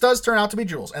Rufus does turn out to be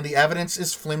Jules, and the evidence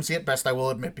is flimsy at best, I will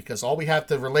admit, because all we have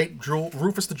to relate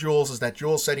Rufus to Jules is that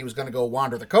Jules said he was going to go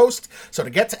wander the coast. So to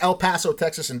get to El Paso,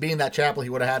 Texas, and be in that chapel, he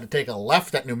would have had to take a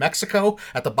left at New Mexico,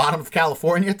 at the bottom of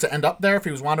California, to end up there if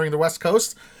he was wandering the West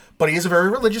Coast. But he is a very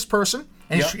religious person,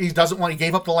 and he doesn't want. He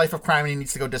gave up the life of crime, and he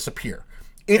needs to go disappear.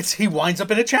 He winds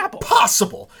up in a chapel.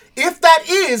 Possible.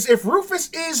 If Rufus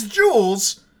is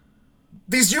Jules,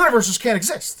 these universes can't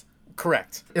exist.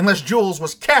 Correct. Unless Jules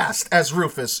was cast as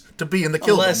Rufus to be in the Kill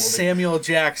Bill movie. Unless Samuel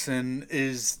Jackson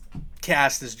is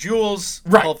cast as Jules,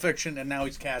 right. Pulp Fiction, and now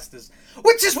he's cast as...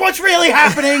 Which is what's really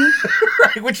happening!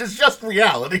 Right, which is just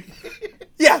reality.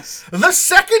 Yes. The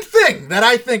second thing that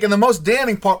I think, and the most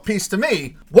damning piece to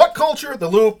me, What Culture, The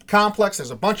Loop, Complex, there's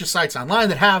a bunch of sites online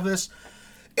that have this.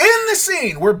 In the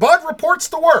scene where Bud reports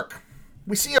to work,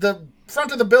 we see at the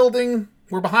front of the building,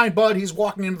 we're behind Bud, he's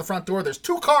walking into the front door, there's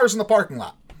 2 cars in the parking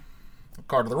lot.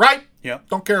 Car to the right,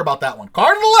 don't care about that one.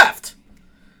 Car to the left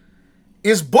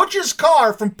is Butch's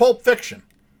car from Pulp Fiction.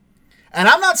 And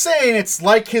I'm not saying it's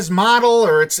like his model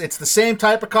or it's the same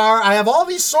type of car. I have all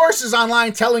these sources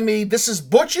online telling me this is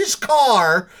Butch's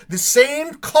car, the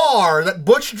same car that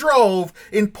Butch drove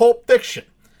in Pulp Fiction.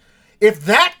 If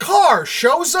that car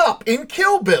shows up in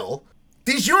Kill Bill,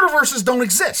 these universes don't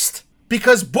exist.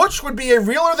 Because Butch would be a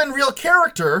realer-than-real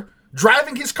character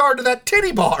driving his car to that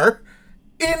titty bar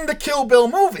in the Kill Bill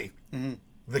movie. Mm-hmm.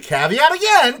 The caveat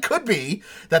again could be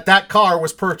that car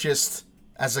was purchased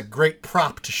as a great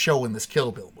prop to show in this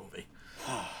Kill Bill movie.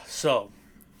 So,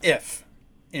 if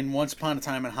in Once Upon a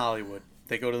Time in Hollywood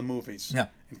they go to the movies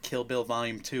and Kill Bill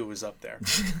Volume 2 is up there,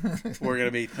 we're going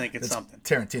to be thinking something.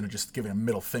 Tarantino just giving a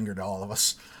middle finger to all of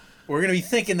us. We're going to be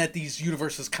thinking that these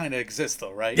universes kind of exist,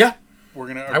 though, right? Yeah. We're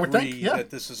going to agree that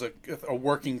this is a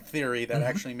working theory that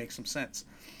actually makes some sense.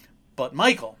 But,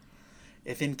 Michael,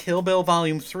 if in Kill Bill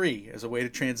Volume 3, as a way to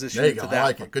transition to that, I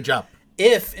like it. Good job.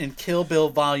 If in Kill Bill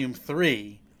Volume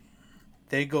 3,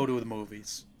 they go to the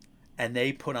movies and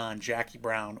they put on Jackie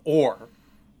Brown or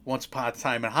Once Upon a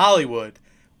Time in Hollywood,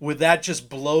 would that just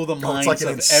blow the minds it's like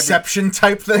an Inception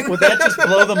type thing? Would that just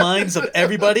blow the minds of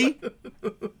everybody?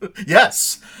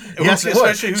 Yes. Yes, it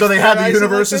would. So they have the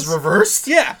universes reversed?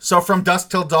 Yeah. So From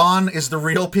Dusk Till Dawn is the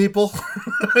real people,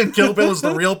 and Kill Bill is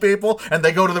the real people, and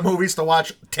they go to the movies to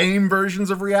watch tame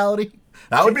versions of reality?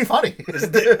 That would be funny.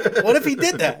 What if he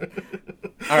did that?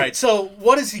 All right, so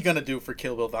what is he going to do for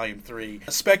Kill Bill Volume 3?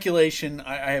 Speculation,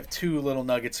 I have 2 little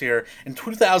nuggets here. In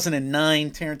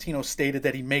 2009, Tarantino stated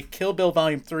that he'd make Kill Bill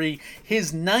Volume 3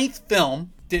 his 9th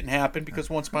film. Didn't happen because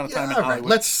Once Upon a Time in Hollywood. Right.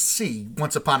 Let's see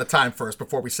Once Upon a Time first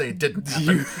before we say it didn't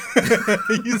happen.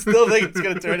 You still think it's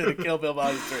going to turn into Kill Bill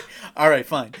Volume 3? All right,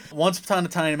 fine. Once Upon a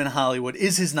Time in Hollywood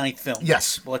is his 9th film.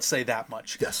 Yes. Let's say that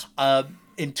much. Yes.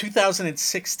 In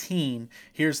 2016,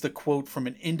 here's the quote from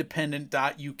an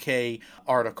independent.uk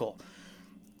article.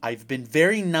 I've been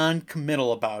very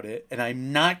non-committal about it, and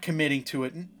I'm not committing to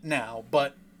it now,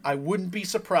 but I wouldn't be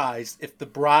surprised if The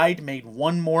Bride made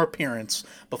one more appearance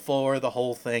before the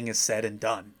whole thing is said and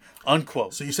done.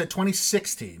 Unquote. So you said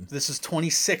 2016. This is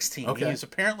 2016. Okay. He's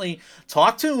apparently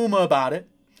talked to Uma about it,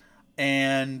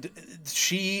 and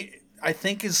she, I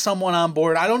think, is someone on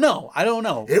board. I don't know.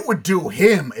 It would do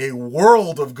him a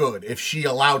world of good if she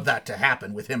allowed that to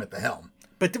happen with him at the helm.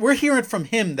 But we're hearing from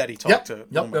him that he talked to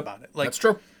Uma about it. That's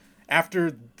true.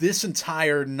 After this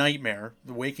entire nightmare,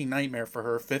 the waking nightmare for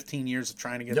her, 15 years of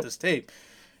trying to get this tape,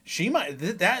 she might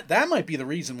that might be the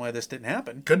reason why this didn't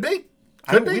happen. Could be.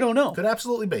 We don't know. Could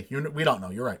absolutely be. We don't know.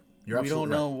 You're right. We don't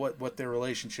know what their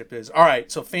relationship is. All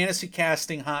right, so fantasy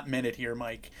casting hot minute here,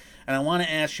 Mike. And I want to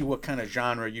ask you what kind of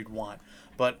genre you'd want.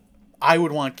 But I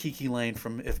would want Kiki Layne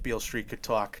from If Beale Street Could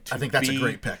Talk to I think that's a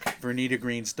great pick. Vernita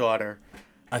Green's daughter.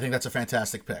 I think that's a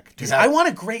fantastic pick. I want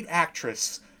a great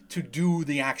actress to do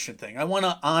the action thing. I want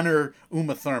to honor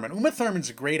Uma Thurman. Uma Thurman's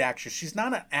a great actress. She's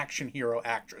not an action hero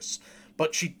actress,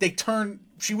 but she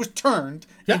was turned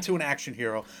into an action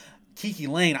hero. Kiki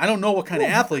Layne, I don't know what kind of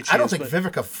athlete she is. I don't think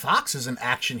Vivica Fox is an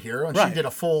action hero, and she did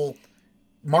a full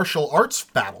martial arts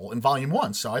battle in Volume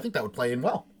 1, so I think that would play in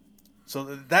well. So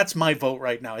that's my vote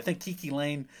right now. I think Kiki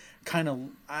Layne kind of,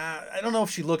 I don't know if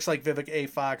she looks like Vivica A.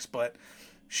 Fox, but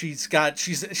she's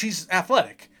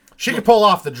athletic. She could pull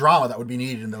off the drama that would be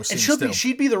needed in those scenes. And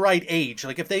she'd be the right age.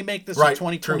 Like if they make this in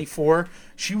 2024,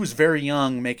 she was very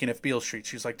young making If Beale Street.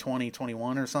 She was like 20,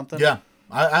 21 or something. Yeah.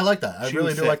 I like that. I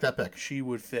really do like that pick. She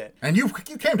would fit. And you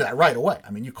came to that right away.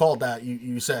 I mean, you called that.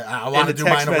 You said, I want to do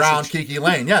mine around Kiki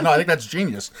Lane. Yeah, no, I think that's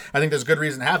genius. I think there's good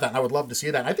reason to have that, and I would love to see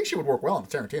that. And I think she would work well in a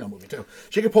Tarantino movie, too.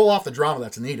 She could pull off the drama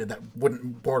that's needed that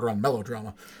wouldn't border on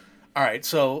melodrama. All right,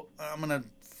 so I'm going to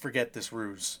forget this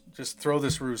ruse. Just throw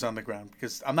this ruse on the ground,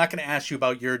 because I'm not going to ask you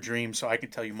about your dream so I can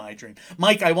tell you my dream.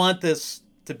 Mike, I want this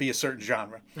to be a certain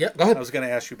genre. Yeah, go ahead. I was going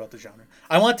to ask you about the genre.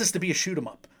 I want this to be a shoot 'em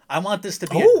up. I want this to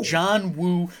be a John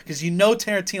Woo, because you know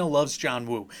Tarantino loves John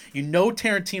Woo. You know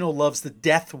Tarantino loves the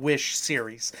Death Wish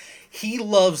series. He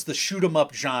loves the shoot 'em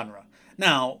up genre.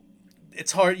 Now,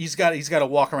 it's hard. He's got to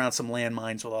walk around some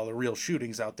landmines with all the real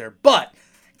shootings out there. But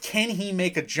can he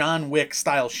make a John Wick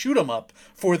style shoot 'em up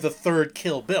for the third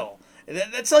Kill Bill?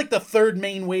 That's like the third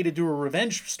main way to do a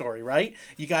revenge story, right?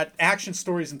 You got action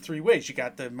stories in three ways. You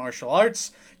got the martial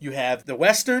arts. You have the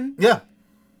Western. Yeah.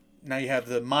 Now you have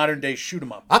the modern day shoot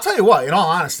 'em up. I'll tell you what, in all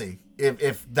honesty,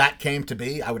 if that came to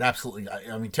be, I would absolutely,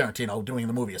 I mean, Tarantino doing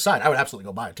the movie aside, I would absolutely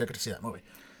go buy a ticket to see that movie.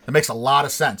 It makes a lot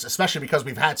of sense, especially because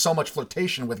we've had so much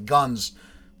flirtation with guns,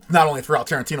 not only throughout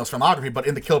Tarantino's filmography, but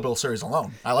in the Kill Bill series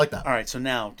alone. I like that. All right, so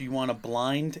now, do you want a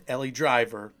blind Ellie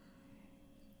Driver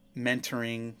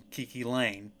mentoring Kiki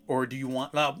Lane? Or do you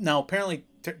want... Now apparently,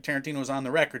 Tarantino was on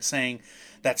the record saying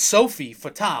that Sophie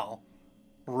Fatale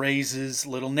raises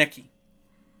little Nicky,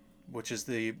 which is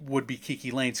the would-be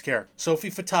Kiki Lane's character. Sophie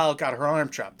Fatale got her arm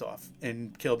chopped off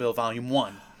in Kill Bill Volume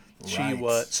 1. So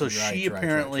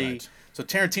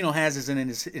Tarantino has this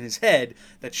in his head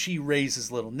that she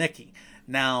raises little Nicky.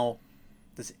 Now,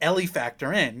 does Ellie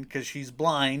factor in? Because she's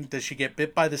blind. Does she get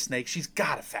bit by the snake? She's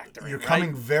got to factor in, You're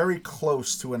coming very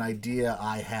close to an idea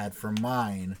I had for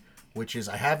mine, which is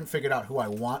I haven't figured out who I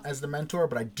want as the mentor,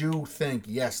 but I do think,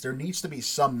 yes, there needs to be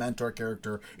some mentor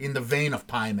character in the vein of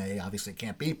Pai Mei. Obviously, it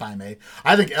can't be Pai Mei.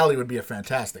 I think Ellie would be a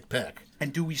fantastic pick.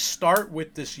 And do we start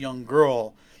with this young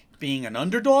girl being an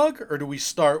underdog, or do we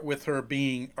start with her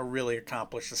being a really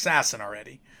accomplished assassin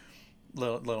already?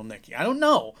 Little Nicky. I don't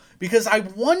know, because I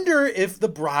wonder if the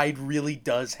bride really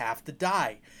does have to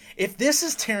die. If this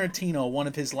is Tarantino, one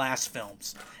of his last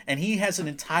films, and he has an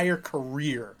entire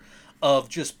career of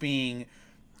just being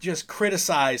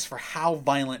criticized for how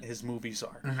violent his movies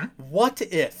are. Mm-hmm. What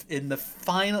if in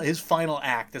his final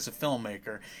act as a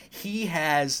filmmaker, he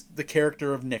has the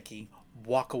character of Nicky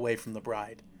walk away from the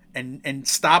bride and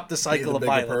stop the cycle of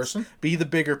violence? Be the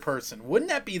bigger person. Wouldn't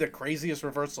that be the craziest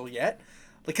reversal yet?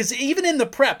 Because even in the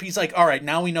prep, he's like, all right,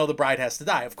 now we know the bride has to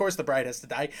die. Of course the bride has to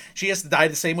die. She has to die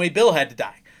the same way Bill had to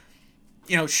die.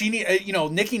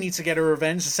 Nicky needs to get her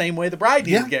revenge the same way the bride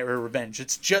needs to get her revenge.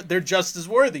 It's they're just as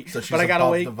worthy. So she's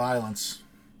above the violence.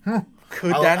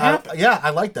 Could that happen? I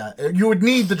like that. You would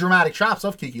need the dramatic chops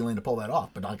of Kiki Lane to pull that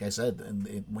off. But like I said,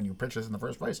 when you pitched this in the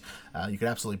first place,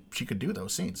 she could do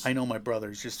those scenes. I know my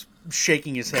brother's just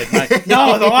shaking his head.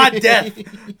 No, the lot death.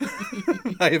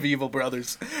 I have evil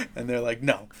brothers, and they're like,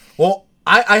 no. Well,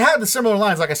 I had the similar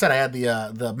lines. Like I said, I had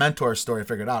the mentor story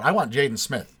figured out. I want Jaden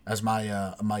Smith as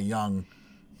my young.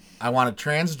 I want a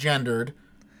transgendered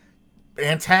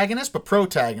antagonist, but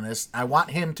protagonist. I want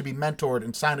him to be mentored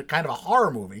inside kind of a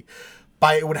horror movie.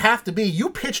 But it would have to be,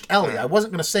 you pitched Ellie. I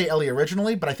wasn't going to say Ellie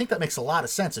originally, but I think that makes a lot of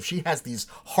sense if she has these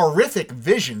horrific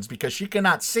visions because she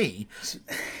cannot see.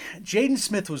 Jaden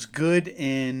Smith was good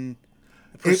in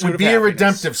It would be a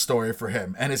redemptive story for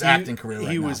him and his acting career right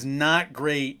now. He was not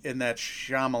great in that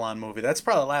Shyamalan movie. That's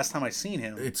probably the last time I seen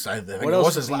him. I think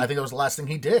it was the last thing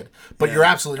he did. But you're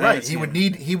absolutely right. He would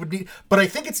need. But I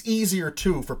think it's easier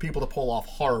too for people to pull off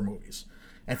horror movies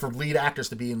and for lead actors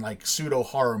to be in like pseudo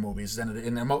horror movies.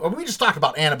 We just talked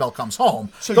about Annabelle Comes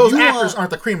Home. So those actors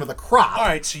aren't the cream of the crop. All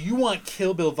right, so you want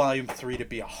Kill Bill Volume 3 to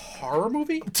be a horror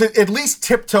movie? To at least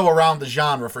tiptoe around the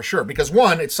genre for sure. Because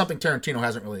one, it's something Tarantino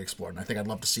hasn't really explored, and I think I'd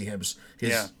love to see his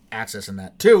access in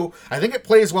that. Two, I think it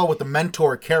plays well with the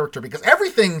mentor character because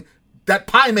everything that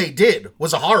Pai Mei did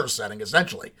was a horror setting,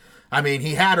 essentially. I mean,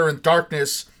 he had her in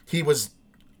darkness. He was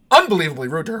unbelievably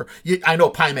rude to her. I know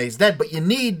Pai Mei's dead, but you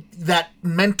need that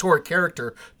mentor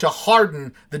character to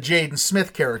harden the Jaden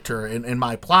Smith character in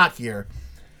my plot here.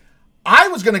 I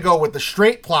was going to go with the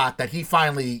straight plot that he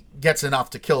finally gets enough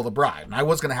to kill the bride, and I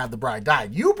was going to have the bride die.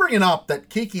 You bringing up that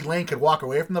Kiki Lane could walk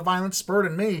away from the violence spurred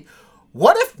in me.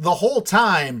 What if the whole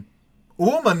time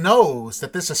Uma knows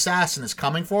that this assassin is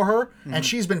coming for her, and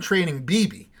she's been training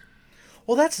Bibi?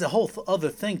 Well, that's the whole other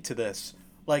thing to this.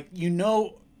 Like,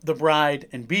 the bride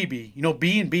and Bibi,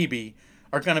 B and Bibi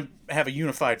are going to have a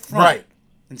unified front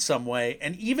in some way.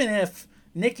 And even if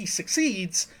Nicky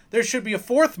succeeds, there should be a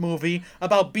fourth movie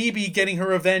about Bibi getting her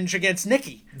revenge against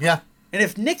Nicky. Yeah. And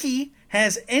if Nicky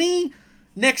has any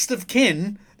next of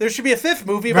kin. There should be a fifth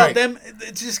movie about them.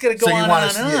 It's just going to go on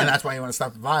and on. And that's why you want to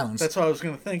stop the violence. That's what I was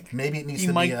going to think. Maybe it needs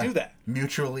to be a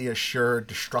mutually assured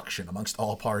destruction amongst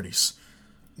all parties.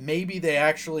 Maybe they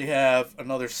actually have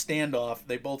another standoff.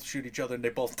 They both shoot each other and they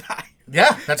both die.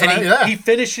 Yeah, that's what I mean. He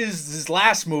finishes his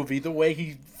last movie the way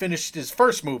he finished his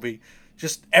first movie.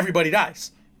 Just everybody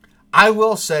dies. I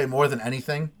will say, more than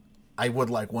anything, I would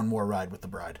like one more ride with the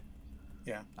bride.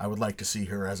 Yeah. I would like to see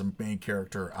her as a main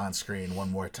character on screen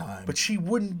one more time. But she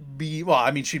wouldn't be... Well,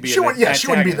 I mean, she'd be she wouldn't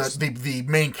be the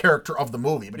main character of the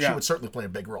movie, but she would certainly play a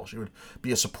big role. She would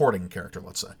be a supporting character,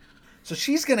 let's say. So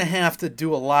she's going to have to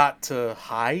do a lot to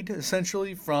hide,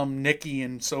 essentially, from Nikki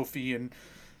and Sophie and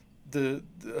the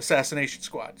assassination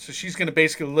squad. So she's going to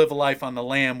basically live a life on the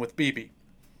lam with Bibi.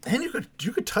 And you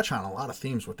could touch on a lot of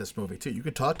themes with this movie, too. You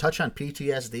could touch on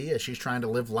PTSD as she's trying to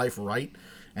live life right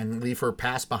and leave her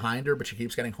past behind her, but she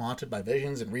keeps getting haunted by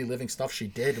visions and reliving stuff she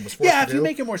did and was forced to do. Yeah, if you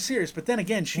make it more serious, but then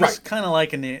again, she's kind of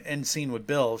like in the end scene with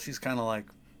Bill. She's kind of like,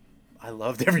 I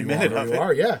loved every minute of it. You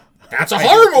are, yeah. That's a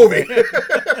horror movie!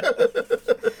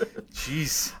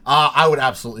 Jeez. I would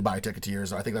absolutely buy a ticket to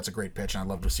yours. I think that's a great pitch, and I'd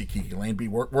love to see Kiki Lane be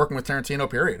working with Tarantino,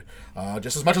 period.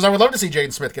 Just as much as I would love to see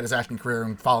Jaden Smith get his acting career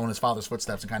and follow in his father's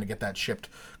footsteps and kind of get that shipped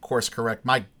course correct.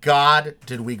 My God,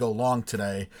 did we go long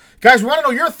today. Guys, we want to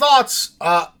know your thoughts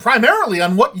primarily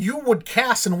on what you would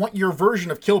cast and what your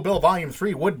version of Kill Bill Volume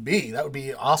 3 would be. That would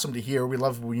be awesome to hear. We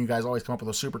love when you guys always come up with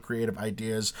those super creative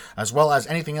ideas, as well as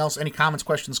anything else, any comments,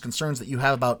 questions, concerns that you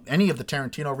have about any of the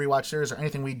Tarantino rewatch series or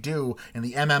anything we do in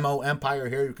the MMO empire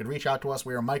here. You can reach out to us.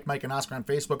 We are Mike, and Oscar on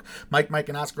Facebook, Mike,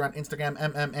 and Oscar on Instagram,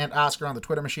 and Oscar on the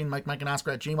Twitter machine, Mike, and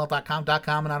Oscar at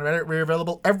gmail.com, and on Reddit. We're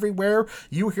available everywhere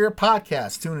you hear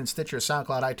podcasts. TuneIn, Stitcher,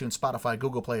 SoundCloud, iTunes, Spotify,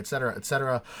 Google Play, etc.,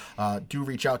 etc. Do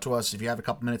reach out to us if you have a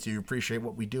couple minutes. You appreciate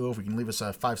what we do. If we can leave us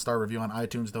a 5-star review on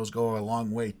iTunes, those go a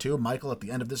long way too. Michael, at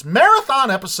the end of this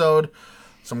marathon episode,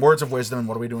 some words of wisdom, and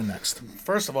what are we doing next?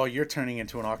 First of all, you're turning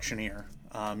into an auctioneer.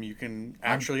 You can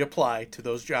actually apply to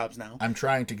those jobs now. I'm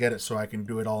trying to get it so I can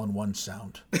do it all in one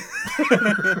sound.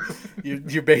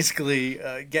 You're basically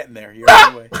getting there. You're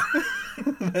on the way.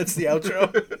 That's the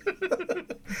outro.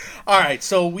 All right,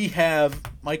 so we have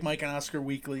Mike, and Oscar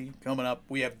Weekly coming up.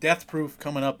 We have Death Proof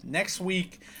coming up next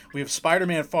week. We have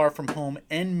Spider-Man Far From Home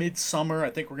and Midsommar. I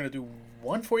think we're going to do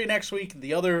one for you next week,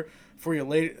 the other for you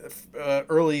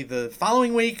early the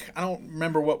following week. I don't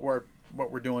remember what we're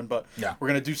doing, but we're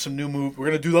going to do some new We're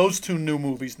going to do those 2 new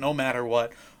movies no matter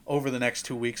what over the next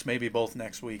 2 weeks, maybe both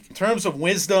next week. In terms of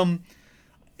wisdom,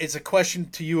 it's a question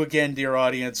to you again, dear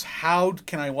audience. How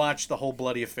can I watch The Whole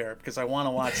Bloody Affair? Because I want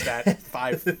to watch that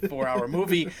 4-hour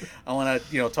movie. I want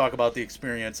to, talk about the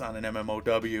experience on an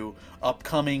MMOW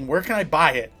upcoming. Where can I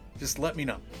buy it? Just let me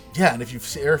know. Yeah, and if you've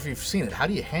seen it, how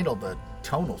do you handle the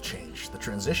tonal change, the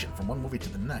transition from one movie to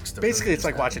the next? Basically, it's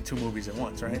like watching 2 movies at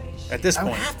once, right? At this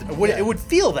point, it would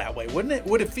feel that way, wouldn't it?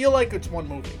 Would it feel like it's one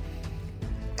movie?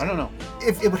 I don't know.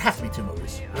 It would have to be 2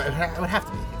 movies. It would have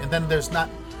to be, and then there's not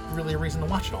really a reason to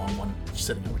watch it all in one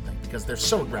sitting, I would think, because they're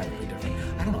so radically different.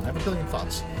 I don't know. I have a billion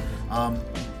thoughts.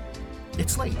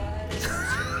 It's late.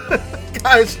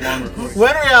 Guys,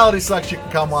 when reality sucks, you can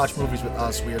come watch movies with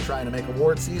us. We are trying to make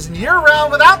award season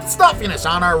year-round without the stuffiness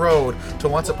on our road to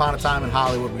Once Upon a Time in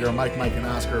Hollywood. We are Mike, and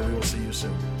Oscar. We will see you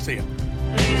soon. See you.